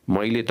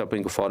 मैले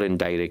तपाईँको foreign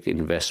direct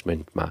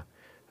इन्भेस्टमेन्टमा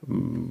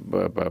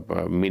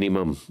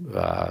minimum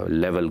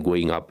level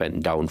going up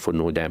and down for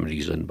no damn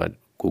reason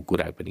को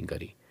कुरा पनि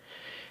गरेँ।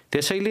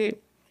 त्यसैले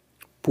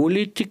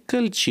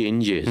political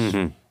changes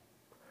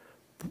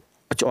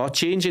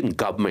change in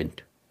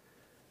government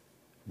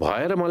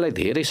भएर मलाई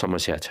धेरै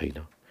समस्या छैन,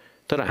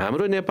 तर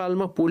हाम्रो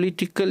नेपालमा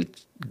पोलिटिकल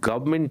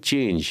गभर्मेन्ट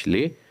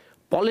चेन्जले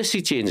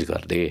पोलिसी चेन्ज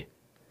गर्दे,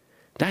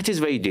 द्याट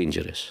इज भेरी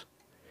डेन्जरस।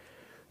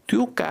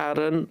 त्यो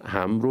कारण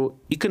हाम्रो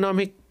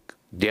इकोनोमिक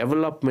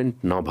डेभलपमेन्ट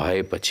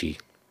नभएपछि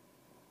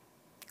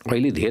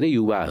अहिले धेरै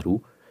युवाहरू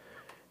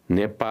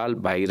नेपाल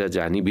बाहिर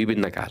जाने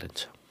विभिन्न कारण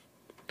छ।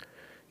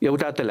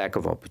 एउटा त ल्याक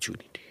अफ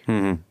अपर्च्युनिटी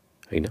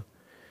हैन,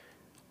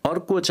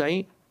 अर्को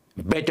चाहिँ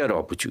बेटर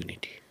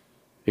अपर्च्युनिटी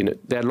हैन।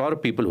 There are lot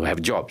of people who have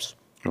jobs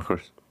Of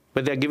course.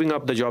 but they are giving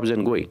up the jobs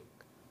and going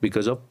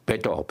because of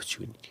better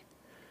opportunity.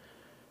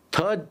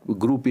 Third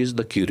group is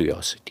the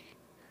curiosity.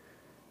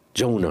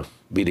 जाउन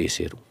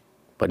विदेशहरू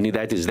भन्ने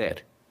that is there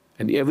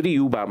and every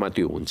युवामा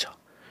त्यो हुन्छ।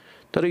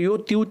 तर यो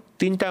त्यो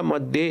तीनटा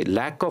मध्ये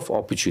lack of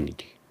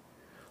opportunity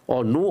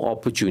or no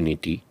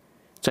opportunity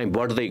चाहिँ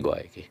बढ्दै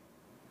गयो कि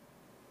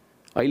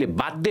अहिले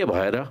बाध्य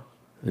भएर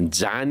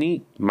जाने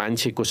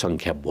मान्छेको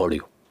संख्या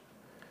बढ्यो।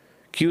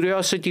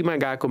 क्युरियोसिटीमा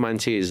गएको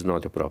मान्छे इज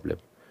नट अ प्रब्लम,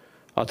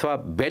 अथवा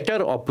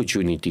बेटर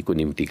अपर्च्युनिटीको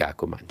निम्ति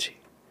गएको मान्छे,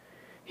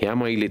 यहाँ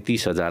मैले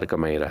 30,000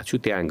 कमाइरहेको छु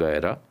त्यहाँ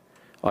गएर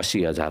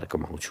 80,000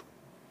 कमाउँछु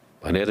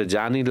भनेर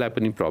जानेलाई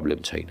पनि प्रब्लम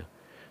छैन।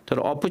 तर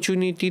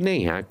अपर्च्युनिटी नै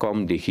यहाँ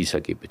कम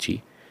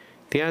देखिसकेपछि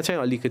त्यहाँ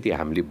चाहिँ अलिकति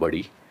हामीले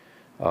बढी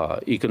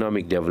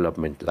इकोनोमिक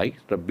डेभलपमेन्टलाई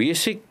र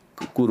बेसिक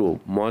कुरो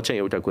म चाहिँ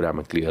एउटा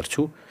कुरामा क्लियर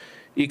छु,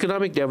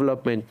 इकोनोमिक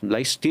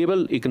डेभलपमेन्टलाई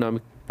stable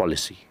economic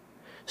policy,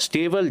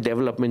 stable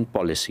development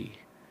policy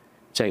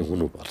चाहिँ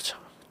हुनुपर्छ।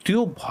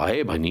 त्यो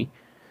भए भने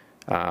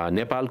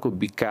नेपालको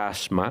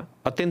विकासमा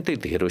अत्यन्तै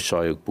धेरै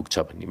सहयोग पुग्छ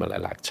भन्ने मलाई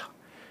लाग्छ।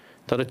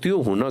 तर त्यो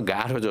हुन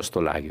गाह्रो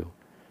जस्तो लाग्यो।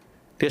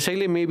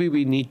 त्यसैले maybe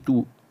we need to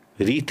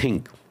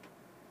rethink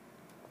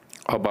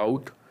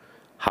about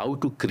how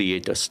to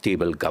create a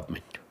stable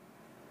government.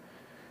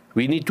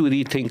 We need to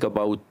rethink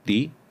about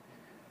the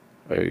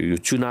यो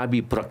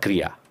चुनावी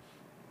प्रक्रिया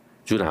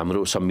जुन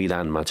हाम्रो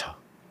संविधानमा छ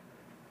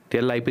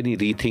त्यसलाई पनि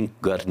रिथिंक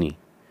गर्ने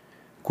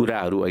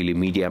कुराहरू अहिले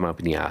मिडियामा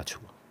पनि आएको छ।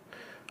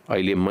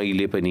 अहिले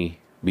मैले पनि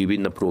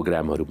विभिन्न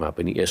प्रोग्रामहरूमा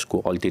पनि यसको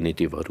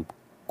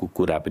अल्टरनेटिभहरूको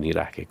कुरा पनि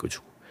राखेको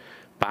छु।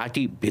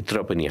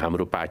 पार्टीभित्र पनि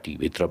हाम्रो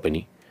पार्टीभित्र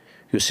पनि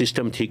यो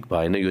सिस्टम ठिक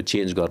भएन, यो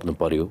चेन्ज गर्नु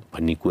पर्यो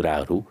भन्ने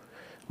कुराहरू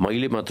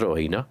मैले मात्र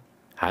होइन,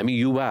 हामी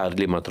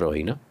युवाहरूले मात्र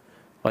होइन,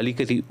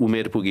 अलिकति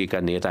उमेर पुगेका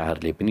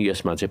नेताहरूले पनि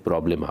यसमा चाहिँ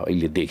प्रब्लम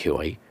अहिले देख्यो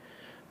है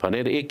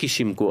भनेर एक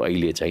किसिमको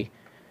अहिले चाहिँ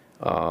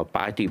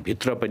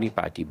पार्टीभित्र पनि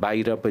पार्टी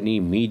बाहिर पनि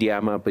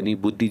मिडियामा पनि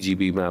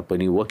बुद्धिजीवीमा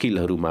पनि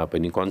वकिलहरूमा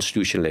पनि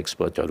कन्स्टिट्युसनल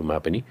एक्सपर्टहरूमा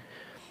पनि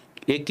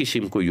एक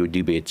किसिमको यो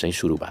डिबेट चाहिँ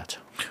सुरु भएको छ।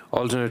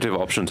 अल्टरनेटिभ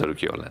अप्सन्सहरू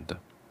के होला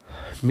त?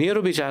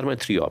 मेरो विचारमा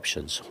 3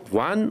 अप्सन्स।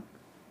 1,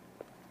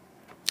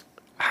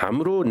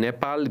 हाम्रो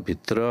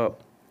नेपालभित्र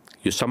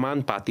यो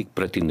समानुपातिक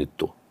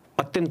प्रतिनिधित्व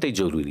अत्यन्तै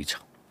जरुरी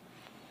छ।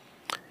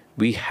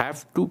 वी हैव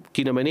टू,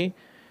 किनभने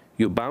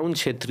यो बाहुन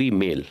क्षेत्री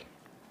मेल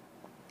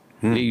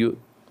यो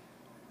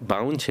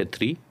बाहुन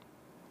क्षेत्री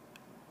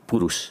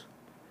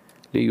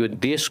पुरुषले यो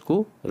देशको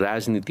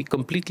राजनीति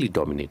कम्प्लिटली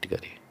डोमिनेट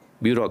गरे,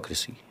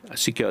 ब्युरोक्रेसी,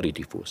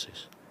 सिक्योरिटी फोर्सेस।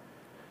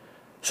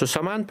 सो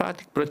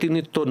समानुपातिक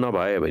प्रतिनिधित्व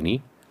नभए भने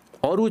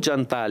अरू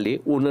जनताले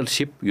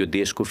ओनरशिप यो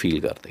देशको फिल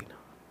गर्दैन।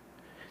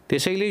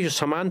 त्यसैले यो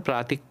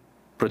समानुपातिक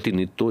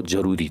प्रतिनिधित्व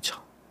जरुरी छ।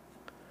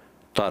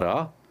 तर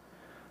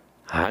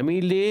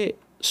हामीले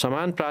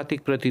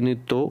समानुपातिक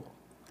प्रतिनिधित्व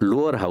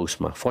लोअर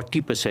हाउसमा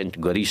 40%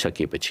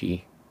 गरिसकेपछि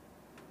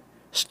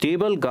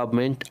स्टेबल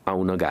गभर्मेन्ट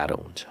आउन गाह्रो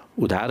हुन्छ।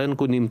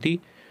 उदाहरणको निम्ति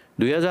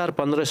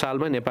 2015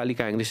 सालमा नेपाली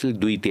कांग्रेसले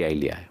 2/3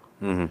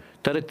 ल्यायो,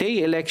 तर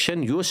त्यही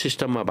इलेक्सन यो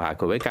सिस्टममा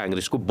भएको भए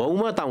कांग्रेसको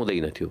बहुमत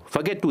आउँदैन थियो।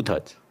 फर्गेट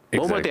 2/3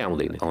 बहुमतै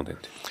आउँदैन।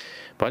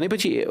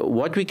 भनेपछि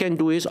what we can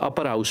do is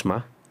upper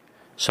हाउसमा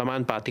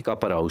समानुपातिक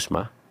अप्पर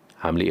हाउसमा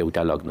हामीले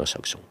एउटा लग्न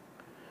सक्छौँ।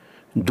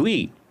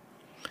 2,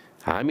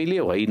 हामीले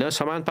होइन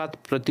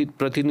समानुपातिक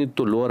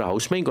प्रतिनिधित्व लोअर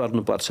हाउसमै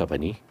गर्नुपर्छ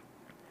भने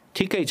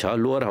ठिकै छ,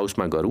 लोअर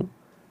हाउसमा गरौँ,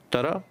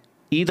 तर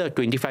either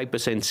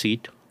 25%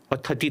 seat or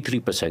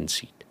 33%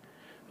 seat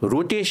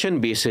rotation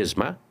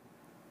बेसिसमा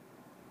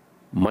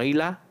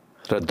महिला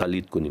र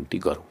दलितको निम्ति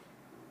गरौँ।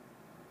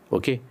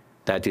 Okay,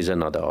 that is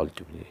another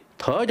alternative.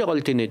 Third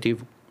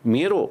alternative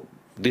मेरो,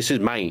 this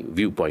is my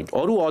view point,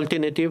 अरू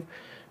alternative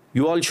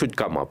you all should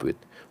come up with,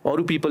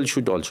 or people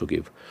should also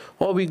give,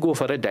 or we go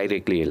for a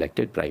directly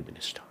elected prime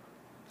minister.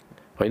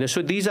 होइन,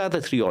 so these are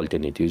the 3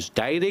 alternatives.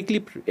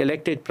 Directly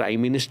elected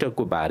prime minister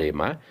को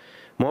बारेमा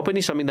म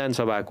पनि संविधान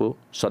सभाको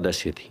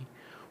सदस्य थिएँ,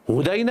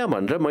 हुँदैन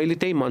भनेर मैले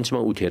त्यही मञ्चमा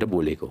उठेर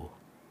बोलेको हो।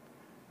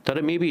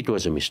 तर maybe it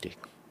was a mistake.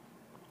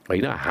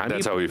 होइन,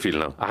 That's how we feel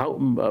now.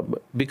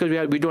 Because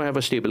we don't have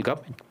a stable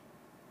government.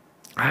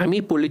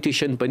 हामी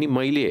पोलिटिशियन पनि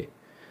मैले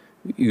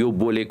यो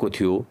बोलेको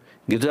थियो,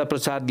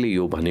 गिरिजाप्रसादले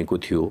यो भनेको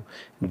थियो,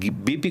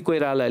 बीपी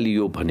कोइरालाले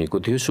यो भनेको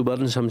थियो,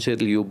 सुवर्ण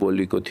शमशेरले यो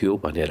बोलेको थियो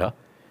भनेर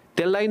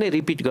त्यसलाई नै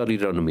रिपिट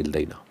गरिरहनु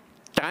मिल्दैन।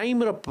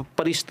 टाइम र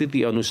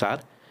परिस्थिति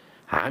अनुसार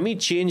हामी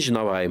चेन्ज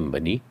नभयौँ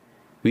भने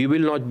we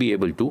will not be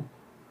able to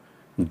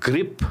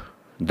grip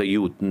the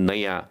youth,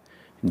 नयाँ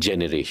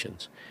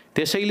जेनेरेसन्स।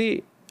 त्यसैले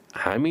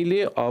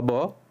हामीले अब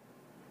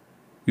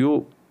यो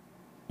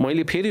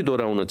मैले फेरि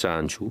दोहोऱ्याउन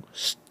चाहन्छु,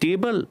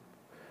 स्टेबल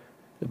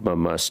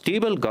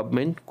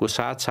गभर्मेन्टको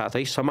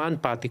साथसाथै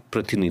समानुपातिक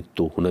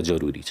प्रतिनिधित्व हुन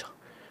जरुरी छ।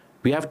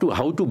 We have to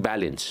how to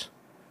balance.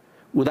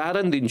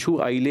 उदाहरण दिन्छु,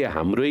 अहिले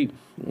हाम्रै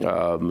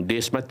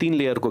देशमा 3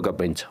 लेयरको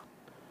गभर्मेन्ट छ।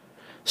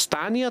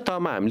 स्थानीय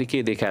तहमा हामीले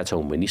के देखाएका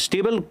छौँ भने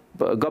स्टेबल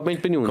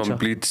गभर्मेन्ट पनि हुन्छ,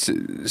 कम्प्लिट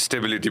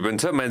स्टेबिलिटी पनि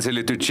छ,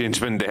 मान्छेले त्यो चेन्ज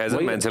पनि देखाएछ,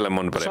 मान्छेलाई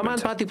मन परेको छ,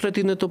 समानुपातिक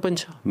प्रतिनिधित्व पनि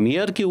छ।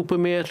 मेयर कि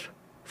उपमेयर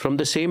from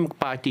the same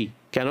party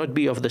cannot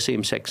be of the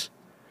same sex,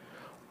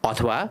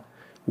 अथवा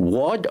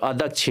वार्ड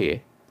अध्यक्ष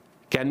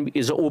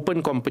is a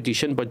open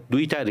competition, but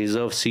 2टा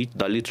रिजर्भ सिट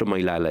दलित र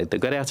महिलालाई त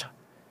गरेका छ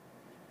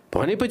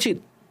भनेपछि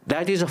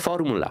that is a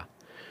formula.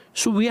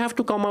 So we have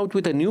to come out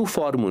with a new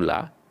formula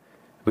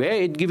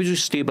where it gives you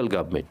stable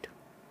government,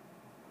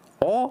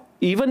 or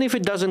even if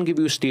it doesn't give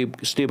you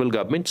stable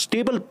government,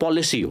 stable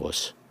policy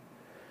होस्,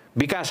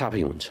 विकास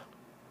आफै हुन्छ।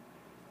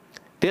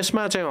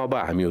 त्यसमा चाहिँ अब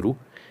हामीहरू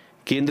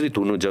केन्द्रित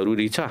हुनु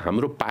जरुरी छ।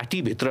 हाम्रो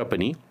पार्टीभित्र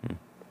पनि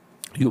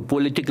यो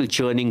पोलिटिकल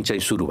चर्निङ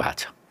चाहिँ सुरु भएको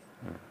छ।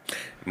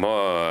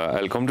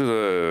 I'll come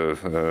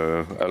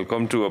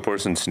to a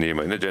person's name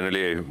हैन,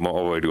 जनरली म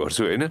अभोइड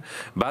गर्छु हैन।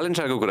 ब्यालेन्स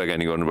शाहको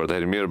कुराकानी गर्नु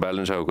पर्दाखेरि, मेरो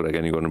ब्यालेन्स शाहको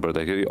कुराकानी गर्नु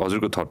पर्दाखेरि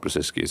हजुरको थट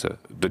प्रोसेस के छ?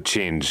 द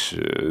चेन्ज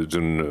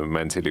जुन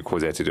मान्छेले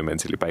खोजेको छ, जो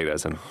मान्छेले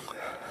पाइरहेछन्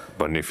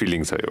भन्ने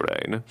फिलिङ छ एउटा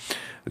हैन,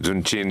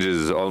 जुन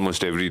चेन्जेस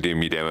अलमोस्ट एभ्री डे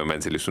मिडियामा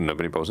मान्छेले सुन्न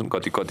पनि पाउँछन्,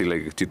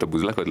 कतिलाई चित्त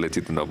बुझ्ला, कतिलाई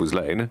चित्त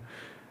नबुझ्ला हैन।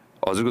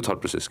 हजुरको थट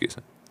प्रोसेस के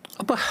छ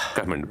अब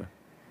काठमाडौँमा?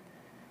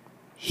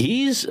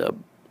 He is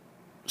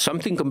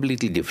something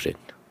completely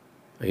different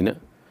हैन।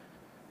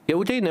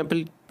 एउटै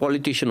नेपाली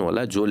पोलिटिसियन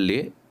होला जसले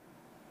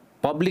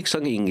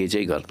पब्लिकसँग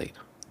इङ्गेजै गर्दैन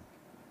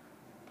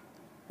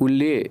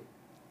उसले,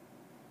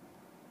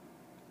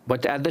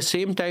 but at the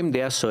same time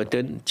they are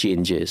certain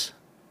changes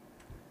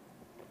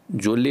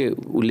जसले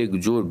उसले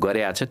जो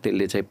गरेको छ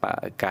त्यसले चाहिँ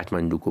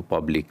काठमाडौँको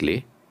पब्लिकले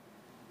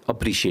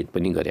अप्रिसिएट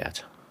पनि गरेको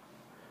छ।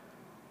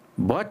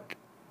 बट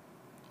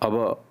अब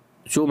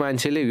जो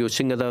मान्छेले यो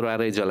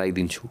सिंहदरबारै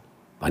जलाइदिन्छु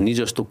भन्ने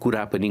जस्तो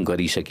कुरा पनि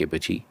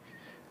गरिसकेपछि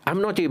I'm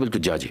not able to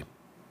judge him.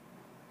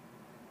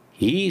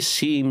 He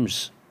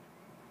seems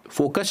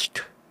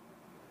focused.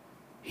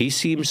 He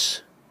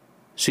seems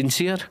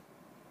sincere.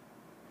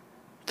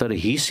 But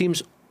he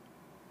seems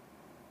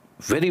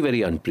very,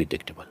 very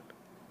unpredictable.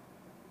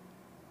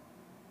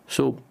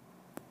 So,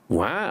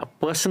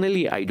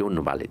 personally, I don't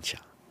know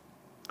Valencia.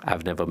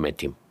 I've never met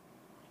him.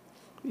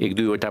 एक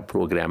दुईवटा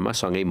प्रोग्राममा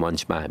सँगै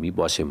मञ्चमा हामी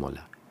बस्यौँ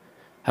होला।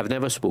 I've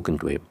never spoken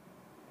to him.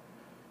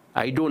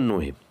 I don't know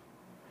him.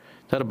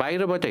 तर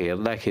बाहिरबाट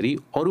हेर्दाखेरि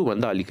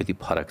अरूभन्दा अलिकति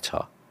फरक छ।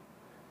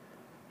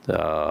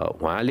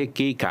 उहाँले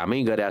केही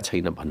कामै गरेका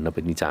छैन भन्न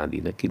पनि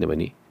चाहदिनँ,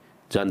 किनभने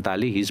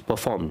जनताले हिज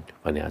पर्फर्म्ड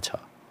भनेको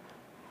छ।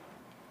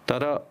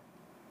 तर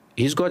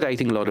हिज got I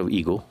think lot of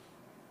ego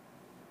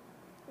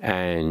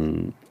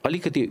and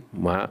अलिकति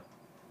उहाँ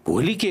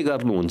भोलि के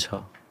गर्नुहुन्छ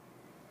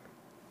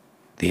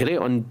धेरै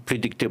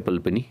अनप्रिडिक्टेबल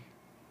पनि।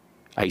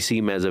 I see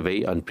him as a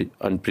very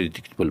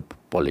unpredictable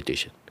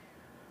politician.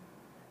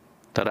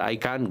 But I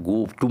can't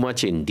go too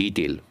much in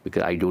detail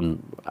because I don't,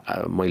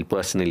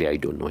 personally, I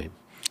don't know him.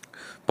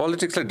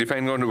 Politics like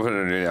define,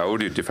 how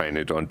would you define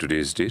it on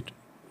today's date?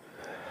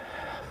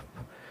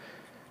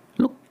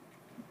 Look,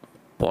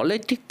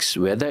 politics,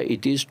 whether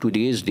it is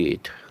today's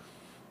date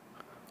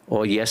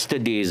or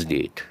yesterday's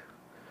date,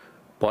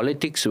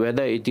 politics,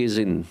 whether it is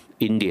in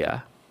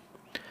India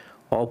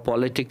or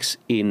politics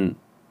in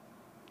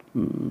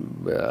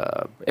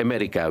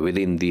America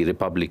within the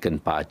Republican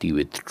Party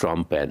with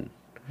Trump and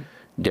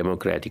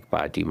Democratic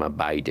Party ma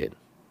Biden,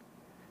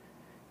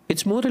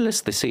 it's more or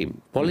less the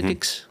same.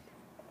 Politics,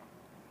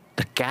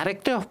 the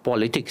character of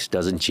politics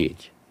doesn't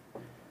change.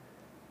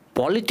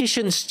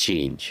 Politicians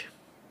change.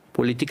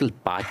 Political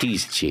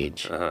parties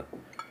change.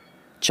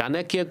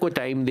 Chanakya ko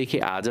time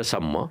dekhe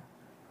aajasamma,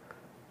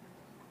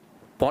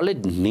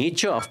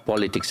 nature of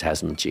politics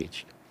hasn't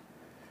changed.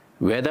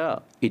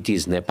 Whether it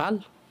is Nepal,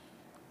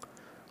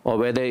 or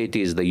whether it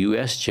is the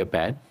US,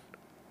 Japan,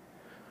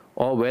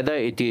 or whether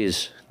it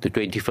is the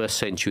 21st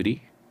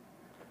century,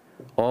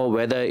 or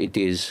whether it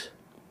is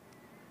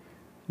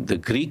the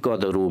Greek or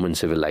the Roman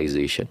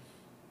civilization,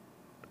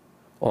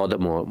 or the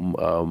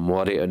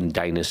Mauryan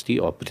dynasty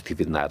or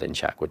Prithviraj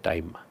Shahko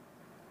time,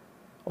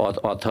 or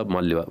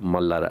the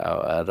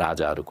Malla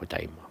Rajaruko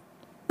time.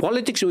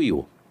 Politics uhi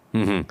ho.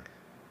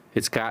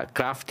 It's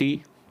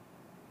crafty,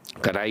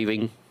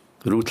 conniving,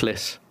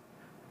 ruthless.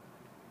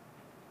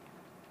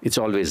 It's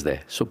always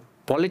there. So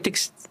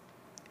politics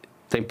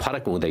चाहिँ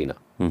फरक हुँदैन।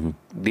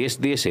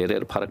 देश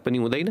हेरेर फरक पनि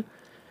हुँदैन,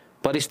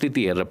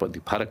 परिस्थिति हेरेर पनि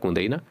फरक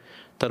हुँदैन।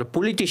 तर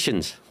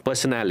पोलिटिशियन्स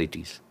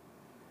पर्सनालिटिज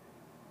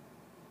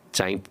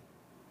चाहिँ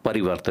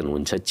परिवर्तन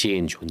हुन्छ,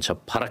 चेन्ज हुन्छ,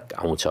 फरक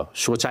आउँछ,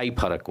 सोचाइ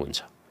फरक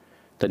हुन्छ.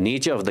 The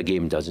nature of the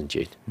game doesn't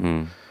change.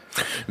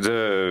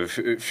 The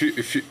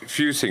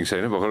few things,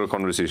 before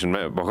conversation,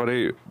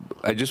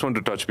 I just want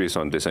to touch base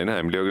on this.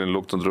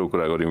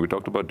 We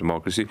talked about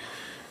democracy.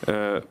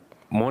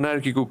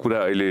 Monarchy को कुरा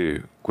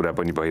अहिले कुरा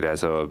पनि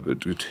भइरहेछ.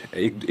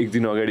 एक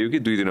दिन अगाडि हो कि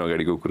 2 दिन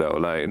अगाडिको कुरा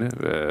होला हैन.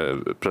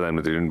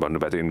 प्रधानमन्त्रीले पनि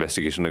भन्नुभएको थियो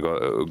इन्भेस्टिगेसन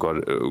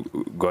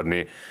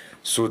गर्ने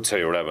सोच छ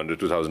एउटा भनेर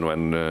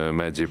 2001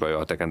 मा जे भयो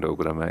हत्याकाण्डको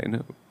कुरामा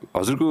हैन.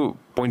 हजुरको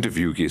पोइन्ट अफ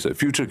भ्यू के छ?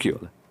 फ्युचर के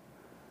होला?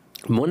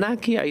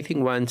 Monarchy, I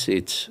think once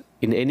it's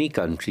in any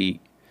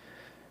country,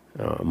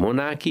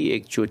 monarchy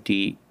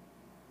एकचोटि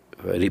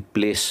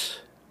रिप्लेस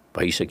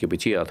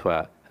भइसकेपछि अथवा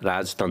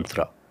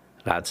राजतन्त्र,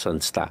 राज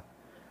संस्था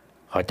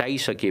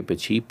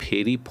हटाइसकेपछि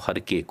फेरि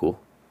फर्केको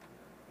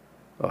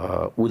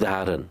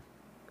उदाहरण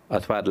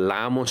अथवा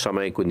लामो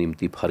समयको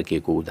निम्ति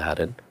फर्केको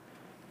उदाहरण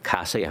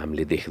खासै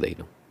हामीले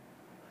देख्दैनौँ.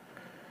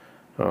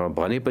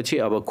 भनेपछि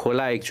अब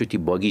खोला एकचोटि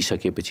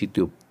बगिसकेपछि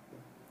त्यो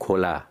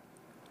खोला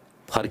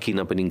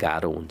फर्किन पनि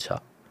गाह्रो हुन्छ.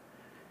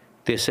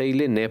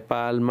 त्यसैले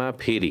नेपालमा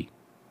फेरि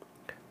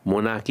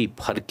मोनार्की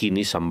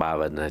फर्किने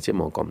सम्भावना चाहिँ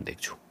म कम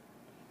देख्छु.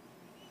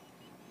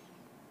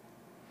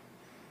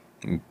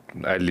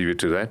 I'll leave it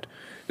to that.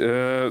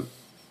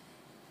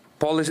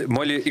 Policy,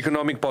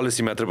 economic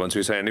policy matter once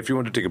and if you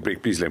want to take a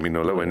break, please let me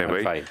know whenever.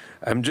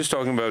 I'm just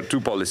talking about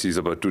 2 policies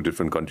about 2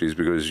 different countries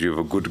because you have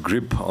a good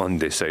grip on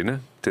this,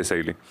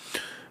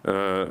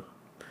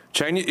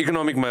 Chinese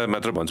economic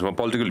matter once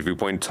political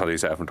viewpoint I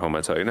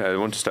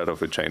want to start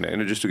off with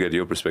China, just to get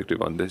your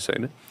perspective on this.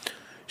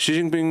 Xi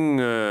Jinping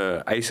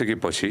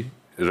आइसकेपछि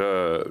र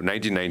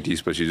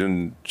 1990s पछि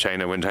जुन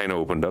China, when China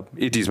opened up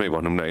 80s मै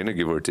भनौं न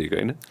give or take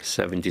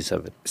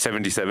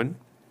 77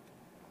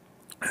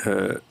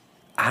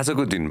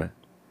 आजको दिनमा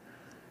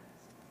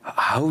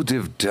how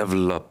they've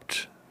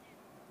developed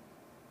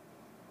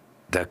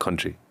that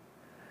country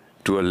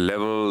to a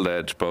level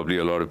that probably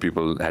a lot of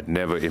people had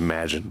never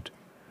imagined.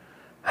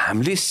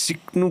 हामीले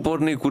सिक्नु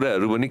पर्ने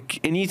कुराहरु भने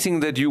anything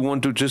that you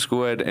want to just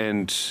go ahead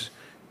and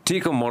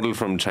take a model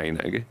from China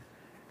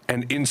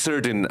and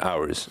insert in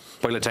ours.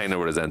 पहिला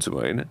चाइनाबाट जान्छु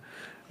म हैन.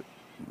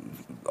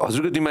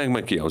 हजुरको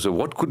दिमागमा के आउँछ?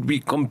 What could we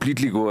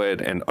completely go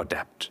ahead and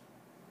adapt?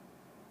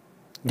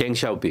 Deng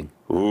Xiaoping.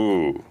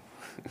 Ooh.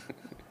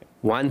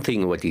 One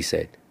thing what he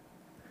said.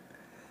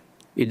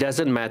 It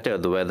doesn't matter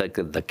whether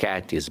the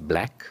cat is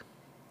black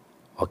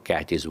or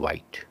cat is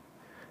white.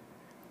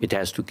 It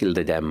has to kill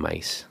the damn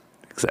mice.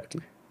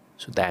 Exactly.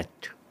 So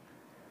that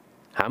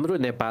हाम्रो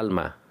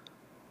नेपालमा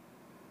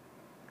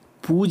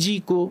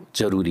पुँजीको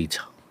जरुरी छ.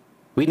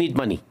 We need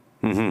money.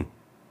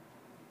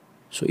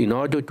 So in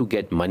order to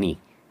get money,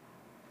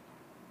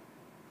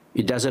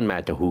 it doesn't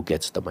matter who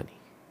gets the money.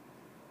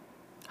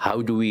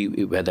 How do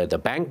we, whether the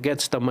bank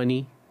gets the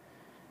money,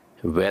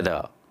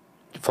 whether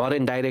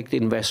foreign direct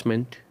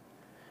investment,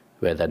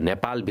 whether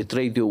Nepal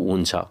भित्रै त्यो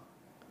हुन्छ,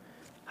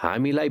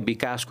 हामीलाई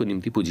विकासको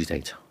निम्ति पुँजी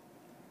चाहिन्छ.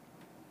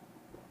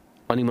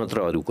 अनि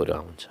मात्र अरु कुरा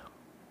आउँछ.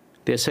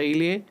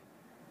 त्यसैले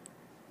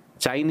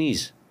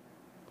Chinese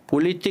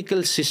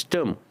political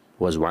system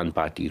was one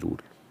party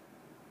rule,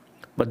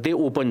 but they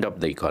opened up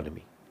the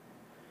economy.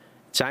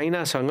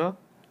 China सँग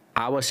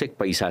आवश्यक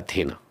पैसा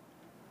थिएन,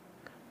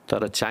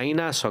 तर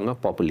China सँग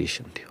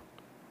population थियो,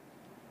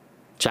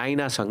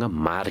 China सँग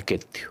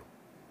market थियो.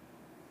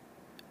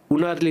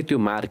 उनीहरुले त्यो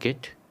market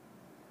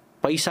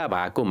पैसा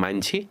भएको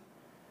मान्छे,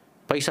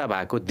 पैसा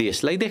भएको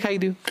देशलाई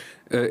देखाइदियो.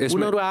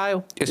 उनीहरु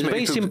आयो. It's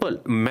very simple.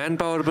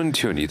 Manpower पनि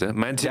थियो नि त.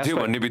 मान्छे थियो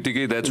भन्ने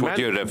बित्तिकै that's what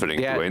you're referring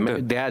to,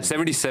 हैन?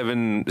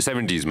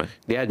 70s मा.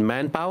 They had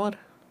manpower.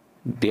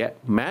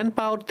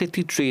 Manpower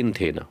त्यति train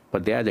थिएन,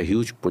 but they had a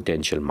huge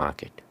potential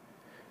market.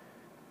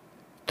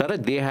 तर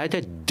they had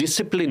a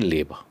disciplined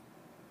labor.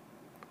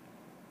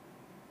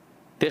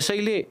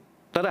 त्यसैले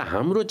तर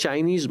हाम्रो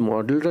चाइनिज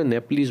मोडल र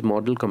नेपालीज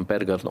मोडल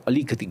कम्पेयर गर्न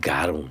अलिकति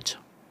गाह्रो हुन्छ,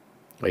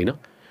 हैन?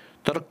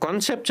 तर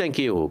कन्सेप्ट चाहिँ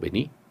के हो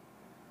भने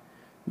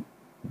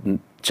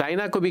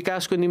चाइनाको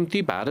विकासको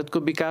निम्ति, भारतको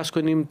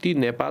विकासको निम्ति,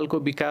 नेपालको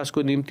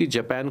विकासको निम्ति,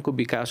 जापानको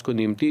विकासको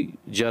निम्ति,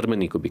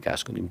 जर्मनीको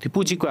विकासको निम्ति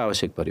पुँजीको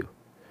आवश्यक पर्यो.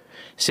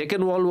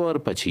 सेकेन्ड वर्ल्ड वार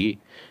पछि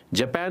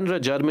जापान र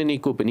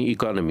जर्मनीको पनि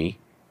इकोनोमी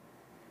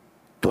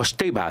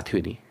ध्वस्तै भएको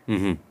थियो नि.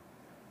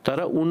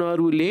 तर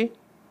उनीहरुले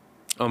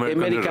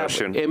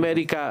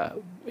अमेरिका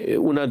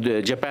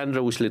जापान र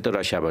उसले त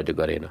रसियाबाट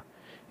गरेन.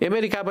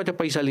 अमेरिकाबाट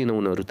पैसा लिन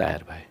उनीहरु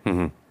तयार भए.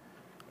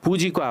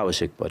 पुँजीको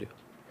आवश्यक पर्यो.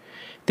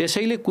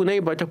 त्यसैले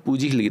कुनैबाट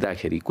पुँजी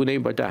लिँदाखेरि,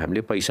 कुनैबाट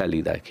हामीले पैसा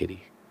लिँदाखेरि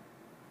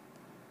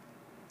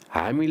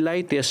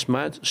हामीलाई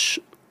त्यसमा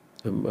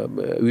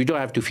we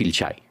don't have to feel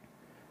shy.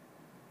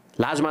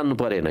 लाज मान्नु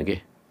परेन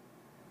के.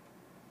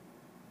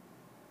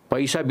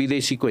 पैसा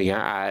विदेशीको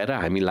यहाँ आएर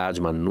हामी लाज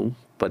मान्नु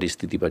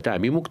परिस्थितिबाट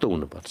हामी मुक्त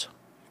हुनुपर्छ.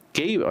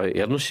 केही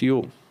हेर्नुस्,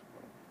 यो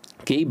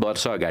केही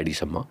वर्ष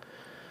अगाडिसम्म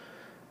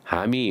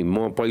हामी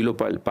म पहिलो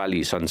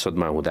पाली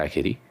संसदमा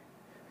हुँदाखेरि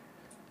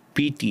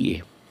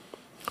PTA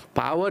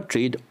power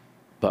trade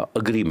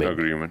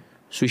agreement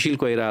Sushil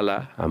Koirala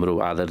हाम्रो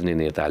आदरणीय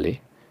नेताले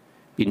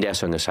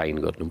इन्डियासँग साइन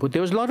गर्नुभयो.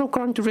 There was lot of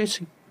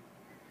controversy.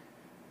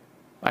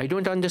 I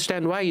don't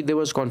understand why there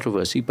was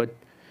controversy, but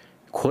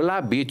खोला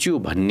बेच्यो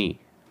भन्ने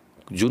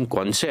जुन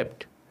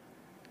कन्सेप्ट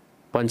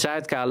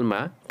पञ्चायत कालमा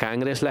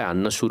कांग्रेसलाई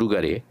हान्न सुरु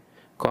गरे,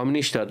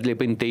 कम्युनिस्टहरूले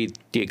पनि त्यही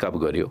टेकअप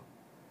गर्यो.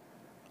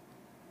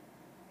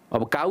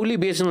 अब काउली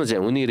बेच्न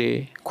चाहिँ हुने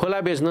रे,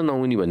 खोला बेच्न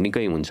नहुने भन्ने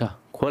कहीँ हुन्छ.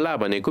 खोला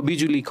भनेको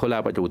बिजुली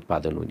खोलाबाट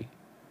उत्पादन हुने.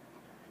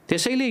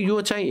 त्यसैले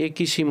यो चाहिँ एक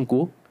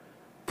किसिमको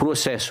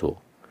प्रोसेस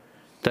हो.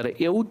 तर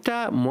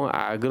एउटा म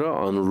आग्रह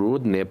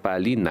अनुरोध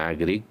नेपाली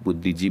नागरिक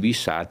बुद्धिजीवी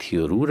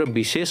साथीहरू र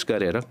विशेष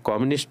गरेर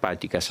कम्युनिस्ट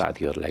पार्टीका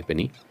साथीहरूलाई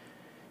पनि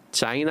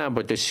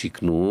चाइनाबाट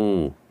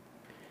सिक्नु,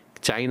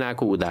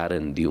 चाइनाको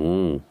उदाहरण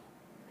दिउँ.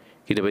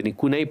 किनभने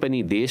कुनै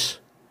पनि देश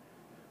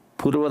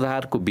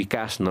पूर्वाधारको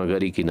विकास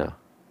नगरिकन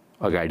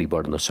अगाडि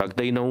बढ्न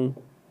सक्दैनौँ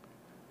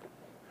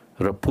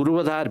र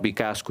पूर्वाधार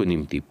विकासको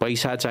निम्ति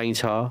पैसा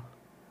चाहिन्छ.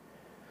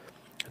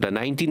 र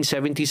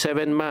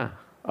 1977 मा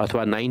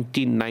अथवा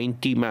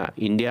 1990 मा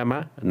इन्डियामा,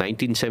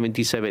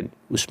 1977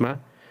 उसमा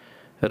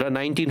र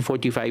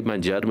 1945 मा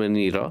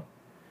जर्मनी र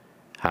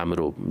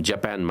हाम्रो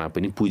जापानमा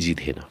पनि पुँजी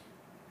थिएन.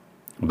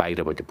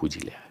 बाहिरबाट पुँजी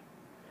ल्याए.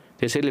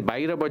 त्यसैले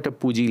बाहिरबाट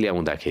पुँजी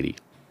ल्याउँदाखेरि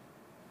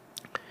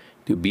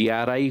त्यो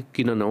बीआरआई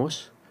किन नहोस्,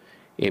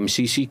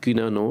 एमसीसी किन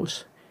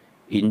नहोस्,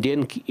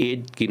 इन्डियन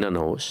एड किन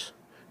नहोस्,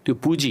 त्यो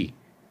पुँजी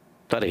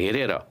तर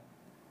हेरेर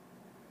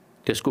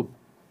त्यसको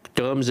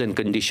टर्म्स एन्ड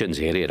कन्डिसन्स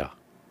हेरेर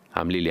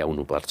हामीले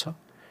ल्याउनु पर्छ.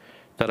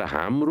 तर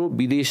हाम्रो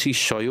विदेशी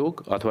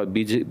सहयोग अथवा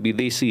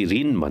विदेशी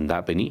ऋण भन्दा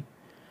पनि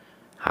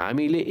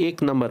हामीले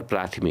एक नम्बर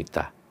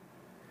प्राथमिकता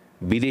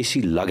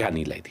विदेशी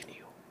लगानीलाई दिने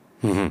हो.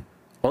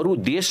 अरू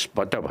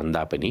देशबाट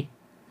भन्दा पनि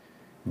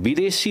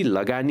विदेशी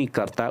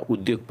लगानीकर्ता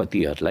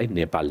उद्योगपतिहरूलाई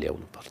नेपाल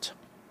ल्याउनु पर्छ.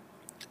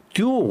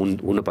 त्यो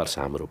हुनुपर्छ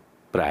हाम्रो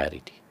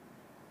प्रायोरिटी.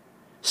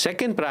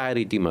 सेकेन्ड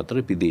प्रायोरिटी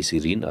मात्र विदेशी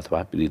ऋण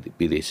अथवा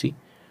विदेशी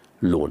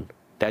loan.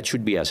 That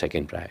should be our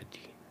second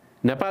priority.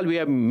 Nepal, we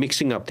are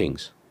mixing up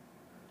things.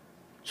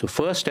 So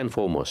first and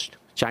foremost,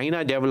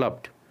 China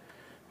developed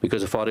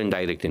because of foreign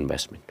direct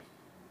investment.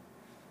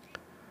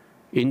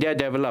 India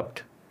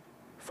developed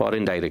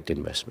foreign direct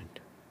investment.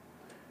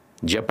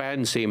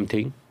 Japan, same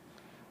thing.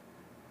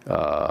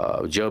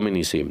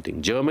 Germany, same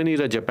thing. Germany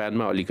र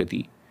जापानमा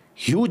अलिकति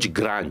huge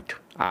grant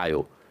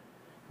आयो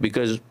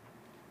because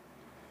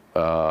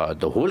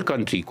the whole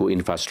country को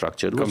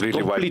infrastructure was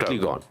completely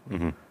gone.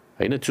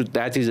 So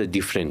that is a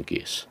different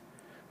case.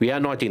 We are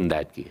not in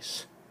that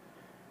case.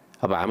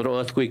 अब हाम्रो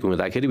earthquake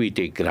हुँदाखेरि we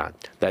take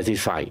grant. That is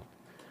fine.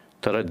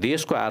 तर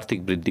देशको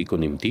आर्थिक वृद्धिको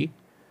निम्ति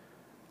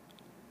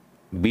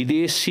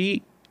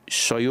विदेशी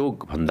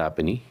सहयोग भन्दा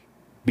पनि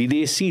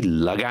विदेशी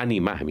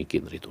लगानीमा हामी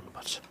केन्द्रित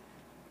हुनुपर्छ.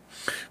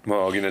 म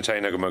अघि नै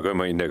चाइनाकोमा गएँ,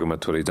 म इन्डियाकोमा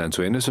थोरै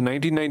जान्छु होइन. सो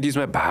 1990s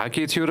मा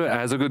भाके थियो र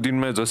आजको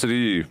दिनमा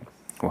जसरी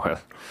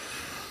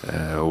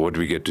what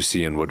we get to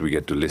see and what we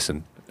get to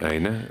listen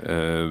होइन,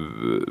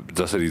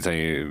 जसरी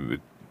चाहिँ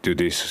त्यो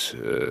देश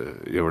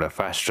एउटा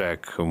फास्ट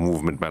ट्र्याक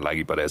मुभमेन्टमा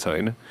लागि परेको छ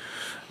होइन.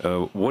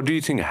 What do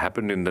you think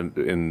happened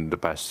in the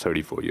past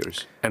 34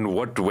 years and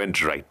what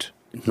went right?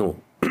 No.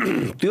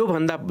 त्यो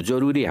भन्दा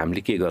जरुरी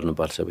हामीले के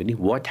गर्नुपर्छ भने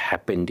what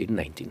happened in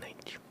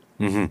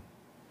 1990.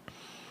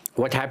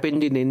 What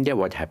happened in India,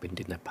 what happened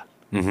in Nepal.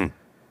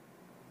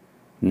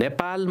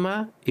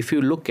 Nepalमा if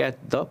you look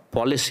at the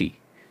policy,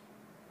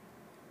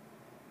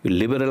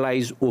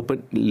 liberalize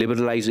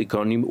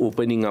economy,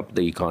 opening up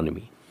the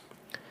economy.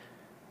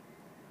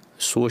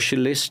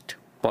 Socialist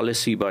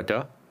policy बाट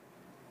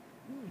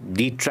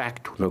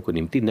डिट्र्याक्ट हुनको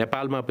निम्ति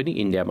नेपालमा पनि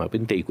इन्डियामा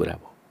पनि त्यही कुरा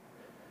भयो.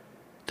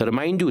 तर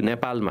माइन्ड यू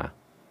नेपालमा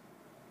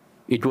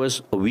it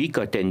was a week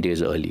or 10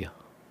 days earlier.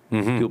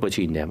 त्यो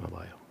पछि इन्डियामा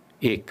भयो.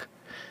 एक.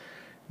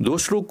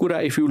 दोस्रो कुरा,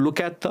 if you look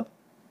at the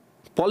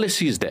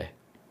policies there,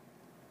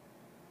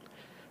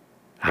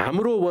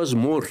 हाम्रो was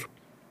more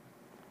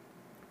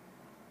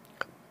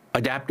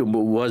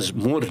adaptable, was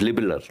more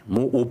liberal,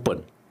 more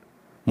open,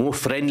 more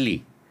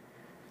friendly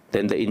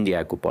than the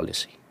India को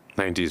policy.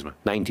 90s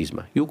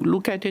ma. You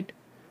look at it,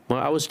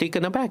 I was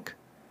taken aback.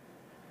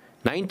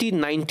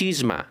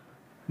 1990s ma,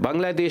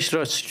 Bangladesh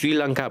र Sri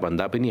Lanka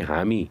भन्दा पनि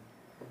हामी,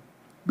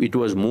 it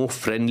was more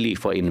friendly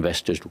for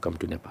investors to come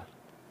to Nepal.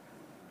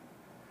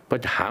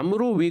 But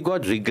हाम्रो, we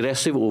got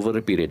regressive over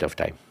a period of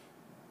time.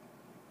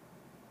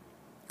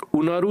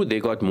 उनीहरू, they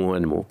got more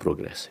and more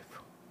progressive.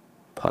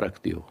 फरक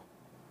थियो.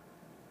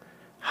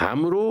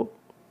 हाम्रो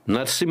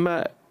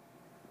नरसिम्हा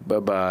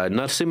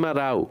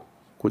राव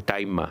को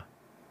टाइममा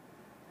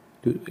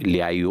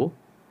ल्यायो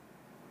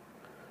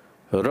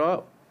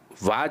र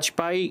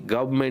Vajpayee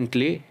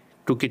गभर्नमेन्टले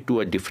took it to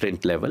a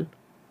different level.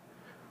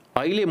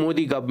 अहिले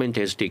Modi government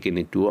has taken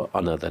it to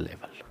another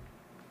level.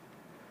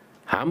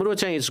 हाम्रो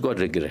चाहिँ it's got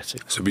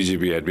regressive. So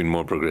BJP had been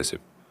more progressive?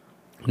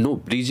 No,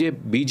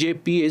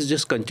 BJP has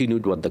just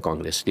continued what the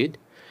Congress did.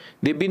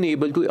 They've been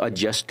able to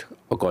adjust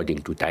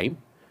according to time.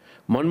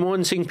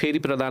 Manmohan Singh फेरि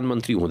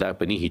प्रधानमन्त्री हुँदा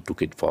पनि he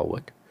took it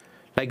forward.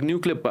 Like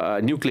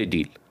nuclear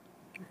deal.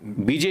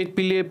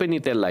 BJP ले पनि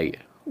त्यसलाई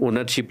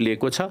ownership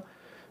लिएको छ,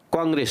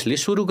 कांग्रेसले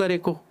सुरु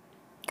गरेको.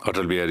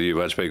 अटल बिहारी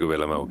वाजपेयीको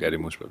बेलामा हो क्यारे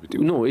मोस्ट प्रब्ली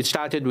त्यो No, it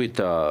started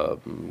with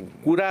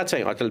कुरा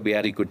चाहिँ अटल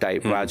बिहारीको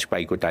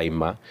वाजपेयीको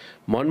टाइममा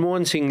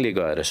मनमोहन सिंहले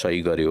गएर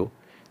सही गर्यो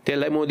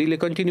त्यसलाई मोदीले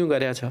कन्टिन्यू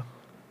गरेछ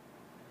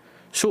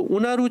सो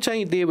उनीहरू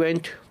चाहिँ they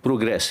went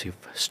progressive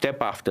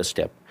step after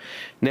step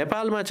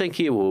नेपालमा चाहिँ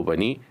के हो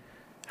भने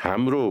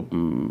हाम्रो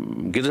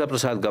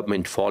गिरिजाप्रसाद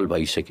गभर्मेन्ट फल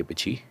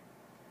भइसकेपछि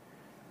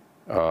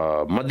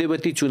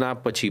मध्यवर्ती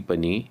चुनावपछि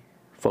पनि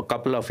for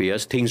couple of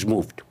years things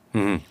moved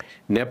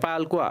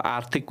नेपालको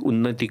आर्थिक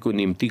उन्नतिको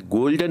निम्ति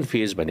गोल्डन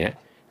फेज भने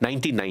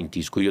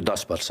 1990s को यो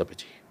 10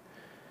 वर्षपछि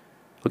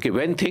okay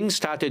when things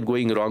started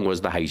going wrong was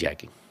the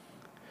hijacking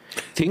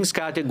Things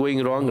started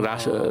going wrong.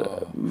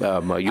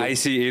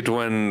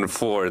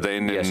 IC-814, the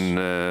Indian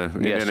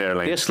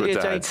Airlines.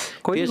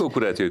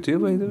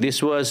 This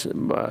was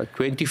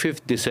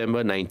 25th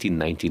December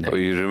 1999. Oh,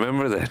 you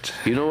remember that?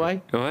 You know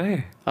why?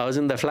 Why? I was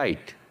in the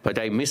flight, but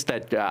I missed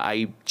that.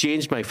 I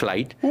changed my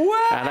flight,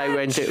 what? And I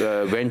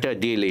went a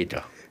day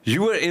later.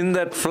 You were in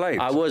that flight?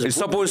 I was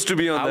supposed to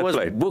be on that flight? I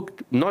was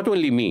booked, not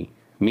only me,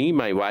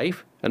 my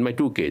wife, and my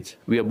 2 kids.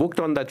 We are booked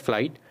on that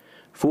flight.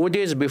 4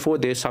 days before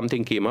this,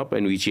 something came up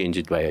and we changed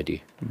it by a day.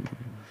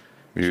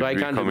 So I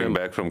can't coming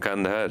back from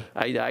Kandahar?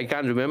 I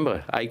can't remember.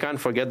 I can't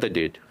forget the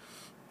date.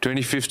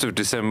 25th of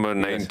December,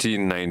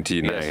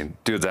 1999.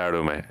 Till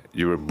Zarodoma,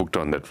 you were booked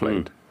on that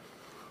flight.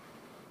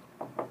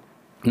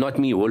 Not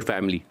me, whole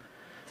family.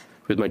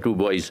 With my 2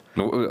 boys.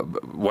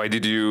 Why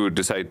did you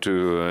decide to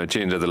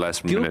change at the last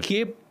minute?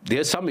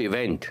 There's some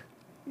event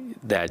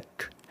that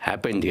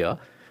happened here.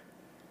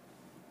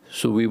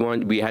 So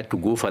we had to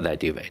go for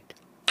that event.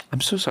 I'm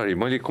so sorry.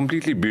 मैले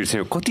completely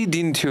बिर्सेँ कति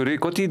दिन थियो रे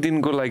कति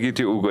दिनको लागि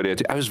त्यो उ गरेको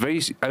थियो I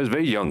was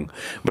very young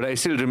but I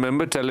still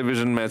remember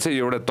televisionमा चाहिँ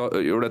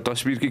एउटा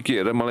तस्बिर के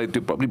हेरेर मलाई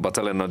त्यो प्रब्ली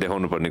बच्चालाई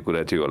नदेखाउनु पर्ने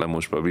कुरा थियो होला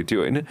मोस्ट प्रब्ली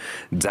थियो हैन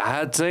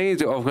जहाज चाहिँ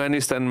त्यो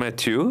अफगानिस्तानमा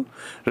थियो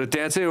र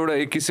त्यहाँ चाहिँ एउटा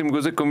एक किसिमको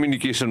चाहिँ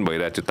कम्युनिकेसन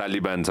भइरहेको थियो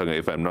तालिबानसँग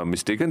if I am not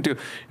mistaken त्यो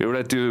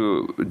एउटा त्यो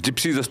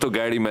जिप्सी जस्तो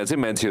गाडीमा चाहिँ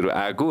मान्छेहरू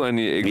आएको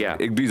अनि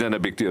एक दुई जना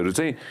व्यक्तिहरू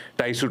चाहिँ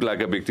टाई सुट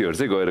लगाएका व्यक्तिहरू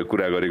चाहिँ गएर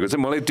कुरा गरेको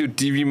चाहिँ मलाई त्यो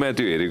टिभीमा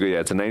त्यो हेरेको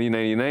याद छ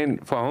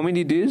 1999 for how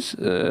many days?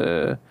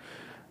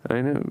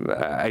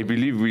 I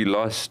believe we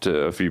lost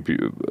a few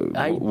people,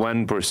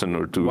 one person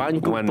or two.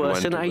 One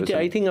person.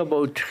 I think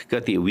about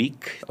a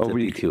week. A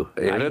week. You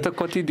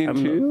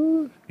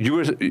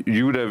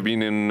would have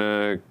been in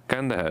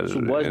Kandahar.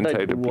 So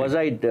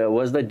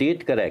was the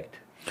date correct?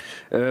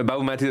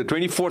 Babu Mati,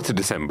 24th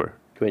December.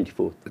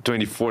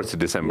 24th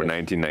December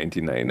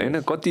 1999.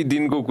 हैन कति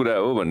दिनको कुरा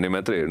हो भन्ने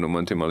मात्र हेर्नु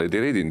मन थियो मलाई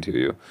धेरै दिन थियो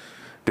यो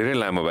धेरै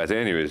लामो भएको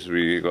थियो anyways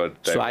we got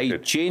so I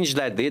changed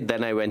that date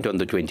then I went on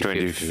the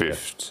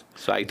 25th.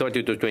 So I thought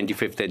it was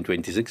 25th and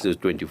 26th is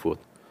 24th.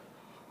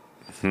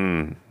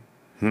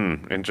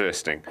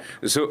 Interesting.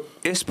 So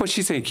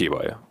यसपछि चाहिँ के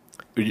भयो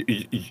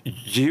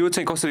यो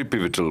चाहिँ कसरी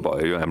पिभिटल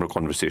भयो यो हाम्रो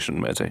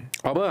कन्भर्सेसनमा चाहिँ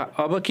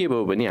अब के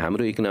भयो भने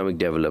हाम्रो इकोनोमिक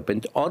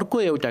डेभलपमेन्ट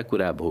अर्को एउटा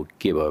कुरा भयो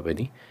के भयो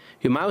भने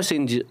यो Maoist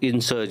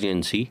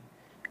insurgency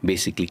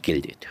basically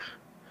killed it.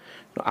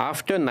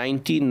 After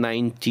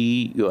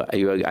 1990,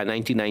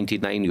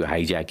 1999 यो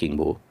hijacking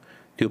भयो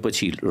त्यो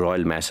पछि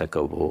रोयल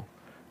म्यासाकर भयो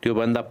त्यो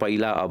भन्दा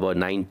पहिला अब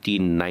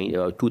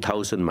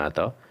 2000 मा त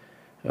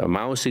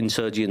माउस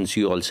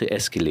insurgency also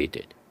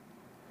escalated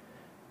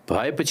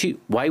भएपछि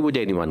why would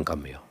anyone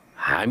come here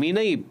हामी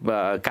नै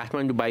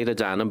काठमाडौँ बाहिर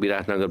जान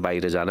विराटनगर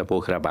बाहिर जान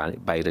पोखरा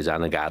बाहिर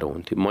जान गाह्रो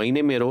हुन्थ्यो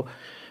मैले मेरो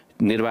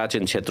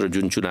निर्वाचन क्षेत्र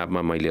जुन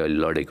चुनावमा मैले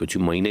लडेको छु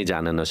महिनै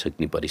जान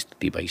नसक्ने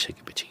परिस्थिति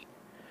भइसकेपछि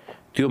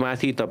त्यो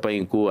माथि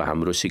तपाईको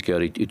हाम्रो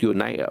सिक्युरिटी त्यो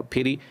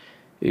फेरि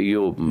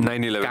यो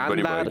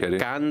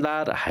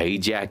कान्दार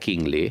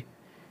हाइज्याकिङले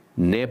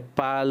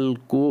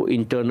नेपालको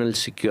इन्टरनल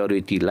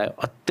सिक्युरिटीलाई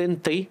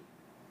अत्यन्तै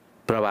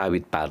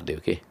प्रभावित पार्दियो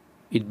के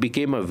it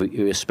became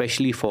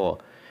specially for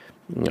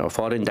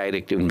foreign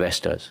direct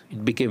investors it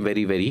became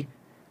very very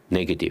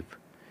negative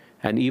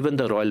and even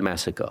the royal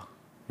massacre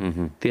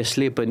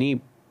त्यसले पनि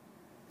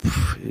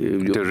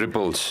the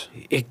ripples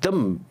ekdam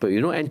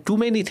and too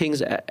many things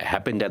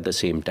happened at the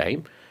same time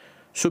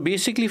so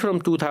basically from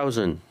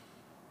 2000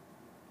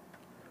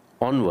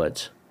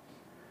 onwards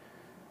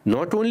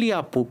not only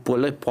our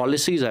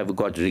policies have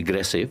got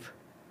regressive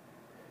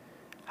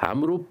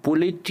hamro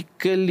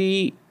politically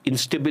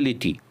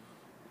instability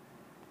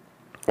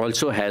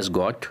also has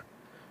got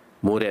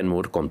more and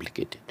more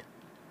complicated.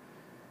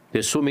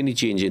 There's so many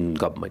change in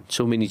government,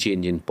 so many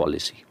change in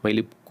policy.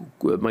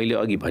 मैले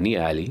अघि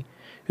भनिहालेँ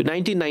यो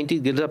 1990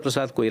 Girija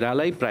Prasad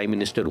कोइरालाई prime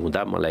minister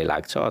हुँदा मलाई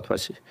लाग्छ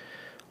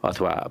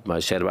अथवा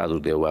शेरबहादुर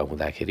देउवा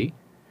हुँदाखेरि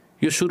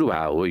यो सुरु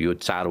भयो हो यो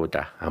 4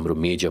 वटा हाम्रो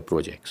major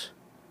projects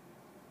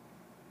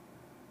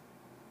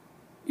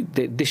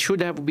this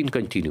should have been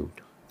continued.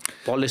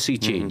 Policy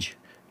change,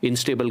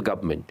 unstable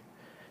government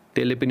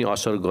त्यसले पनि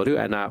असर गर्यो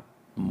and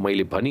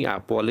मैले भनी our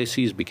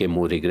policies became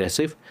more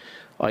regressive.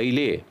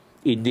 अहिले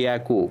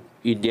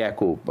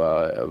इन्डियाको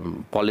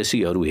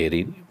पोलिसीहरू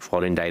हेरि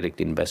foreign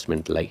direct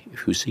इन्भेस्टमेन्टलाई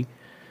if you see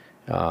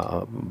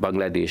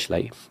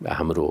बङ्गलादेशलाई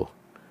हाम्रो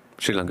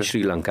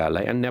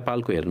श्रीलङ्कालाई अनि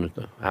नेपालको हेर्नु त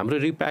हाम्रो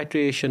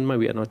रिप्याट्रिएसनमा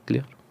we are not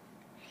clear.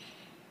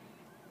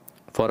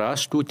 for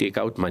us to take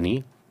out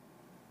money,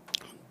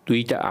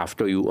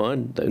 after you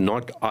earn,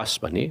 not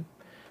us money,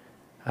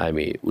 I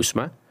mean,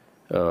 USMA,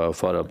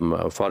 for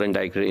a foreign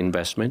direct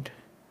investment,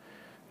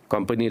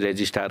 company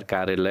registrar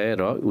कार्यालय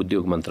र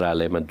उद्योग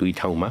मन्त्रालयमा 2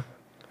 ठाउँमा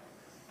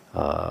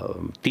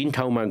 3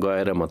 ठाउँमा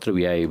गएर मात्र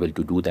we are able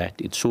to do that.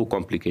 It's so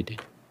complicated.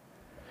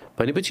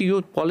 भनेपछि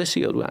यो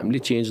पोलिसीहरू हामीले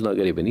चेन्ज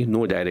नगरे पनि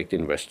no direct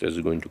investors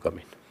is going to come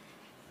in.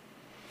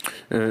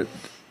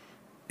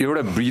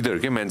 एउटा ब्रिदर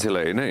के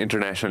मान्छेलाई हैन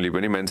इन्टरनेशनली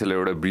पनि मान्छेलाई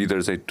एउटा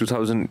ब्रिदर चाहिँ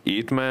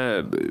 2008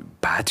 मा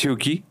भाथ्यो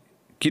कि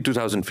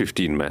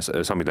 2015 मा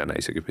संविधान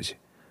आइसकेपछि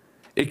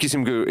एक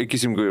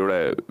किसिमको एउटा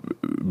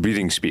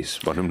ब्रिदिङ स्पेस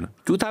भनौं न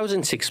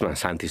 2006 मा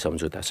शान्ति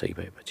सम्झौता सही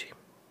भएपछि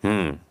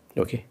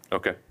ओके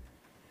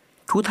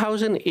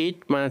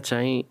 2008 मा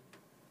चाहिँ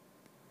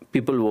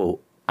people were,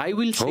 I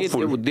will say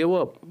there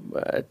were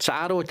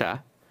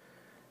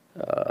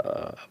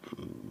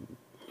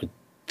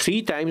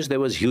 3 times there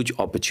was huge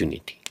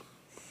opportunity.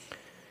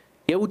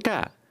 एउटा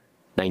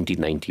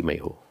 1990 मै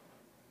हो,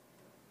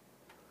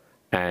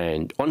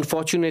 and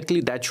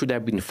unfortunately that should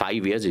have been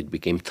 5 years, it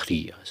became 3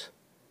 years.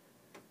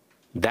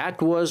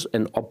 That was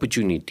an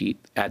opportunity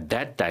at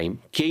that time.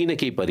 केही न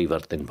केही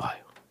परिवर्तन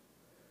भयो.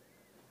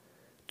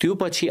 त्यो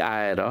पछि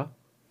आएर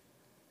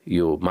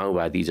यो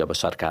माओवादी जब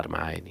सरकारमा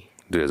आए नि,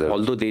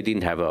 although they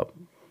didn't have a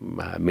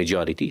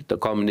majority, the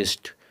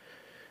communist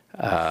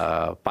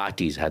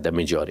parties had the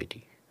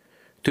majority.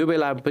 त्यो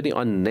बेला पनि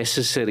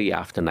unnecessary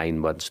after 9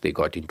 months they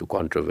got into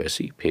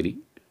controversy, फेरि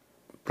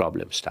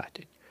problem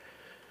started.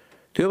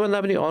 त्यो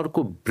भन्दा पनि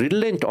अर्को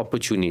brilliant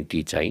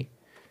opportunity चाहिँ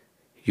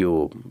यो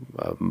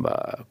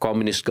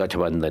कम्युनिस्ट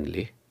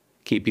गठबन्धनले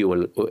केपी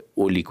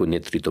ओलीको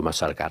नेतृत्वमा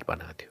सरकार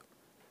बनाएको थियो.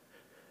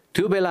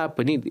 त्यो बेला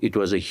पनि it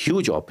was a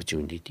huge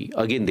opportunity.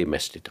 Again they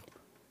messed it up.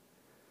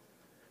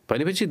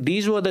 भनेपछि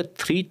these were the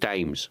 3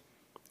 times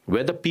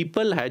where the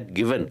people had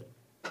given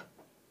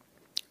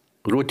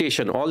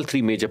rotation, all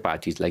 3 major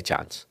parties like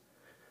chance.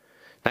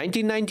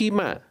 1990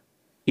 मा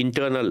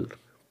internal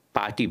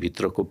party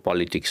भित्रको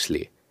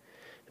politicsले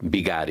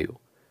बिगार्यो.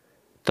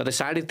 तर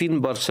 3.5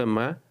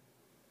 वर्षमा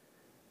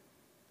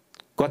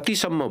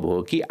कतिसम्म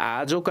भयो कि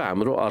आजको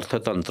हाम्रो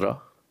अर्थतन्त्र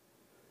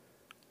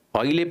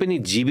अहिले पनि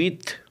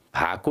जीवित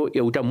भएको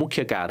एउटा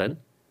मुख्य कारण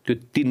त्यो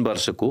 3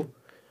 वर्षको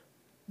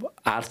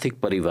आर्थिक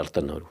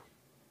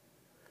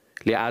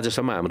परिवर्तनहरुले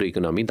आजसम्म हाम्रो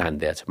इकोनोमी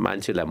धान्दिएको छ.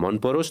 मान्छेलाई मन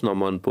परोस्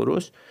नमन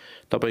परोस्,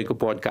 तपाईको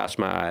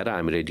पोडकास्टमा आएर आइ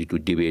am ready to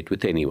debate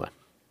with anyone.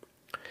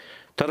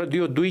 तर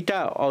यो दुईटा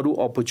अरु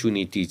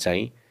अपर्चुनिटी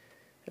चाहिँ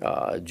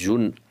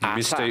जुन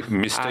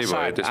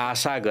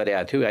आशा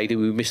गरेको थियो, I think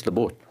we missed the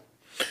boat.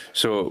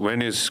 So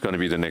when is going to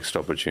be the next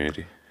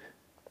opportunity?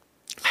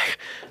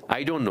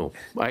 I don't know.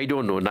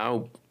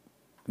 Now,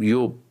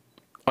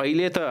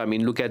 I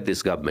mean, look at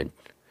this government.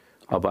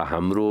 अब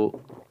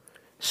हाम्रो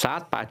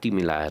 7 पार्टी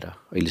मिलाएर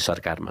अहिले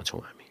सरकारमा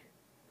छौं हामी.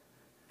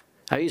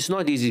 It's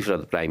not easy for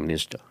the Prime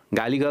Minister.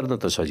 गाली गर्न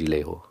त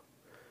सजिलै हो.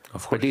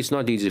 Of course. But it's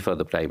not easy for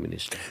the Prime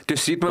Minister. त्यो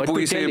सिटमा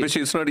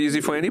पुगिसकेपछि it's not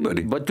easy for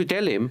anybody. But to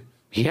tell him,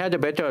 he had a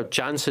better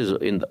chances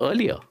in the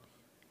earlier.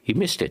 He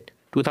missed it.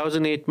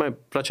 2008 my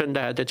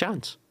Prachanda had a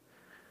chance.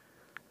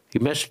 He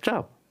messed it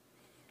up.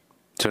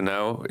 So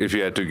now, if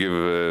you had to give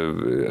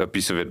a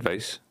piece of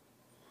advice,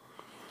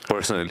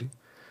 personally?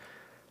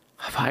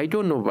 I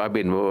don't know.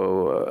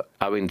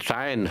 I mean,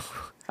 try and...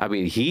 I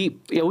mean,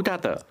 एउटा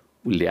त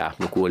उले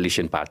आफ्नो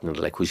coalition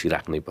पार्टनरलाई खुसी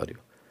राख्नै पर्यो.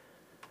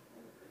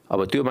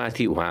 अब त्यो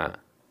माथि उहाँ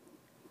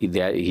he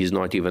is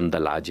not even the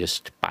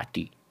largest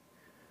party.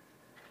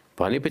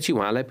 भनेपछि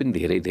उहाँलाई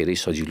पनि धेरै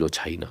सजिलो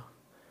छैन.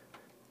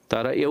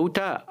 तर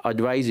एउटा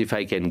advice if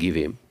I can give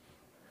हिम,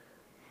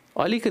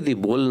 अलिकति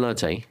बोल्न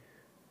चाहिँ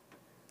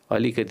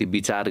अलिकति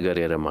विचार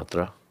गरेर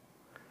मात्र.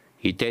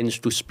 He tends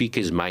to speak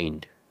his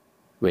mind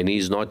when he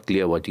is not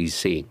clear what he is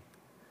saying.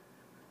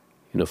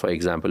 You know, for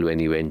example, when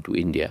he went to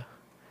India,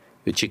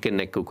 यो chicken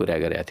neck को कुरा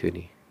गरेको थियो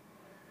नि,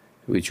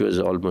 which was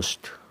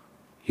almost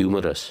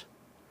humorous.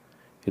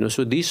 You know,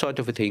 so these sort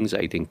of things,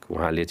 I think,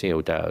 उहाँले चाहिँ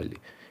एउटा,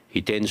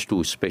 he tends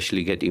to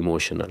especially get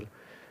emotional.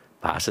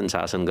 भाषण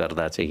शासन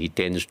गर्दा चाहिँ he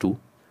tends to.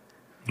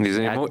 He's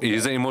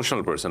an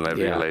emotional person, I've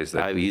realized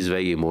that. He's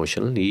very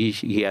emotional.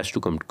 He has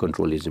to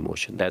control his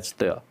emotion. That's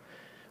the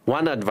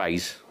one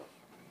advice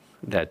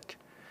that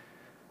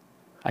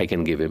I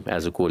can give him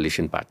as a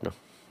coalition partner.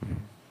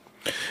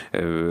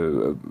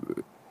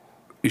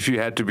 If you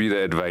had to be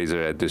the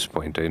advisor at this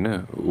point, I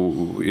know,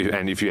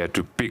 and if you had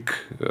to pick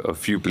a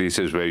few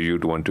places where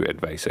you'd want to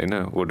advise, I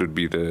know, what would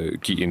be the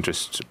key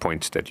interest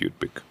points that you'd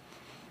pick?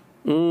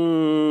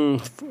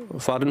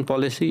 Foreign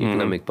policy,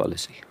 economic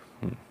policy.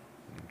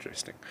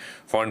 Interesting.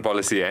 Foreign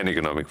policy and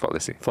economic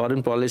policy.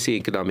 Foreign policy,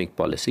 economic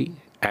policy,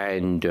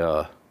 and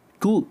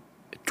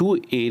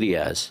two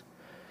areas.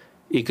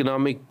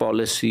 Economic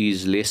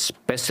policies ले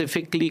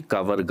specifically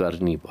cover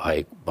गर्ने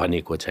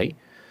भनेको चाहिँ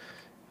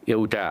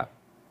एउटा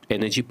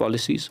energy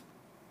policies,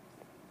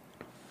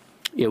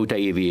 एउटा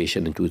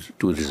aviation and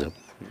tourism.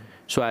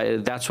 So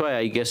that's why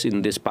I guess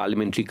in this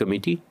parliamentary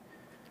committee,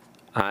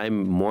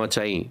 I'm more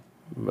चाहिँ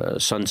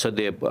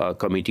संसदीय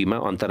कमिटीमा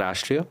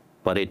अन्तर्राष्ट्रिय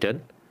पर्यटन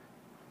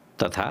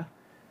तथा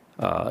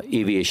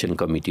एभिएसन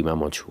कमिटीमा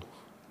म छु।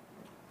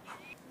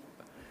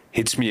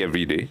 हिट्स मी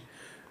एभ्री डे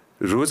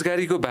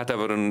रोजगारीको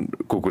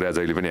वातावरणको कुरा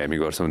जहिले पनि हामी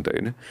गर्छौँ त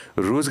होइन,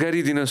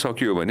 रोजगारी दिन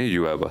सकियो भने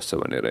युवा बस्छ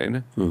भनेर होइन।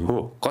 हो,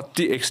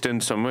 कति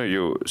एक्सटेन्टसम्म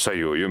यो सही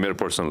हो, यो मेरो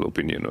पर्सनल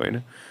ओपिनियन हो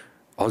होइन।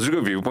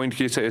 हजुरको भ्यू पोइन्ट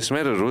के छ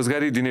यसमा, र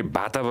रोजगारी दिने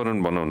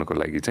वातावरण बनाउनको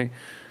लागि चाहिँ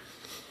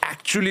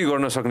एक्चुअली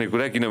गर्न सक्ने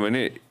कुरा,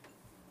 किनभने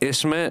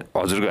यसमा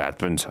हजुरको हात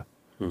पनि छ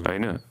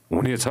होइन,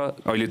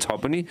 हुनेछ अहिले छ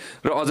पनि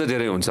र अझ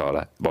धेरै हुन्छ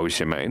होला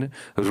भविष्यमा होइन।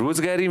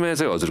 रोजगारीमा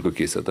चाहिँ हजुरको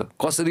के छ त,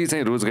 कसरी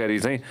चाहिँ रोजगारी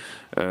चाहिँ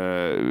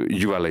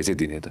युवालाई चाहिँ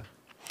दिने त?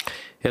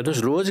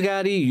 हेर्नुहोस्,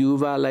 रोजगारी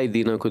युवालाई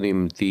दिनको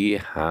निम्ति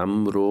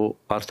हाम्रो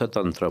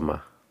अर्थतन्त्रमा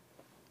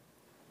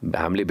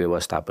हामीले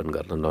व्यवस्थापन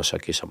गर्न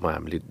नसकेसम्म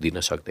हामीले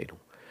दिन सक्दैनौँ।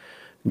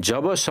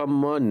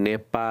 जबसम्म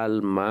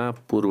नेपालमा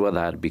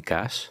पूर्वाधार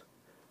विकास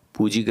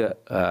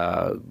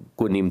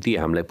को निम्ति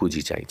हामीलाई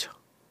पुँजी चाहिन्छ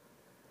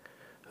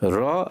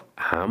र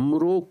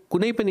हाम्रो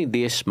कुनै पनि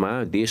देशमा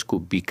देशको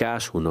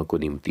विकास हुनको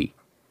निम्ति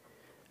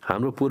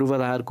हाम्रो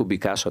पूर्वाधारको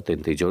विकास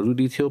अत्यन्तै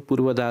जरुरी थियो।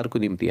 पूर्वाधारको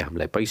निम्ति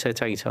हामीलाई पैसा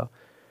चाहिन्छ।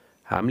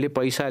 हामीले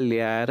पैसा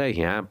ल्याएर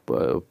यहाँ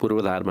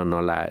पूर्वाधारमा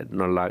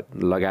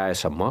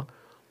लगाएसम्म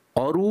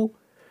अरू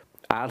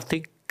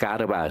आर्थिक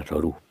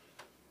कारोबारहरू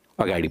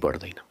अगाडि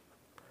बढ्दैन।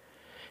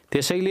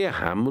 त्यसैले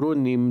हाम्रो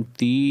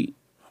निम्ति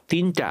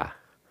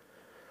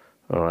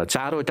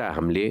चारवटा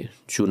हामीले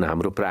जुन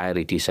हाम्रो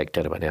प्रायोरिटी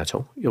सेक्टर भनेका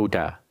छौँ,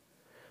 एउटा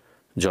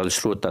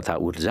जलस्रोत तथा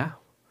ऊर्जा,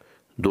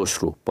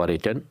 दोस्रो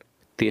पर्यटन,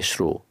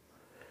 तेस्रो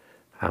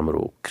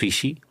हाम्रो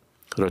कृषि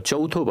र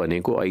चौथो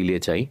भनेको अहिले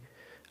चाहिँ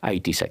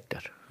आईटी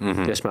सेक्टर।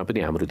 त्यसमा पनि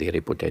हाम्रो धेरै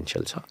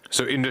पोटेन्शियल छ।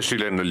 सो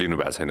इन्डस्ट्रीलाई लिनु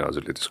भएको छैन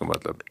हजुरले, त्यसको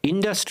मतलब?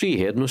 इन्डस्ट्री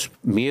हेर्नुहोस्,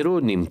 मेरो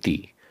निम्ति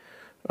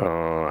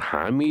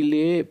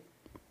हामीले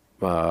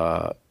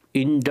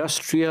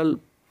इन्डस्ट्रियल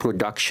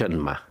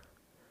प्रोडक्सनमा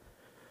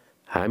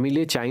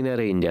हामीले चाइना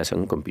र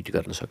इन्डियासँग कम्पिट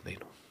गर्न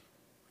सक्दैनौँ।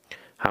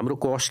 हाम्रो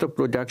कस्ट अफ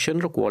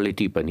प्रोडक्सन र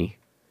क्वालिटी पनि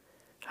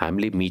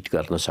हामीले मिट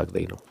गर्न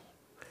सक्दैनौँ।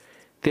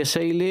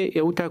 त्यसैले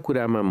एउटा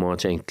कुरामा म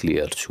चाहिँ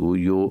क्लियर छु,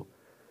 यो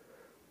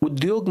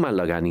उद्योगमा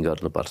लगानी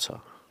गर्नुपर्छ,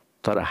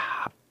 तर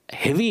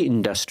हेभी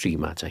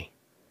इन्डस्ट्रीमा चाहिँ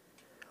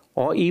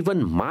इभन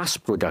मास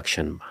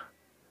प्रोडक्सनमा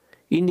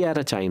इन्डिया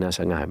र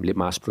चाइनासँग हामीले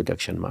मास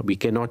प्रोडक्सनमा वी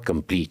क्यान नट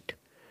कम्पिट।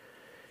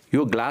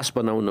 यो ग्लास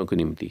बनाउनको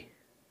निम्ति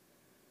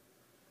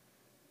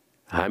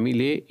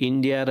हामीले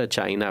इन्डिया र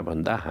चाइना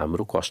भन्दा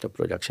हाम्रो कस्ट अफ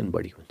प्रोडक्सन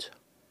बढी हुन्छ।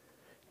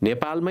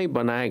 नेपालमै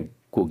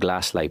बनाएको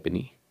ग्लासलाई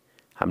पनि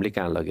हामीले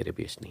कहाँ लगेर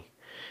बेच्ने?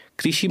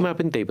 कृषिमा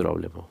पनि त्यही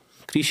प्रब्लम हो।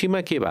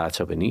 कृषिमा के भएको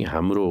छ भने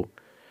हाम्रो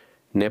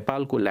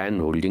नेपालको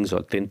ल्यान्ड होल्डिङ्स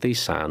अत्यन्तै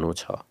सानो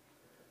छ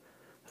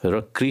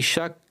र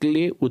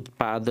कृषकले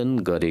उत्पादन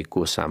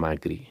गरेको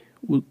सामग्री,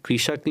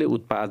 कृषकले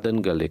उत्पादन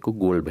गरेको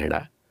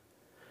गोलभेडा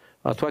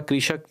अथवा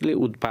कृषकले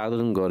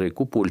उत्पादन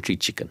गरेको पोल्ट्री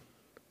चिकन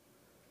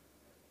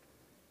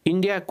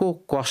इन्डियाको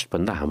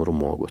कस्टभन्दा हाम्रो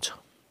महँगो छ।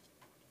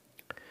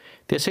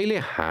 त्यसैले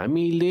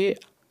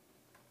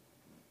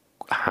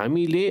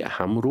हामीले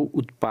हाम्रो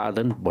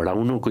उत्पादन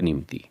बढाउनको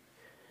निम्ति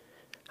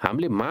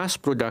हामीले मास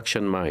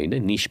प्रोडक्सनमा होइन,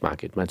 निश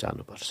मार्केटमा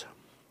जानुपर्छ।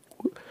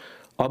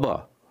 अब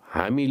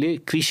हामीले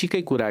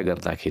कृषिकै कुरा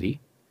गर्दाखेरि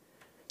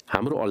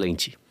हाम्रो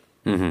अलैँची,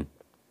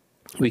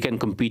 we can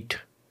compete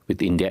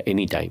with India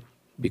any time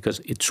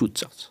because it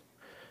suits us.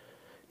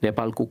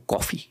 नेपालको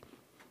कफी,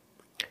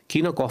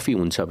 किन कफी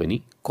हुन्छ भने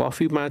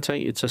कफीमा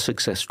चाहिँ इट्स अ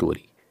सक्सेस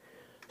स्टोरी,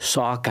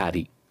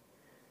 सहकारी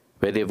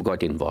where they've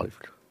got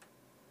involved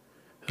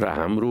र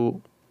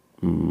हाम्रो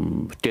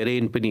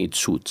टेरेन पनि इट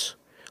सुट्स।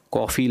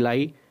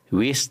 कफीलाई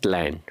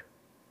wasteland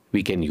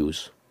we can use,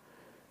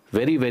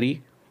 very very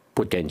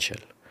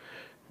potential.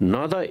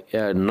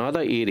 न द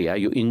एरिया,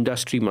 यो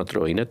इन्डस्ट्री मात्र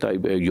होइन त,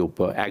 यो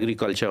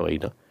एग्रिकल्चर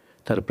होइन,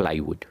 तर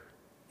प्लाइवुड,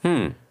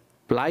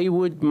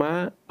 प्लाइवुडमा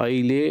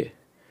अहिले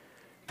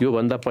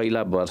योभन्दा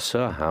पहिला वर्ष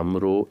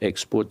हाम्रो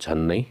एक्सपोर्ट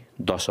झन्नै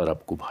 10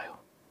 अरबको भयो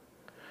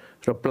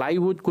र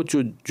प्लाइवुडको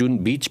जुन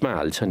बिचमा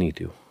हाल्छ नि,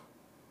 त्यो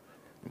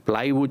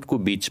प्लाइवुडको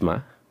बिचमा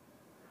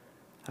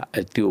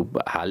त्यो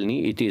हाल्ने,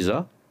 इट इज अ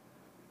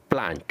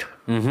प्लान्ट,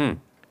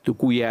 त्यो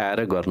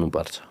कुयाएर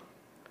गर्नुपर्छ।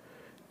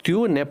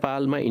 त्यो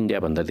नेपालमा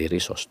इन्डियाभन्दा धेरै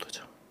सस्तो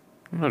छ।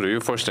 यो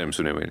फर्स्ट टाइम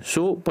सुने मैले।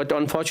 सो बट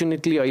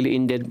अनफर्चुनेटली अहिले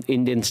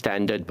इन्डियन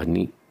स्ट्यान्डर्ड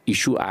भन्ने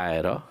इस्यु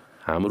आएर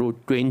हाम्रो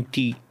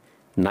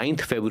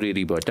 29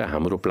 फेब्रुअरीबाट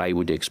हाम्रो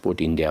प्लाइवुड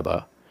एक्सपोर्ट इन्डिया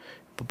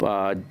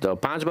भयो।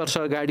 5 वर्ष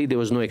अगाडि देयर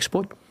वाज नो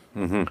एक्सपोर्ट।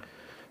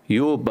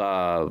 यो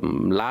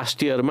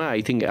लास्ट इयरमा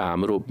आई थिङ्क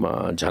हाम्रो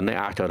झन्डै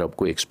 8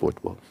 अरबको एक्सपोर्ट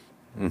भयो।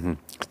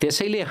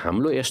 त्यसैले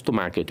हाम्रो यस्तो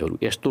मार्केटहरू,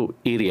 यस्तो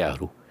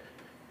एरियाहरू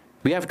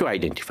वी हेभ टु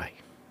आइडेन्टिफाई।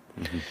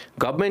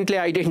 गभर्मेन्टले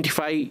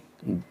आइडेन्टिफाई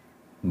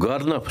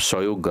गर्न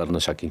सहयोग गर्न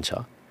सकिन्छ,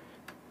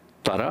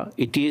 तर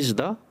it is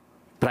the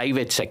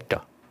private sector,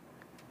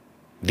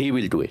 they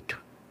will do it,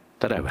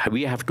 तर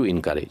we have to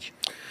encourage.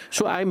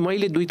 So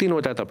मैले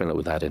 2-3वटा तपाईँलाई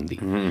उदाहरण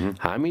दिएँ।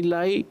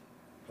 हामीलाई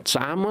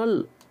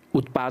चामल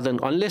उत्पादन,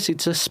 अनलेस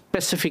इट्स अ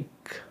स्पेसिफिक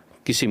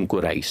किसिमको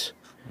राइस,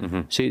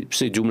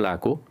 से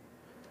जुम्लाको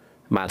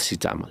मार्सी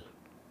चामल,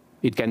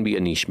 इट क्यान बी अ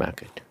निश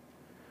मार्केट।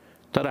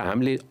 तर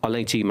हामीले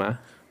अलैँचीमा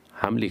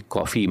हामीले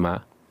कफीमा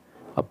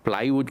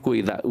प्लाइवुडको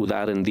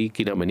उदाहरण दिई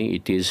किनभने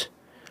इट इज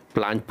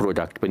प्लान्ट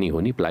प्रोडक्ट पनि हो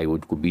नि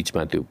प्लाइवुडको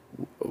बीचमा त्यो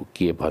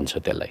के भन्छ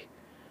त्यसलाई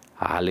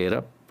हालेर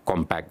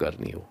कम्प्याक्ट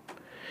गर्ने हो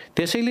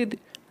त्यसैले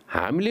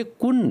हामीले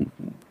कुन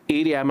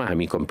एरियामा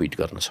हामी कम्पिट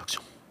गर्न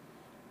सक्छौं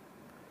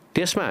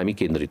त्यसमा हामी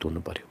केन्द्रित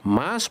हुनु पर्यो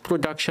मास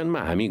प्रोडक्सनमा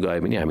हामी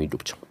गयो भने हामी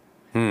डुब्छौं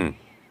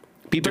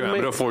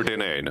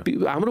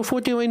हाम्रो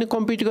फोर्टे होइन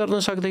कम्पिट गर्न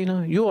सक्दैन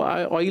यो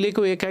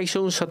अहिलेको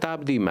 21औं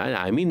शताब्दीमा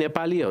हामी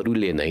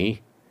नेपालीहरूले नै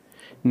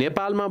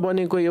नेपालमा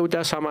बनेको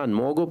एउटा सामान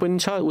महँगो पनि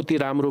छ उति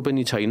राम्रो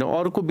पनि छैन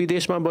अर्को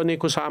विदेशमा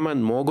बनेको सामान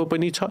महँगो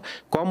पनि छ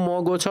कम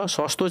महँगो छ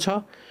सस्तो छ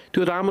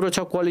त्यो राम्रो छ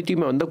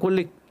क्वालिटीमा भन्दा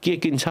कसले के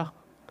किन्छ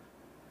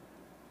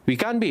we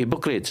can't be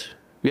hypocrites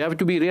we have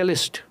to be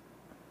realist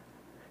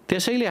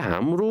त्यसैले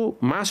हाम्रो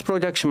मास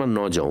प्रोडक्सनमा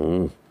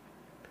नजाउँ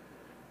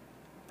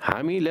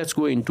हामी let's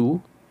go into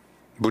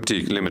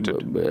boutique limited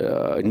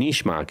निश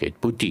मार्केट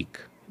बुटिक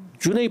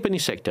जुनै पनि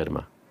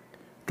सेक्टरमा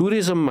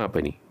टुरिज्ममा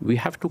पनि we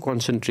have to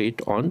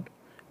concentrate on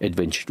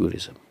adventure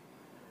tourism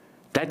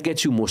that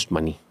gets you most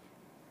money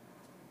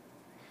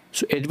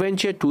so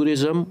adventure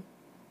tourism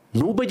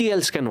nobody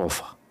else can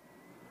offer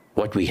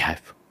what we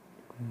have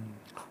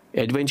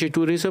adventure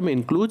tourism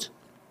includes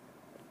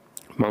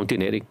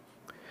mountaineering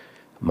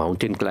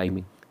mountain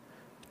climbing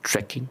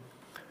trekking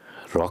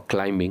rock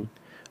climbing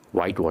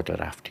whitewater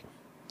rafting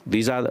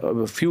these are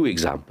a few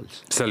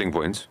examples selling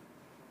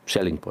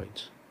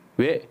points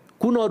where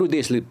कुन अरु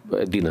देशले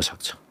दिन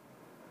सक्छ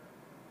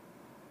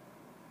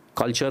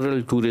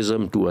cultural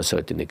tourism to a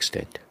certain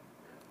extent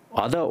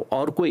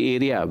अर्को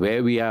area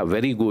where we are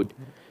very good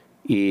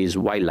is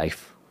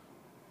wildlife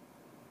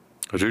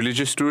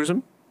religious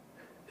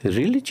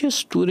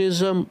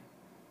tourism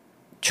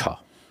cha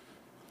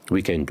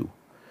we can do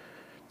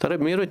तर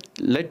मेरो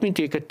let me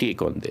take a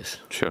take on this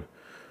sure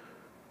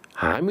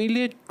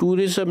हामीले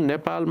tourism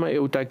नेपालमा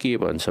एउटा के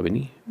भन्छ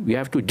भने we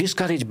have to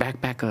discourage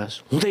backpackers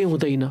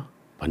हुँदैन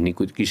भन्ने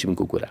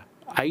किसिमको कुरा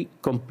I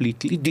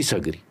completely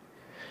disagree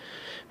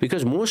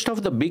because most of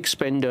the big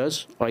spenders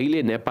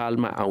अहिले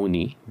नेपालमा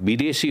आउने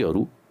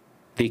विदेशीहरू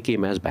they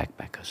came as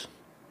backpackers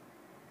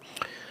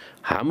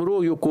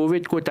हाम्रो यो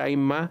कोभिडको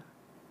टाइममा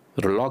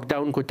र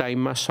लकडाउनको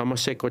टाइममा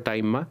समस्याको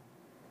टाइममा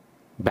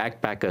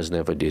backpackers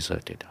never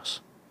deserted us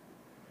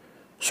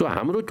so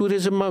हाम्रो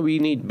टुरिज्ममा we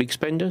need big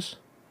spenders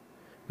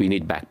we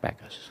need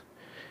backpackers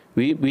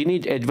we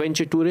need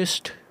adventure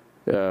tourists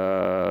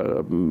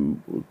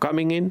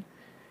coming in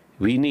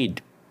we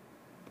need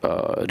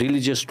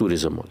religious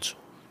tourism also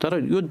तर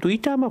यो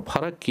दुईटामा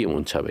फरक के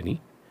हुन्छ भने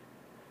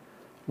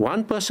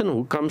one person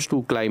who comes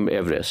to climb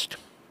Everest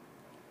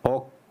or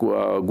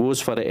goes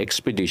for an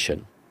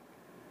expedition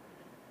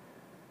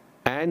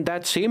and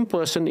that same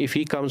person if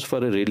he comes for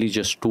a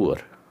religious tour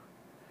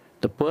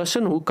the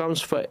person who comes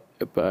for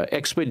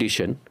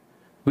expedition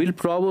will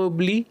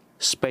probably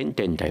spend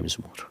 10 times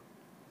more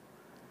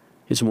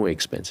it's more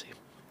expensive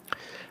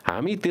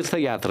हामी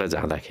तीर्थयात्रा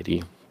जाँदाखेरि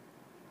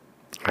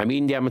हामी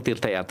इन्डियामा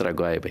तीर्थयात्रा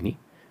गए पनि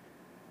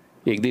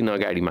एक दिन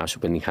अगाडि मासु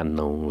पनि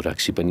खान्नौ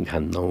रक्सी पनि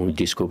खान्नौ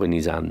डिस्को पनि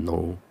जान्नौ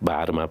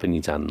बारमा पनि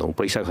जान्नौ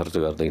पैसा खर्च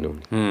गर्दैनौ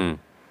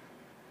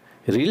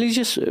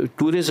रिलिजियस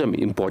टुरिज्म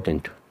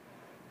इम्पोर्टेन्ट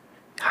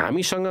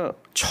हामीसँग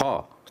छ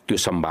त्यो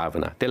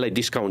सम्भावना त्यसलाई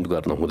डिस्काउन्ट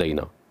गर्न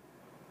हुँदैन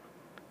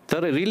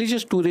तर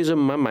रिलिजियस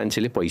टुरिज्ममा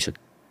मान्छेले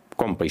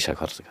कम पैसा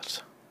खर्च गर्छ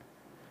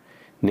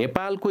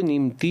नेपालको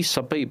निम्ति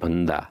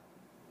सबैभन्दा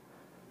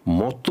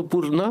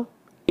महत्त्वपूर्ण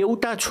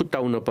एउटा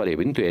छुट्याउन पर्यो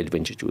भने त्यो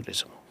एडभेन्चर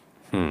टुरिज्म हो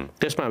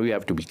त्यसमा we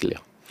have to be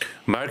clear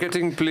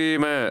marketing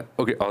प्लेमा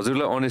okay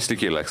हजुरलाई अनेस्टली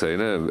के लाग्छ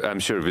हैन आइ एम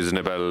श्योर भिजन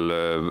नेपाल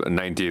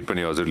 98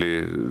 पनि हजुरले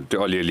त्यो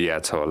अलिअलि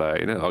याद छ होला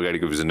हैन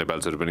अगाडिको भिजन नेपाल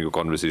सर पनिको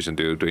कन्भर्सेसन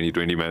त्यो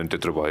 2020 मा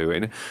त्यत्रो भयो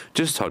हैन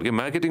जस्ट थर्के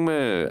मार्केटिङमा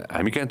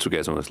हामी कहाँ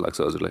चुकेका छौं जस्तो लाग्छ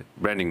हजुरलाई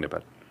branding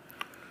Nepal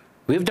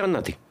we have done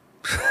nothing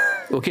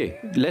okay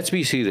let's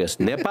be serious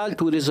Nepal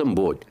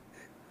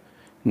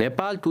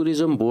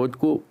tourism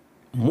बोर्डको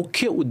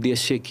मुख्य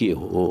उद्देश्य के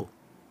हो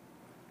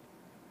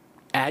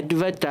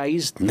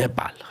advertise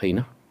Nepal हैन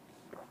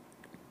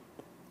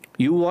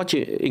you watch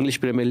English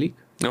Premier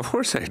League of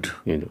course I do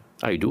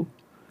I do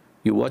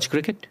you watch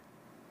cricket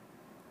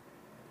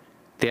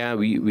there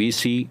we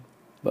see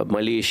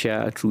Malaysia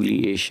truly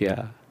Asia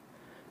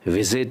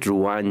visit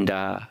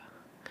Rwanda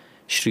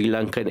Sri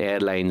Lankan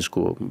Airlines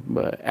ko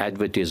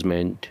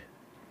advertisement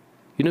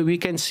we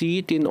can see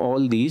it in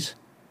all these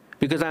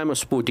because I am a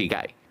sporty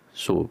guy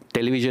so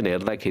television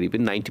हेर्दाखेरि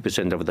पनि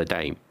 90% of the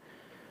time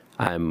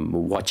I am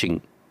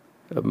watching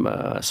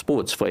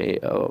sports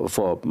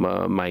for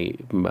my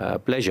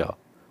pleasure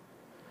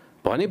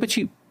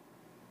भनेपछि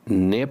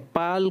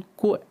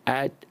नेपालको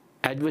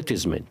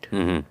advertisement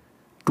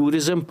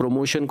tourism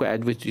प्रमोसनको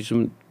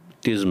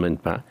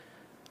एडभर्टाइजमेन्टमा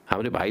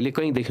हाम्रो भाइले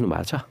कहीं देख्नु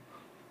भएको छ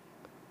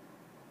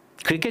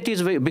cricket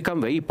is become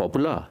very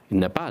popular in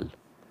Nepal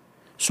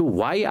so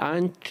why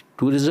aren't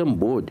tourism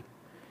board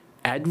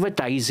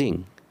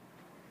advertising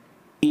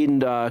in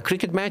the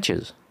cricket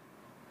matches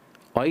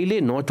अहिले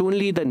not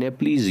only the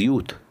Nepalese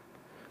youth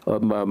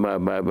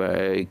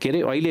के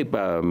अरे अहिले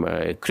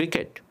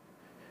cricket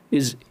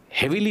is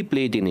heavily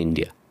played in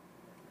India.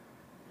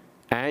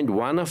 And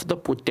one of the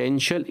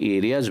potential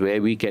areas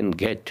where we can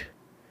get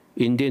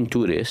Indian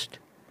tourists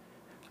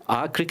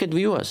are cricket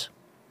viewers.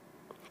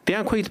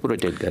 त्यहाँ खोइ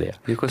protect गरे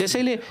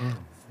त्यसैले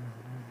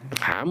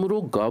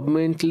हाम्रो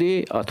गभर्नमेन्टले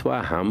अथवा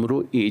हाम्रो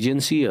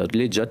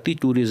एजेन्सीहरूले जति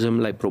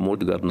टुरिज्मलाई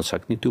प्रमोट गर्न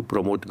सक्ने त्यो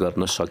प्रमोट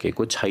गर्न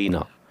सकेको छैन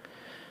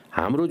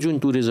हाम्रो जुन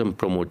टुरिज्म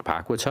प्रमोट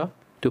भएको छ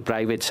त्यो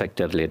प्राइभेट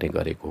सेक्टरले नै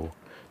गरेको हो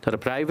तर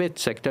private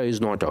sector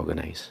is not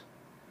organize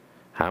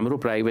हाम्रो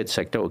प्राइभेट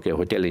सेक्टर ओके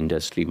होटल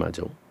इन्डस्ट्रीमा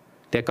जाउँ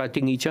they're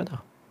cutting each other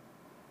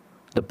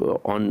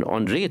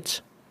on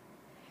rates.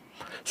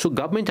 So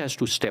government has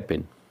to step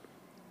in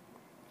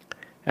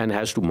and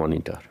has to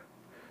monitor.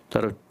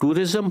 तर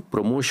tourism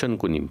promotion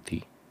को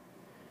निम्ति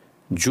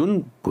जुन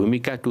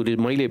भूमिका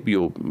टुरिज्म मैले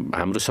यो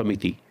हाम्रो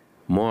समिति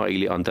म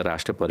अहिले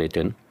अन्तर्राष्ट्रिय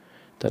पर्यटन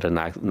तर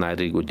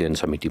नागरिक उड्डयन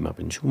समितिमा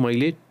पनि छु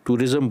मैले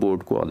टुरिज्म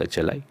बोर्डको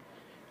अध्यक्षलाई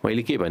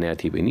मैले के भनेको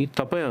थिएँ भने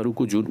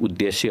तपाईहरुको जुन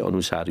उद्देश्य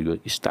अनुसार यो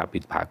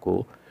स्थापित भएको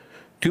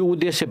त्यो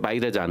उद्देश्य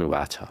बाहिर जानु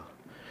भएको छ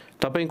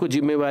तपाईको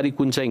जिम्मेवारी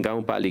कुन चाहिँ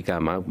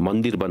गाउँपालिकामा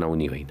मन्दिर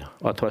बनाउने होइन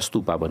अथवा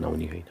स्तूपा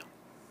बनाउने होइन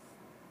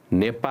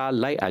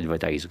नेपाललाई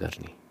एडभर्टाइज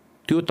गर्ने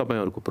त्यो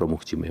तपाईहरुको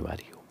प्रमुख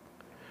जिम्मेवारी हो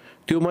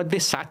त्यो मध्ये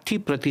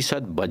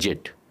 60%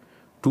 बजेट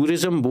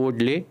टुरिज्म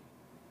बोर्डले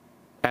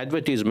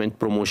एडभर्टाइजमेन्ट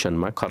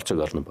प्रमोसनमा खर्च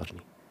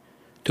गर्नुपर्ने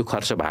त्यो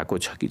खर्च भएको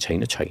छ कि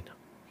छैन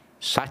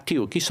 60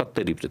 हो कि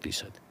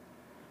 70%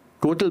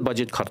 टोटल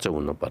बजेट खर्च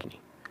हुनुपर्ने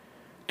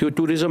त्यो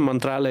टुरिज्म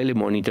मन्त्रालयले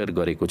मोनिटर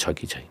गरेको छ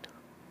कि छैन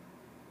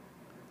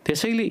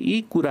त्यसैले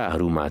यी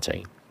कुराहरुमा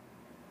चाहिँ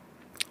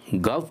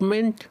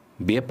गभर्नमेन्ट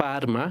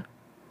व्यापारमा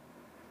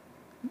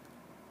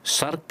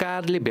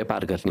सरकारले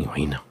व्यापार गर्ने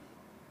होइन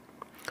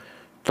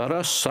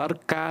तर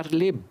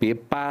सरकारले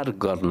व्यापार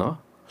गर्न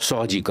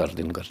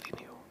सहजीकरण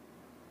गरिदिने हो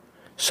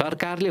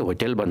सरकारले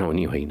होटल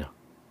बनाउने होइन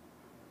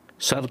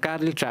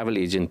सरकारले ट्राभल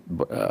एजेन्ट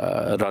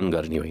रन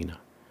गर्ने होइन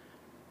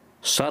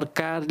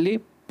सरकारले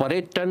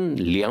पर्यटन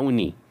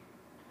ल्याउने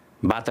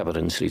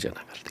वातावरण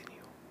सृजना गरिदिने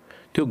हो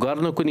त्यो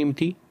गर्नको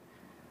निम्ति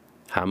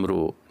हाम्रो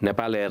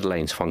नेपाल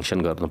एयरलाइन्स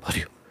फंक्सन गर्न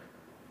पर्यो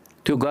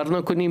त्यो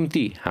गर्नको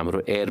निम्ति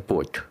हाम्रो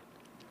एयरपोर्ट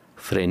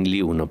फ्रेन्डली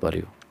हुन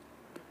पर्यो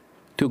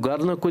त्यो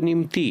गर्नको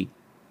निम्ति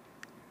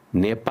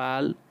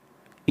Nepal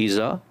is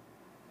a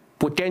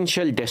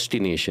potential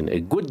destination a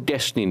good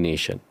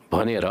destination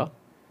भनेर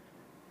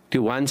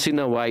त्यो वान्स इन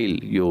अ वाइल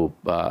यो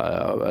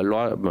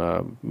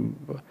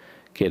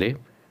के रे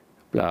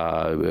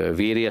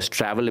भेरियस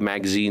ट्राभल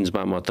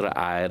म्यागजिन्समा मात्र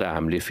आएर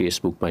हामीले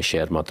फेसबुकमा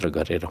शेयर मात्र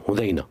गरेर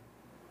हुँदैन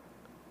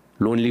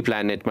लोनली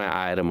प्लानेटमा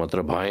आएर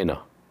मात्र भएन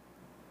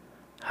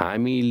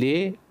हामीले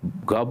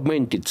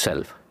government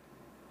itself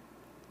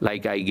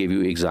like I give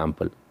you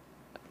example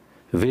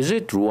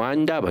visit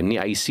Rwanda भन्ने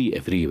I see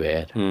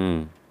everywhere.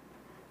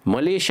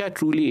 Malaysia,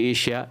 truly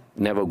Asia,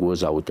 never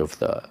goes out of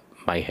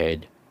my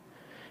head.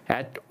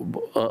 At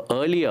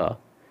earlier,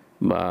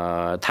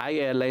 Thai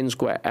Airlines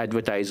को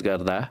advertise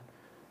गर्दा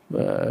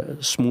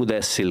smooth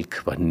as silk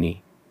भन्ने.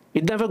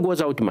 It never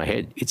goes out of my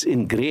head. It's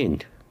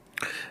ingrained.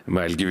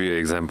 I'll give you an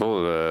example.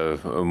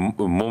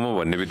 Momo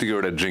भन्ने बित्तिकै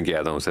एउटा drink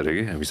याद आउँछ रे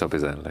कि हामी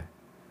सबैजनालाई.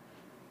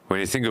 When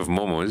you think of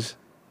momos,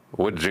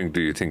 what drink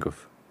do you think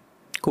of?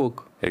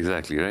 Coke.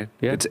 Exactly, right?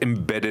 Yeah. It's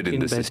embedded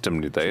in the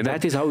system.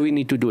 That is how we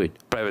need to do it.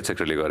 Private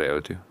sector ले गरे हो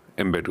त्यो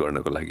embed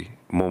गर्नको लागि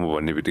मोमो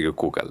भन्ने बित्तिकै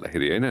Coke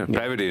हाल्दाखेरि हैन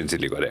प्राइभेट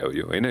एजेन्सीले गरे हो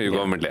यो हैन यो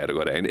गभर्नमेन्ट ल्याएर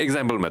गरे हैन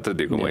एक्जाम्पल मात्र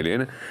दिएको मैले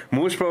हैन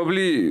मोस्ट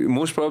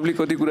प्रोबब्ली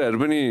कति कुराहरु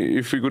पनि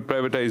if we could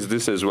privatise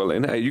this as well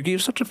हैन you give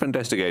such a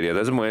fantastic idea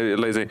दाजु म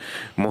यसलाई चाहिँ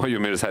म यो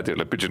मेरो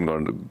साथीहरुलाई पिच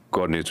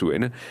गर्ने छु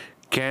हैन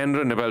क्यान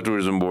र Nepal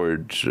tourism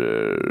board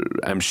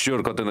I am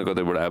sure कतै न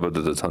कतैबाट आबद्ध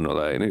त छन्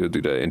होला हैन यो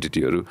दुईटा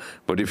एन्टिटीहरु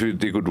but if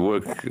they could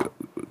work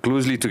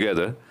closely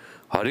together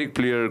हरेक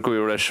प्लेयरको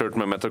एउटा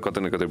शर्टमा मात्र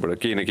कतै न कतैबाट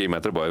केही न केही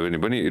मात्र भयो भने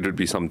पनि it would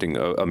be something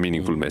a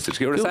meaningful message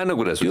के एउटा सानो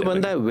कुरा यो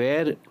भन्दा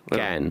where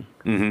can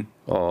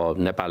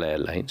Nepal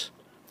airlines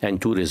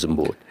and tourism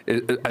board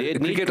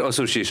cricket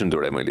association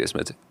जोडे मैले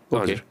यसमा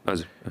चाहिँ हजुर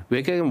हजुर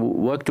वी क्यान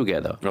वर्क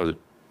टुगेदर हजुर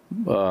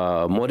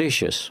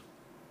Mauritius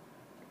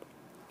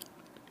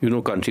you know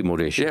country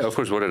Mauritius. Yeah, of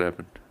course. What had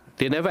happened?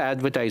 They never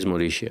advertise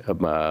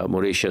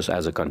Mauritius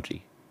as a country.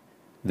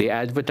 They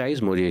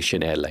advertise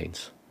Mauritian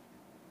Airlines.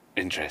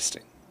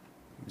 Interesting.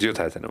 Do you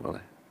know?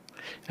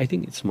 I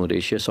think it's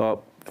Mauritius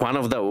or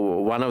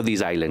one of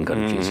these island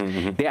countries.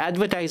 They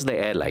advertise the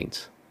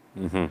airlines.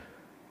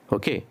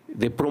 Okay,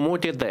 they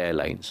promoted the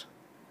airlines.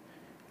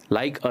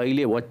 Like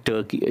earlier, what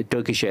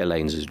Turkish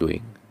Airlines is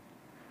doing.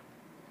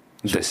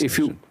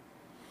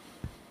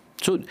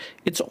 So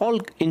it's all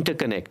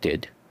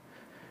interconnected.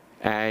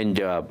 And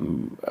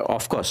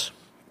of course,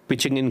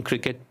 pitching in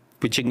cricket,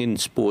 pitching in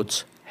sports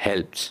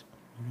helps.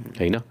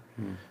 You know,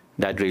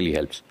 that really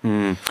helps.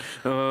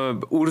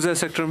 Urja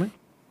sector mein?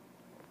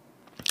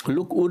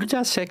 Look,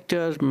 Urja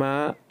sector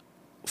ma,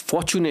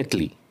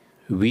 fortunately,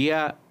 we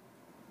are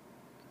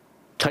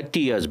 30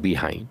 years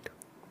behind,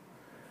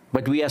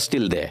 but we are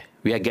still there.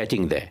 We are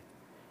getting there.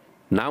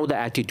 Now the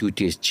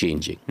attitude is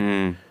changing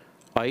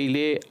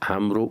अहिले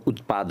हाम्रो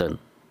उत्पादन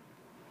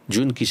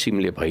जुन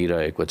किसिमले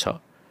भइरहेको छ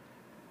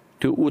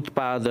त्यो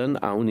उत्पादन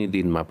आउने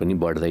दिनमा पनि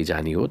बढ्दै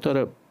जाने हो तर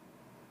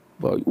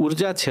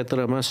ऊर्जा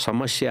क्षेत्रमा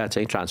समस्या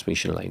चाहिँ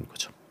ट्रान्समिसन लाइनको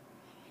छ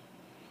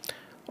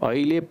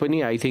अहिले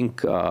पनि आई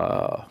थिंक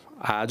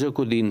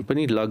आजको दिन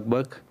पनि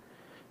लगभग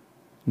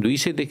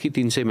 200 देखि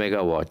 300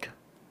 मेगावाट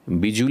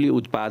बिजुली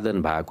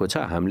उत्पादन भएको छ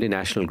हामीले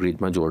नेशनल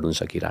ग्रिडमा जोड्न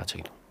सकिरहेको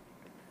छैनौँ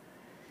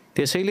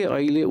त्यसैले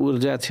अहिले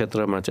ऊर्जा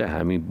क्षेत्रमा चाहिँ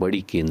हामी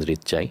बढी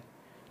केन्द्रित चाहिँ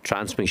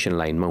ट्रान्समिसन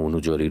लाइनमा हुनु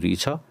जरुरी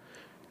छ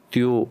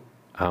त्यो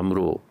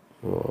हाम्रो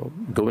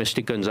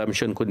डोमेस्टिक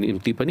कन्जम्पसनको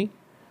निम्ति पनि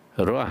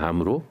र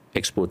हाम्रो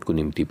एक्सपोर्टको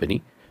निम्ति पनि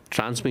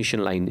transmission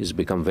line is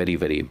become very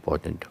very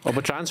important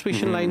अब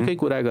ट्रान्समिसन लाइनकै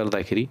कुरा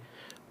गर्दाखेरि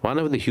one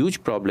of the huge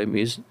problem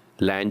is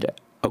land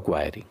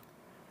acquiring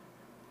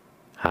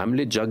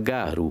हामीले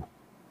जग्गाहरू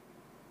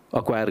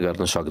अक्वायर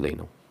गर्न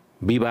सक्दैनौँ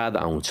विवाद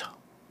आउँछ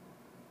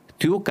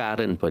त्यो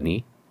कारण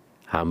पनि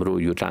हाम्रो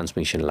यो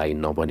ट्रान्समिसन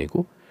लाइन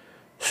नबनेको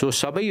सो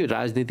सबै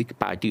राजनीतिक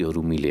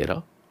पार्टीहरू मिलेर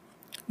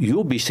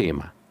यो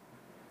विषयमा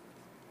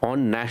अन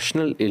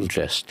नेशनल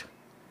इन्ट्रेस्ट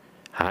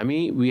हामी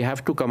we have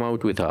to come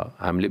out with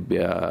हामीले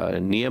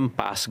नियम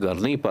पास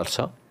गर्नै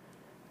पर्छ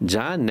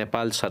जहाँ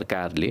नेपाल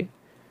सरकारले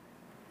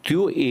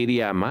त्यो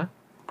एरियामा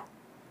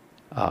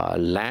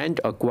ल्यान्ड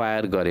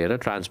अक्वायर गरेर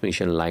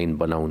ट्रान्समिसन लाइन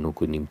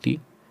बनाउनुको निम्ति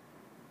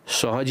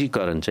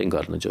सहजीकरण चाहिँ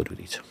गर्न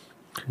जरुरी छ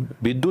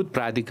विद्युत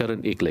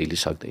प्राधिकरण एक्लैले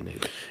सक्दैन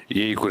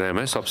यही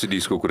कुरामा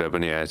सब्सिडिजको कुरा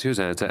पनि आएको थियो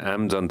जहाँ चाहिँ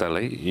आम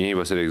जनतालाई यहीँ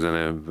बसेर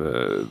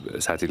एकजना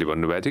साथीले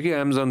भन्नुभएको थियो कि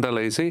आम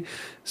जनतालाई चाहिँ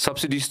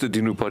सब्सिडिज त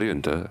दिनु पर्यो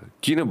नि त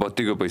किन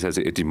बत्तीको पैसा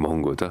चाहिँ यति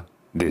महँगो त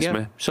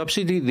देशमा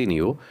सब्सिडी दिने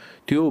हो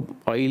त्यो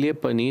अहिले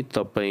पनि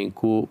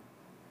तपाईको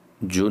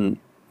जुन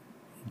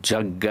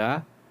जग्गा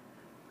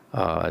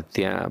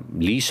त्यहाँ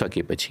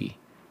लिइसकेपछि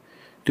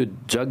त्यो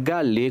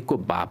जग्गा लिएको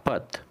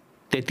बापत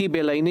त्यति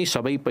बेला नै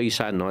सबै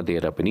पैसा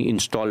नदिएर पनि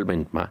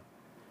इन्स्टलमेन्टमा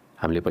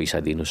हामीले पैसा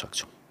दिन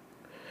सक्छौँ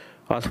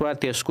अथवा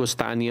त्यसको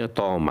स्थानीय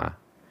तहमा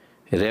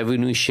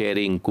रेभेन्यू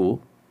शेयरिङको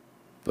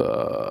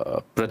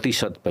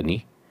प्रतिशत पनि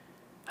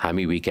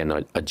हामी वी क्यान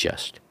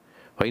एडजस्ट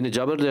होइन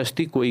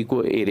जबरजस्ती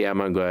कोहीको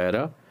एरियामा गएर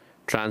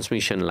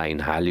ट्रान्समिसन लाइन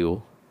हाल्यो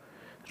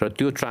र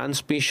त्यो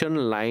ट्रान्समिसन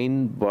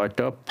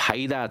लाइनबाट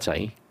फाइदा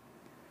चाहिँ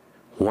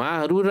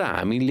उहाँहरू र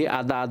हामीले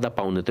आधा आधा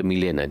पाउन त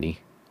मिलेन नि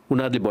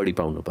उनीहरूले बढी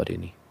पाउनु पर्यो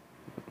नि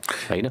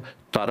हैन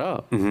तर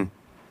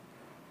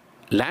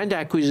ल्यान्ड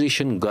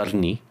एक्विजिसन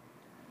गर्ने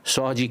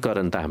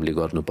सहजीकरण त हामीले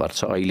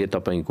गर्नुपर्छ अहिले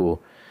तपाईको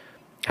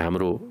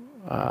हाम्रो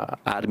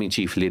आर्मी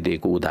चिफले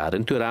दिएको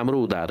उदाहरण त्यो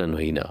राम्रो उदाहरण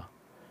होइन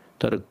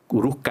तर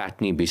रुख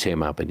काट्ने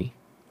विषयमा पनि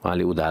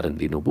उहाँले उदाहरण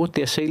दिनुभयो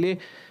त्यसैले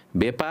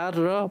व्यापार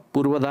र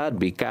पूर्वाधार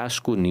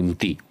विकासको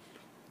निम्ति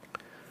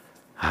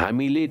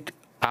हामीले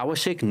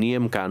आवश्यक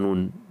नियम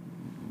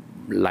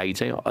कानुनलाई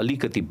चाहिँ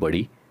अलिकति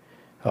बढी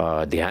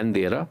ध्यान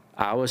दिएर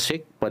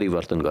आवश्यक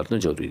परिवर्तन गर्न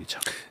जरुरी छ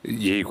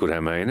यही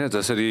कुरामा हैन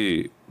जसरी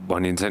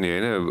भनिन्छ नि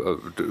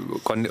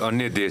हैन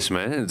अन्य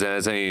देशमा जहाँ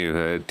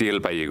चाहिँ तेल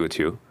पाइएको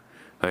थियो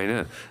हैन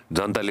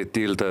जनताले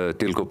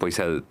तेलको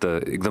पैसा त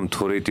एकदम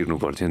थोरै तिर्नु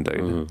पर्थ्यो नि त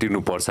हैन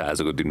तिर्नु पर्छ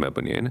आजको दिनमा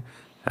पनि हैन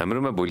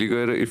हाम्रोमा भोलि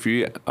गएर if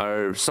you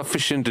are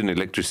sufficient in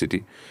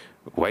electricity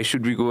why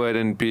should we go ahead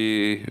and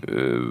pay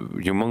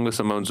humongous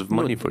amounts of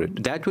money for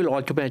it? That will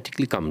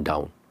automatically come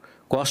down.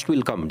 Cost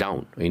will come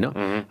down, हैन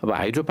अब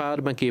हाइड्रो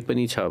पावरमा के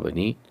पनि छ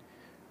भने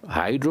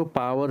हाइड्रो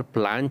पावर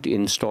प्लान्ट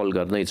इन्स्टल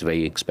गर्न it's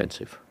very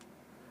expensive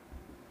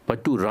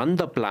but to run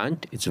the plant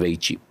it's very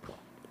cheap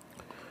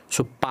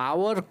so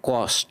power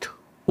cost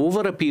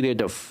over a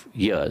period of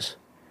years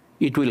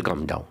it will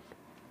come down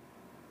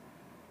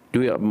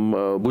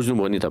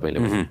बुझ्नुभयो नि तपाईँले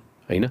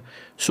हैन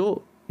सो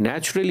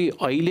नेचुरली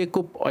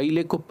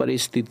अहिलेको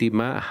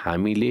परिस्थितिमा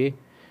हामीले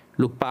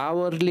लुक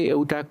पावरले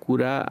एउटा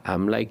कुरा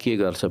हामीलाई के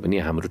गर्छ भने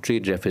हाम्रो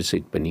ट्रेड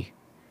डेफिसिट पनि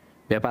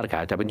व्यापार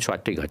घाटा पनि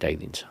स्वाट्टै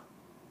घटाइदिन्छ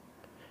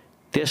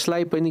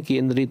त्यसलाई पनि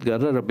केन्द्रित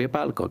गरेर र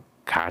व्यापारको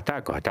घाटा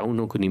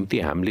घटाउनको निम्ति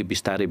हामीले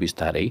बिस्तारै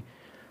बिस्तारै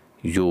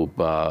यो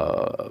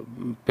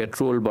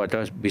पेट्रोलबाट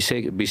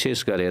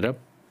विशेष गरेर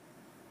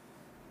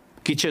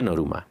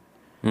किचनहरुमा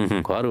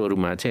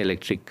घरहरुमा चाहिँ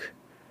इलेक्ट्रिक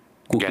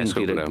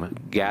कुकिङतिर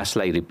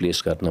ग्यासलाई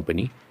रिप्लेस गर्न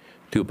पनि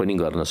त्यो पनि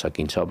गर्न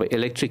सकिन्छ अब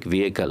इलेक्ट्रिक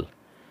भेहिकल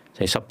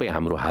चाहिँ सबै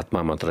हाम्रो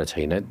हातमा मात्र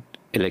छैन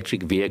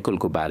इलेक्ट्रिक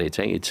भेहिकलको बारे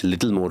चाहिँ it's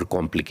little more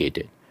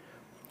complicated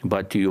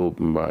but यो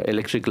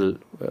इलेक्ट्रिकल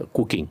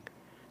कुकिङ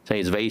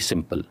चाहिँ is very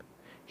simple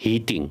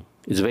heating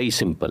is very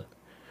simple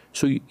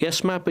so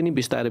यसमा पनि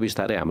बिस्तारै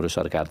बिस्तारै हाम्रो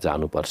सरकार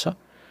जानुपर्छ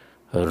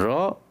र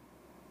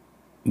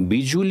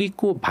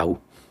बिजुलीको भाउ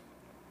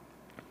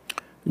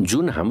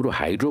जुन हाम्रो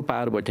हाइड्रो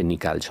पावरबाट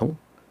निकाल्छौं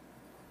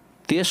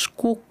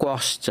त्यसको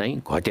कस्ट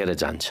चाहिँ घटेर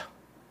जान्छ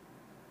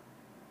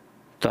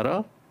तर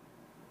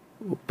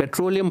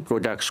पेट्रोलियम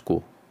प्रोडक्ट्सको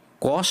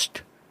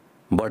कस्ट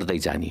बढ्दै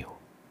जाने हो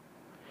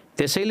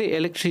त्यसैले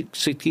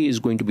electricity is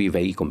going to be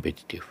very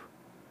competitive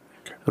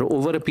र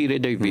over a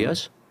period of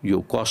years यो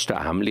कस्ट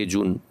हामीले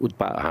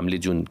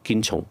जुन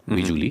किन्छौं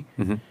बिजुली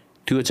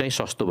त्यो चाहिँ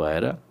सस्तो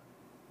भएर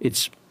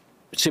it's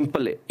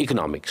simple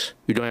economics.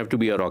 You don't have to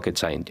be a rocket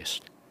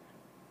scientist.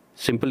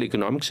 Simple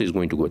economics is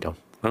going to go down.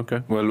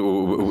 Okay.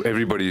 Well,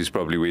 everybody is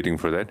probably waiting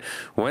for that.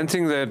 One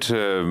thing that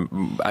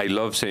I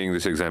love saying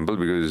this example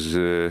because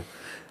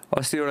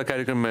अस्ति एउटा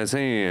कार्यक्रममा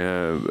चाहिँ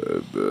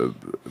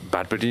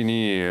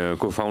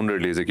भाटपटिनीको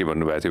फाउन्डरले चाहिँ के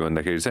भन्नुभएको थियो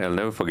भन्दाखेरि चाहिँ I'll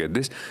never forget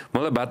this.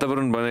 मलाई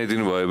वातावरण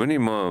बनाइदिनु भयो भने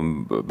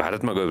म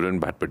भारतमा गएर पनि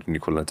भाटपटिनी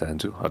खोल्न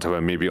चाहन्छु अथवा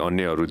मेबी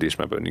अन्य अरू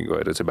देशमा पनि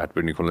गएर चाहिँ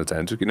भाटपटिनी खोल्न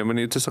चाहन्छु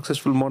किनभने इट्स अ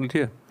सक्सेसफुल मोडल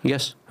थियो.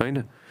 यस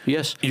हैन?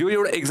 यस. यो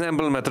एउटा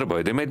एक्जाम्पल मात्र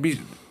भयो. There might be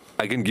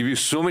I can give you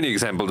so many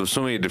examples of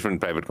so many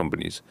different private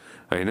companies.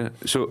 हैन?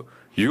 So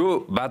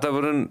यो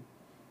वातावरण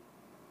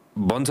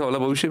बन्छ होला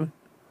भविष्यमा?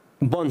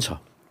 बन्छ.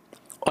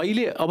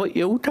 अहिले अब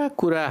एउटा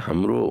कुरा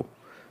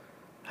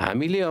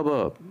हामीले अब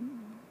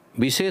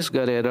विशेष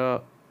गरेर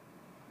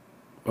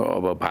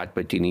अब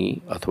भाटपटिनी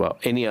अथवा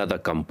any other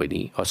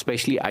company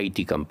specially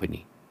IT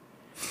company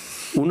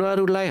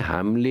उनीहरूलाई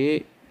हामीले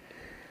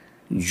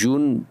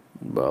जुन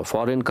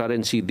फरेन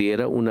करेन्सी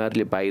दिएर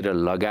उनीहरूले बाहिर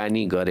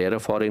लगानी गरेर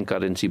फरेन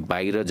करेन्सी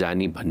बाहिर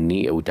जाने भन्ने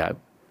एउटा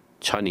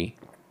छ नि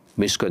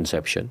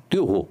मिसकन्सेप्सन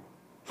त्यो हो.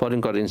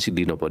 फरेन करेन्सी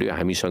दिनु पर्यो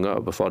हामीसँग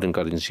अब फरेन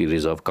करेन्सी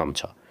रिजर्भ कम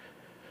छ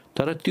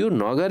तर त्यो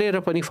नगरेर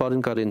पनि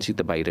फरेन करेन्सी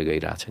त बाहिर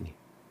गइरहेछ नि.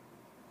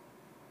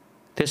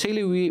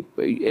 त्यसैले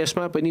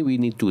यसमा पनि वी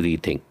निड टु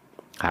रिथिङ्क.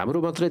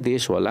 हाम्रो मात्र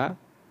देश होला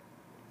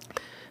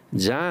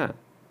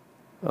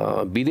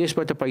जहाँ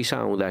विदेशबाट पैसा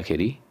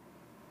आउँदाखेरि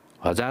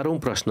हजारौं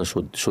प्रश्न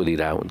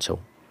सोधिरहेका हुन्छौँ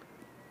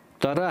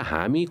तर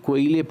हामी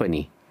कोहीले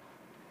पनि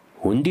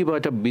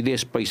हुन्डीबाट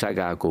विदेश पैसा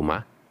गएकोमा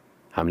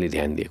हामीले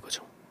ध्यान दिएको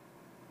छौँ.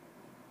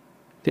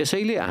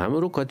 त्यसैले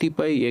हाम्रो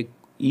कतिपय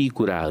यी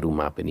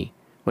कुराहरूमा पनि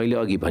मैले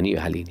अघि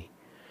भनिहालेँ नि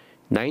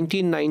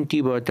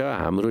 1990 बाट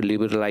हाम्रो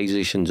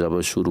लिबरलाइजेसन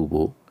जब सुरु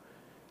भयो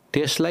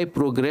त्यसलाई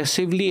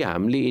प्रोग्रेसिभली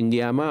हामीले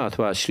इन्डियामा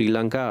अथवा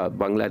श्रीलङ्का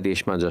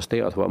बङ्गलादेशमा जस्तै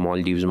अथवा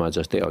मालदिभ्समा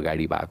जस्तै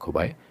अगाडि भएको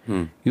भए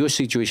यो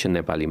सिचुएसन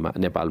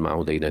नेपालमा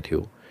आउँदैन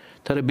थियो.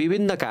 तर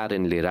विभिन्न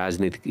कारणले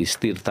राजनीतिक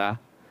स्थिरता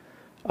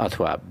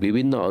अथवा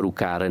विभिन्न अरू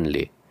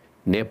कारणले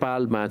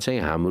नेपालमा चाहिँ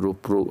हाम्रो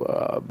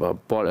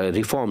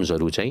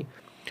रिफर्म्सहरू चाहिँ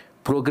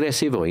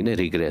प्रोग्रेसिभ होइन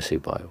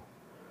रिग्रेसिभ भयो.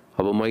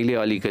 अब मैले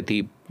अलिकति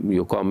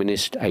यो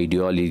कम्युनिस्ट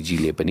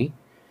आइडियोलोजीले पनि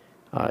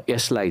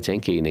यसलाई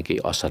चाहिँ केही न केही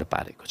असर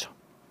पारेको छ.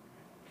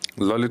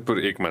 ललितपुर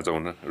 1 मा जाउँ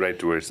न राइट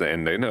टुवर्ड्स द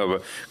एन्ड हैन.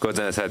 अब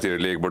कतिजना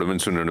साथीहरूले एकबाट पनि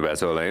सुन्नु भएको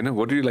छ होला हैन.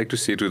 What do you like to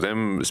say to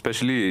them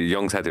specially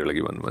young साथीहरूलाई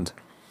के भन्नुहुन्छ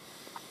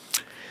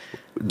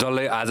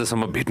जसलाई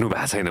आजसम्म भेट्नु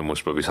भएको छैन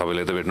मोस्ट प्रोबब्ली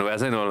सबैले त भेट्नु भएको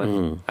छैन होला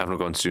आफ्नो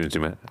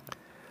कन्स्टिट्युएन्सीमा.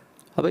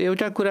 अब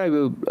एउटा कुरा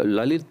यो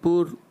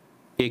ललितपुर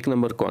 1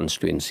 नम्बर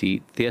कन्स्टिट्युएन्सी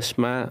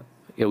त्यसमा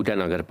एउटा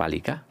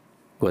नगरपालिका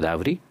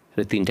गोदावरी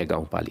र 3टा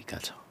गाउँपालिका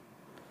छ.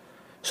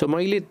 सो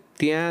मैले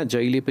त्यहाँ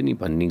जहिले पनि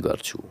भन्ने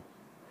गर्छु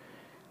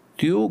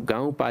त्यो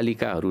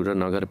गाउँपालिकाहरू र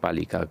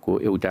नगरपालिकाको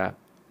एउटा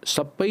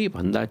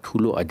सबैभन्दा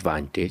ठुलो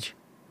एडभान्टेज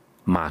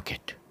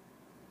मार्केट.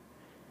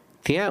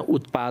 त्यहाँ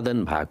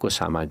उत्पादन भएको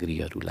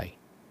सामग्रीहरूलाई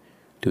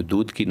त्यो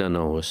दूध किन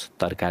नहोस्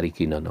तरकारी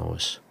किन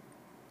नहोस्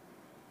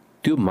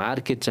त्यो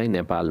मार्केट चाहिँ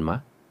नेपालमा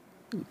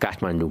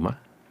काठमाडौँमा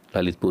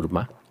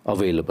ललितपुरमा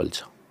अवेलेबल छ.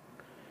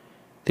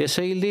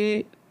 त्यसैले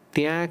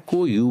त्यहाँको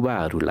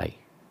युवाहरूलाई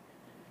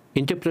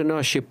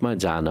इन्टरप्रेन्योरशिपमा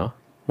जान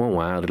म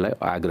उहाँहरूलाई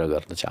आग्रह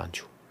गर्न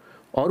चाहन्छु.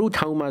 अरू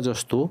ठाउँमा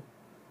जस्तो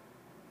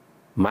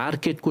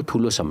मार्केटको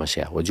ठुलो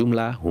समस्या हो.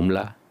 जुम्ला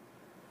हुम्ला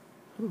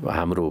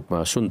हाम्रो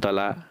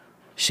सुन्तला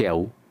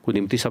स्याउको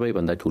निम्ति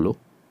सबैभन्दा ठुलो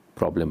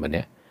प्रब्लम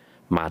भने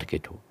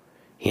मार्केट हो.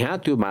 यहाँ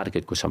त्यो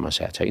मार्केटको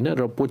समस्या छैन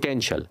र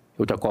पोटेन्शियल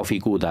एउटा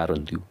कफीको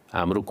उदाहरण दिउँ.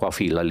 हाम्रो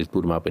कफी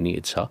ललितपुरमा पनि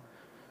छ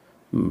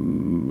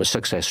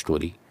सक्सेस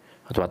स्टोरी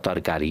अथवा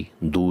तरकारी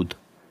दूध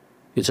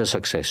इट्स अ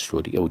सक्सेस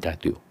स्टोरी एउटा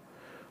त्यो.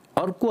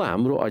 अर्को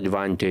हाम्रो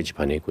एडभान्टेज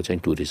भनेको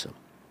चाहिँ टुरिज्म.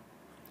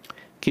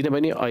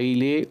 किनभने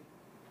अहिले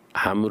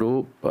हाम्रो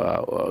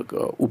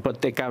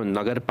उपत्यका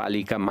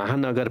नगरपालिका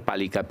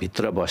महानगरपालिका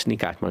भित्र बस्ने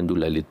काठमाडौँ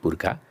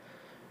ललितपुरका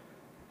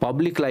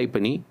पब्लिकलाई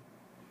पनि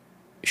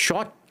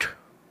सर्ट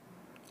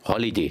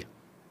हलिडे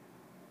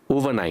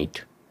ओभरनाइट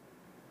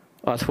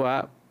अथवा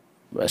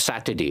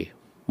सैटरडे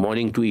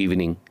मर्निङ टु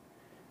इभिनिङ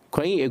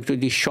कहीँ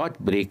एकचोटि सर्ट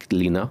ब्रेक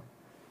लिन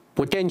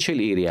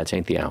पोटेन्शियल एरिया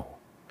चाहिँ त्यहाँ हो.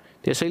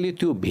 त्यसैले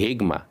त्यो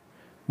भेगमा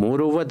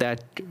moreover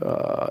that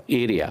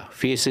area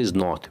faces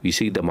north, we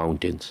see the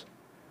mountains.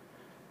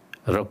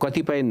 र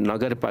कतिपय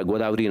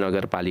गोदावरी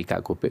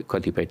नगरपालिकाको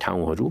कतिपय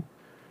ठाउँहरू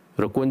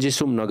र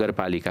कोन्जेसुम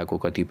नगरपालिकाको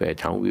कतिपय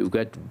ठाउँ we've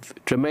got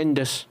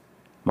tremendous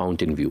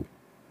mountain view.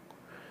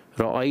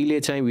 र अहिले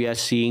चाहिँ we are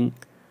seeing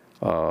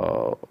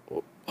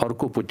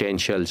अर्को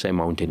पोटेन्शियल चाहिँ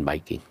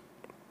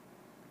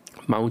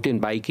माउन्टेन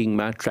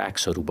बाइकिङमा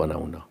ट्र्याक्सहरू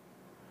बनाउन.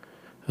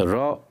 र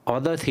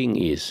अदर थिङ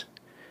इज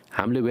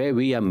हामीले way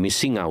we are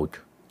missing out.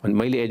 अनि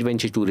मैले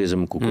एडभेन्चर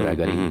टुरिज्मको कुरा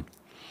गरेँ.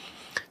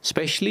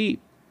 Specially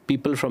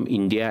people from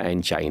India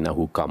and China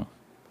who come,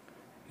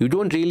 you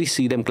don't really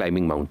see them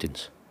climbing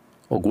mountains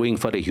or going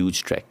for a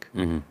huge trek.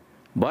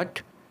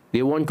 But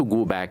they want to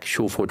go back,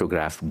 show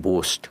photograph,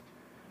 boast.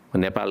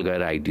 Nepal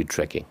gaera I did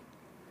trekking.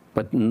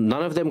 But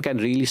none of them can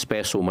really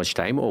spare so much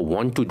time or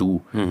want to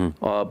do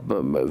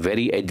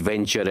very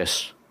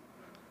adventurous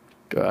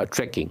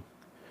trekking.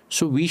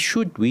 So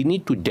we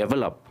need to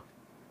develop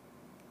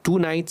 2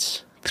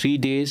 nights, 3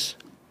 days,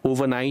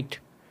 overnight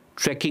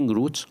trekking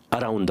routes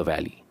around the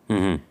valley.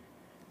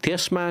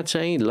 त्यसमा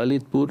चाहिँ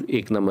Lalitpur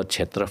 1 number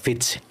क्षेत्र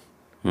fits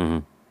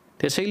in.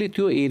 त्यसैले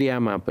त्यो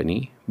एरियामा पनि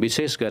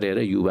विशेष गरेर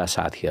युवा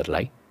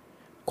साथीहरूलाई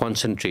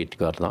कन्सन्ट्रेट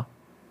गर्न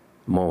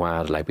म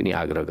उहाँहरूलाई पनि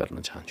आग्रह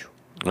गर्न चाहन्छु.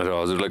 र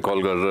हजुरलाई कल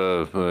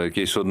गरेर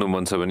के सोध्नु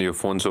मन छ भने यो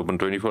phone open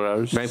 24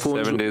 hours,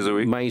 7 days a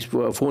week? My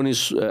phone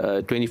is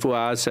 24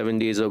 hours, 7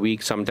 days a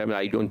week. Sometimes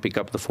I don't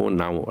pick up the phone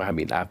now. I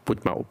mean, I've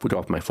put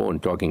off my phone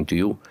talking to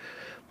you,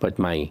 but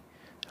my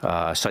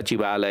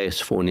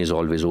Sachivalay's phone is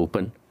always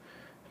open.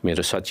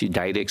 मेरो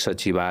direct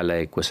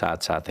सचिवालयको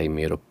साथसाथै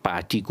मेरो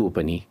पार्टीको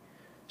पनि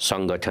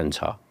सङ्गठन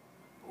छ.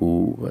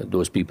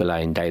 Those people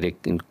are in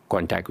direct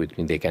contact with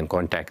me. They can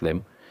contact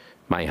them.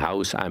 My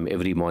house, I'm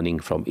every morning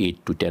from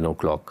 8 to 10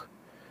 o'clock.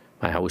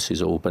 My house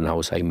is an open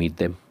house. I meet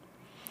them.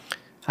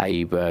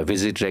 I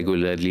visit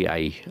regularly.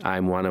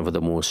 I'm one of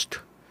the most.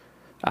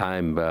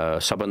 I'm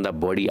सबभन्दा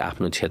बढी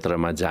आफ्नो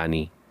क्षेत्रमा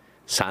जाने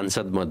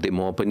सांसद मध्ये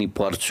म पनि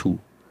पर्छु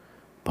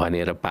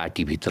भनेर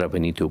पार्टीभित्र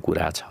पनि त्यो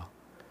कुरा छ.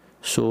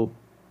 So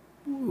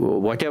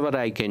whatever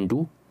I can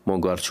do म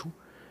गर्छु.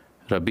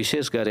 र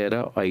विशेष गरेर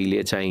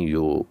अहिले चाहिँ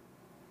यो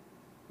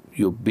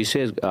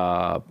विशेष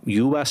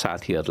युवा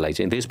साथीहरूलाई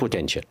चाहिँ देयर इज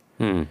पोटेन्शियल.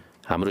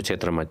 हाम्रो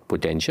क्षेत्रमा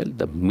potential.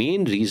 The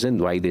main reason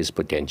why there is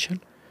potential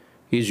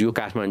is यो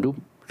काठमाडौँ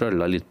र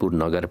ललितपुर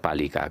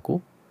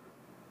नगरपालिकाको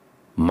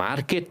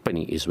मार्केट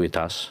पनि इज विथ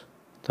अस.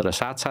 तर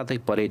साथसाथै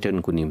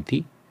पर्यटनको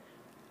निम्ति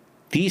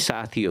ती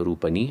साथीहरू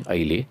पनि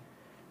अहिले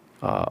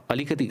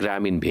अलिकति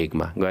ग्रामीण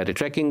भेगमा गएर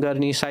ट्रेकिङ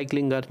गर्ने,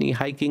 साइक्लिङ गर्ने,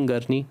 हाइकिङ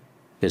गर्ने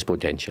there is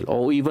potential.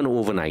 Oh even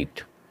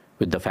overnight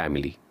with the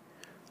family.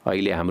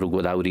 अहिले हाम्रो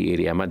गोदावरी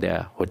एरियामा the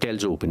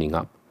hotels opening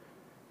up,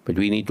 but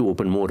we need to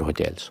open more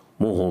hotels,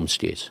 more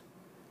homestays.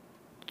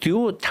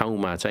 त्यो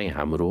ठाउँमा चाहिँ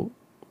हाम्रो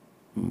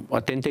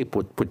अत्यन्तै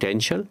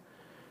पोटेन्शियल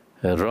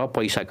र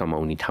पैसा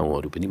कमाउने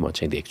ठाउँहरू पनि म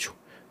चाहिँ देख्छु.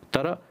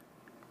 तर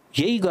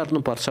यही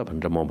गर्नुपर्छ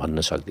भनेर म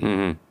भन्न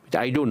सक्दिनँ.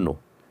 I don't know.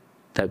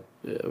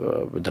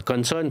 The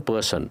concern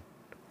person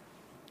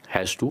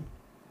has to,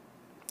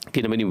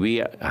 किनभने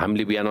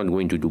हामीले we are not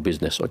going to do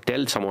business or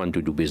tell someone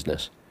to do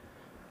business.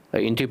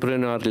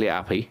 एन्टरप्रेन्योरले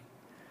आफै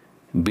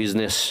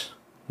बिजनेस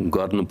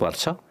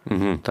गर्नुपर्छ.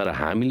 तर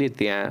हामीले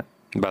त्यहाँ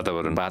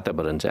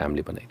वातावरण चाहिँ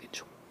हामीले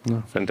बनाइदिन्छौँ.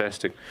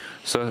 Fantastic.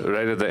 So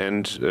right at the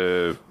end,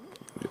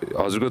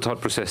 हजुरको thought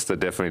process त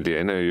definitely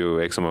हैन यो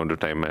X amount of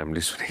time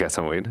हामीले सुनेका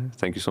छौँ हैन.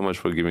 Thank you so much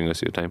for giving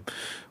us your time.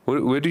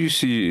 Where do you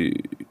see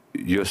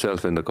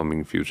yourself in the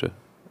coming future?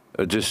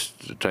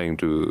 Just trying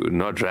to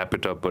not wrap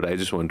it up, but I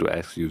just want to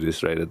ask you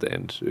this right at the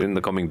end. In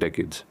the coming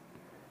decades?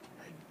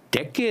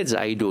 Decades,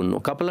 I don't know.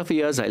 A couple of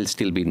years, I'll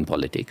still be in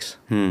politics.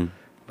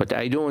 But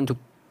I don't want to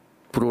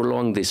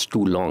prolong this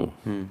too long.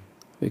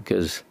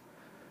 Because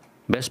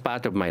best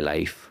part of my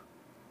life,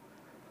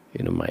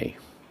 my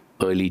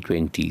early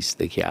 20s,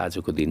 देखिए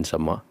आजको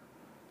दिनसम्म,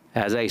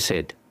 as I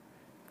said,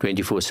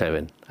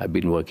 24/7, I've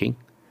been working.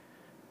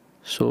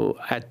 So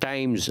at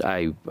times,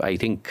 I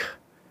think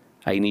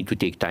I need to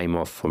take time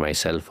off for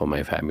myself, for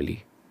my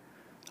family.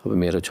 अब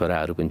मेरो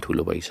छोराहरू पनि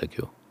ठुलो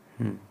भइसक्यो.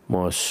 म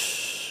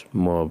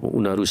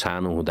उनीहरू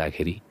सानो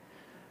हुँदाखेरि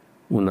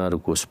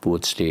उनीहरूको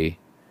स्पोर्ट्स डे,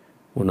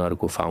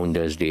 उनीहरूको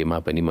फाउन्डर्स डेमा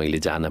पनि मैले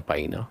जान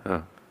पाइनँ.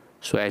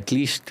 So at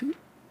least,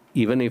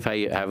 even if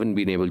I haven't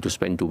been able to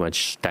spend too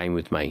much time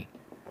with my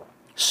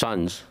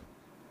sons,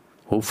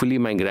 hopefully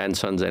my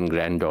grandsons and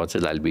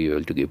granddaughters, I'll be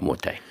able to give more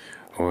time.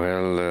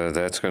 Well,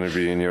 that's going to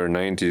be in your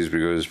 90s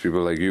because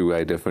people like you,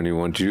 I definitely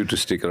want you to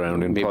stick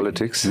around in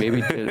politics.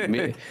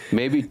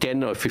 Maybe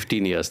 10 or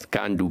 15 years.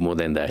 Can't do more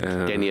than that.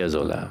 10 years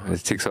होला.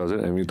 ठिक छ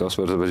हजुर. हामी 10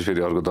 वर्षपछि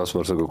फेरि अर्को 10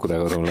 वर्षको कुरा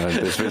गरौँला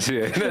त्यसपछि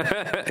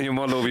हैन. यो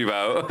म लोभी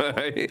भयो.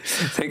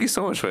 Thank you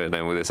so much for your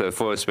time with us,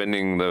 for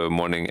spending the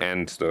morning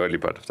and the early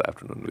part of the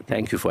afternoon with me.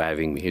 Thank you for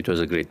having me. It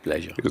was a great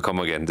pleasure. You'll come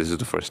again. This is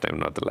the first time,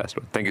 not the last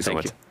one. Thank you so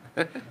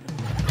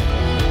much.